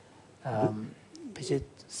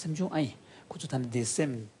 심중 아니 고추탄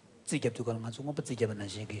데셈 지겹도 걸 가지고 뭐 지겹는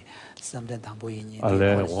시기 삼된 당보인이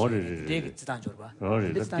알레 오르 되게 지단 줘 봐.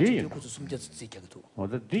 오르 고추 숨겨서 지겹도.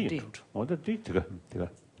 어디 제가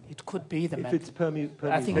It could be the If it's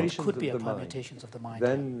I think it could permutations be a of the mind, permutations of the mind.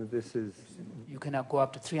 then this is, You can go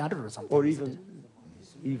up to 300 or something. or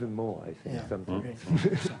even more, I think. Sometimes.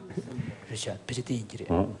 그렇죠. 비슷히 인기래.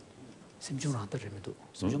 심중을 안 들으면도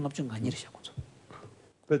심중 압중 아니르셔 고죠.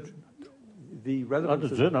 But the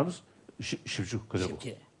relevance 나도 나도 쉽죠 그대로.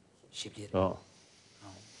 쉽게.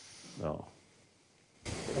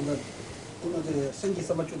 그러면 그거는 생기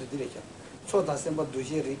삼아 주도 되죠. 초다 semba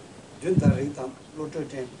두시리 준다리 담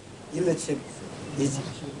로트템 일레체 이지.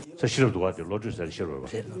 저 싫어도 가죠. 로즈서 싫어요.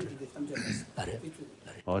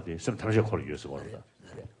 어디 좀 다르게 걸리겠어 거다.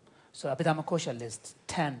 So Abhidhamma Kosha lists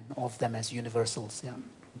 10 of them as universals. Yeah.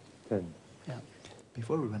 10. Yeah.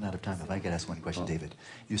 Before we run out of time, if I could ask one question, David.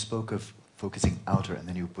 You spoke of focusing outer, and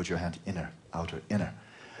then you put your hand inner, outer, inner.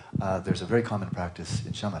 There's a very common practice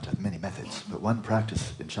in shamatha, many methods, but one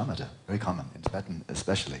practice in shamatha, very common, in Tibetan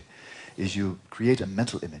especially, is you create a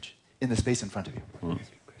mental image in the space in front of you,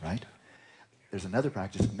 right? There's another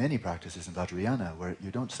practice, many practices in Vajrayana, where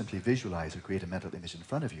you don't simply visualize or create a mental image in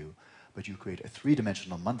front of you, but you create a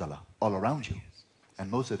three-dimensional mandala all around you, and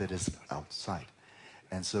most of it is outside.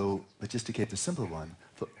 And so, but just to keep the simple one,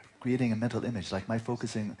 creating a mental image, like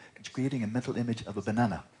creating a mental image of a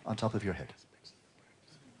banana on top of your head.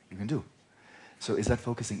 You can do. So is that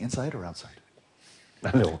focusing inside or outside?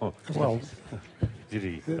 Well,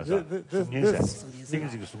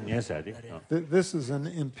 this is an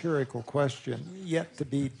empirical question, yet to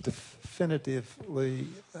be definitively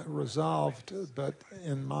resolved, but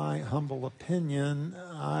in my humble opinion,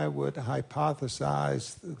 I would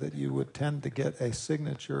hypothesize that you would tend to get a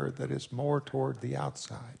signature that is more toward the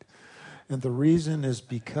outside. And the reason is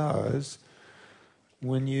because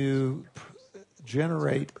when you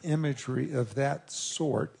generate imagery of that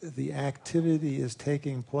sort, the activity is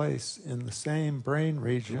taking place in the same brain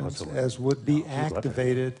regions as would be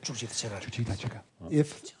activated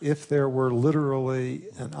if there were literally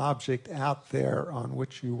an object out there on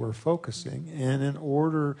which you were focusing. And in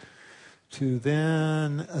order to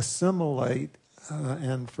then assimilate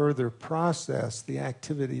and further process the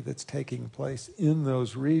activity that's taking place in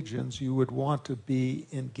those regions, you would want to be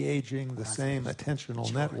engaging the same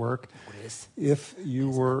attentional network if you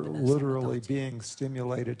were literally being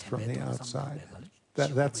stimulated from the outside.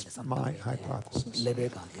 That's my hypothesis.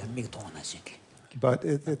 But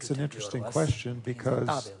it's an interesting question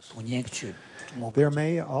because there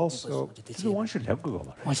may also... Because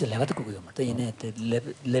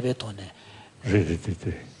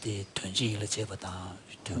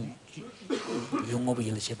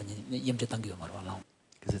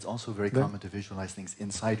it's also very common to visualize things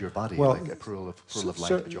inside your body, like a pearl of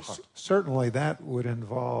light at your heart. Certainly that would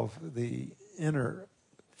involve the inner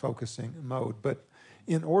focusing mode, but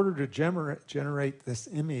in order to generate this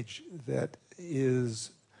image that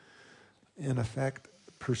is, in effect,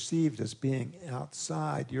 perceived as being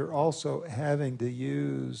outside, you're also having to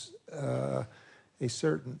use a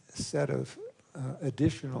certain set of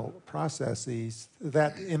additional processes.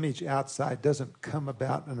 That image outside doesn't come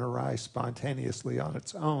about and arise spontaneously on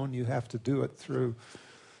its own. You have to do it through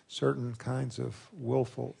certain kinds of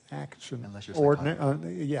willful action. Unless you're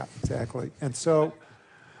yeah, exactly. And so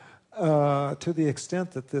to the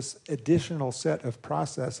extent that this additional set of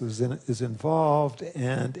processes is involved,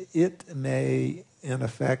 and it may, in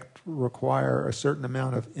effect, require a certain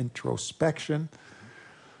amount of introspection,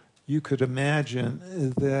 you could imagine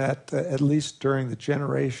that at least during the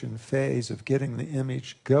generation phase of getting the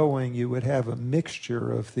image going, you would have a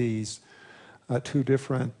mixture of these two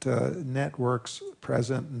different networks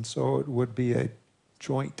present, and so it would be a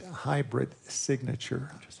joint hybrid signature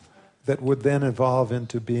that would then evolve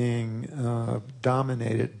into being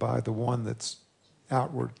dominated by the one that's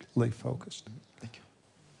outwardly focused. Thank you.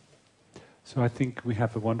 So I think we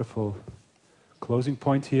have a wonderful closing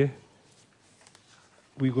point here.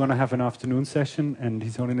 We're going to have an afternoon session, and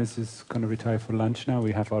His Holiness is going to retire for lunch now.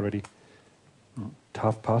 We have already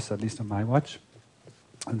half past, at least on my watch.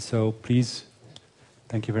 And so please,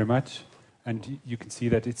 thank you very much. And you can see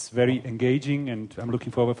that it's very engaging, and I'm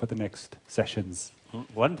looking forward for the next sessions.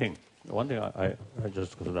 One thing I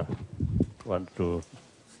just want to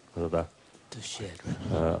share.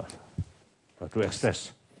 To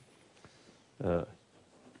express.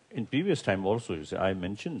 In previous time also, you see, I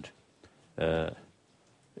mentioned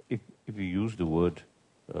if you use the word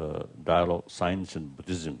dialogue, science and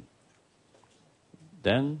Buddhism,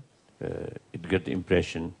 then it gets the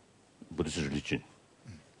impression Buddhist religion.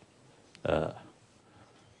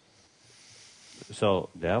 So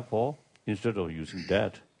therefore, instead of using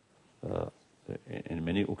that, in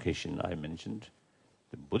many occasions I mentioned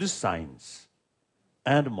the Buddhist science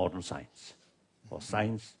and modern science, or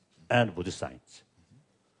science and Buddhist science.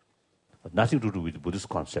 But nothing to do with Buddhist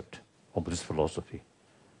concept, or Buddhist philosophy,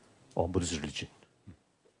 or Buddhist religion.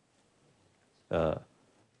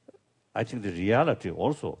 I think the reality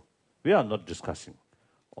also, we are not discussing,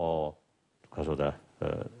 or because of the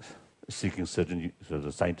seeking certain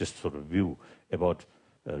the scientist sort of view about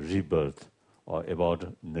rebirth, or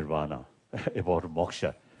about nirvana, about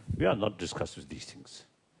moksha. We are not discussing these things.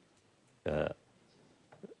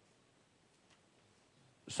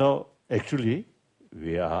 So actually,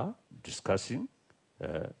 we are discussing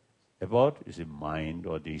about mind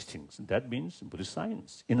or these things. That means Buddhist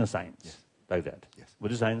science, inner science, yes. Like that. Yes.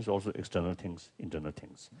 Buddhist science also external things, internal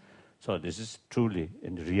things. So this is truly,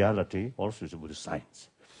 in reality, also is a Buddhist science.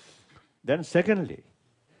 Then secondly,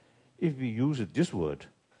 if we use this word,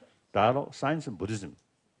 dialogue, science and Buddhism,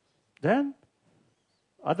 then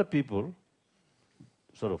other people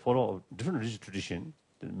sort of follow a different religious tradition,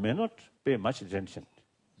 they may not pay much attention.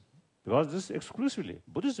 Because this is exclusively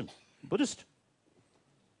Buddhism, Buddhist.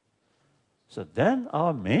 So then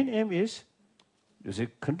our main aim is, you see,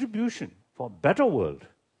 contribution for a better world,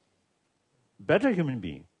 better human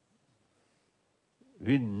being.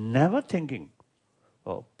 We're never thinking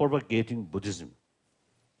of propagating Buddhism.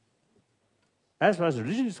 As far as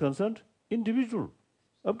religion is concerned, individual,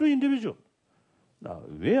 up to individual. Now,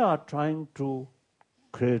 we are trying to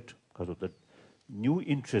create, because of that, new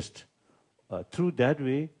interest, through that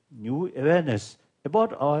way, new awareness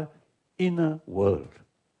about our inner world,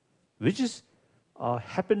 which is our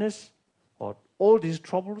happiness or all these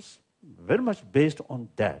troubles, very much based on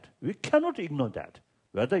that. We cannot ignore that.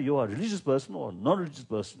 Whether you are a religious person or non-religious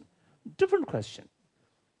person, different question.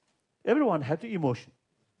 Everyone has the emotion,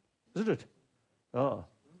 isn't it? So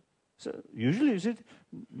usually, is it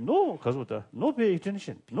no pay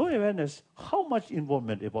attention, no awareness, how much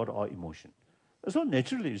involvement about our emotion. So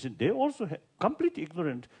naturally, you see, they also have complete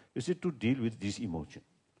ignorant, you see, to deal with this emotion.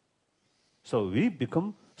 So we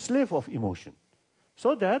become slave of emotion,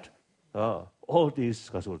 so that all these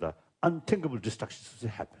unthinkable destructions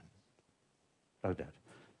happen, like that.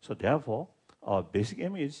 So therefore, our basic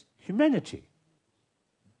aim is humanity.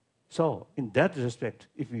 So in that respect,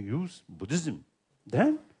 if we use Buddhism,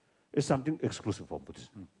 then it's something exclusive for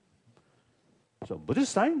Buddhism. So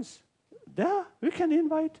Buddhist science, there we can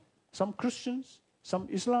invite some Christians, some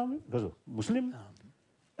Islamic, Muslim,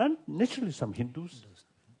 and naturally some Hindus,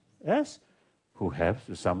 yes, who have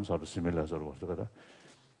some sort of similar sort of,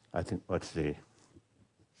 I think,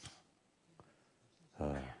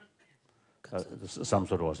 some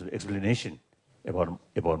sort of explanation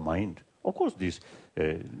about mind. Of course, this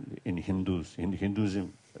in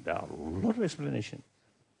Hinduism, there are a lot of explanation.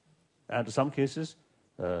 And in some cases,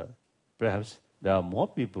 perhaps there are more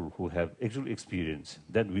people who have actual experience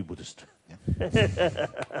than we Buddhists. Yeah.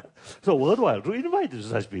 So worthwhile to invite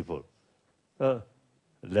such people.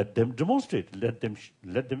 Let them demonstrate. Let them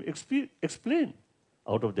explain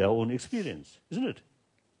out of their own experience, isn't it?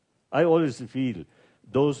 I always feel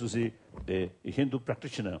those who say the Hindu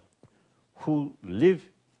practitioner who live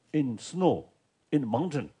in snow, in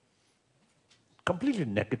mountain, completely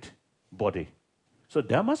naked body. So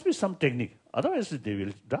there must be some technique. Otherwise, they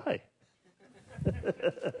will die.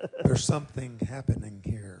 There's something happening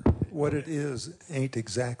here. What it is ain't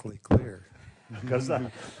exactly clear. Yes,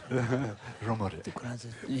 that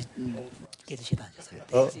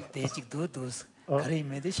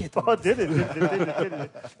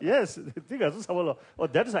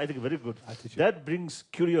is, I think, very good. That brings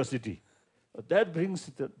curiosity. That brings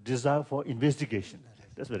the desire for investigation.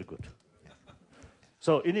 That's very good.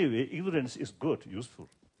 So anyway, ignorance is good, useful.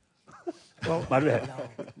 So it's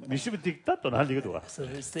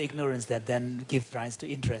the ignorance that then gives rise to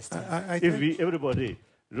interest. If we, everybody,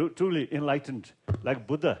 truly enlightened like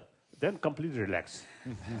Buddha, then completely relax.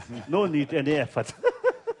 No need any effort.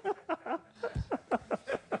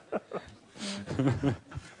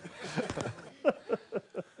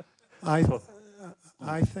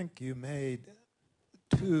 I think you made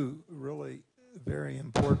two really very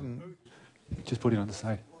important Just put it on the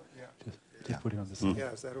side. Yeah. Just put it on the side.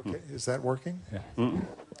 Yeah, is that okay? Is that working? Yeah.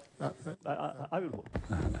 I will hold.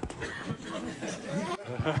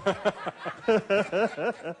 Thank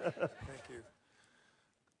you.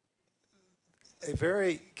 A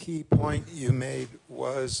very key point you made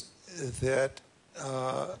was that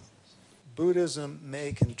Buddhism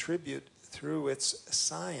may contribute through its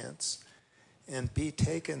science and be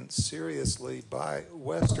taken seriously by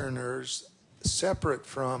Westerners separate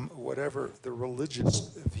from whatever the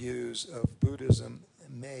religious views of Buddhism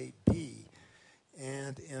may be.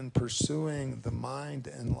 And in pursuing the mind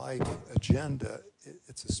and life agenda,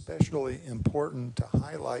 it's especially important to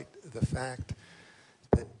highlight the fact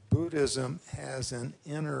that Buddhism has an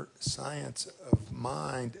inner science of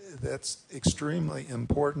mind that's extremely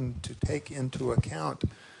important to take into account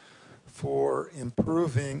for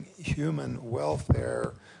improving human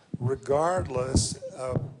welfare, regardless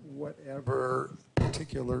of whatever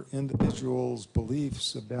particular individual's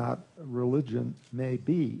beliefs about religion may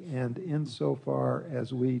be. And insofar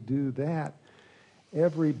as we do that,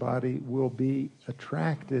 everybody will be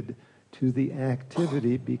attracted to the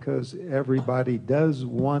activity because everybody does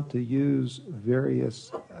want to use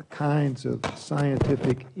various kinds of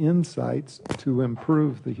scientific insights to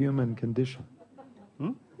improve the human condition.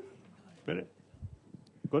 Very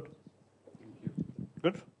good.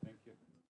 Good.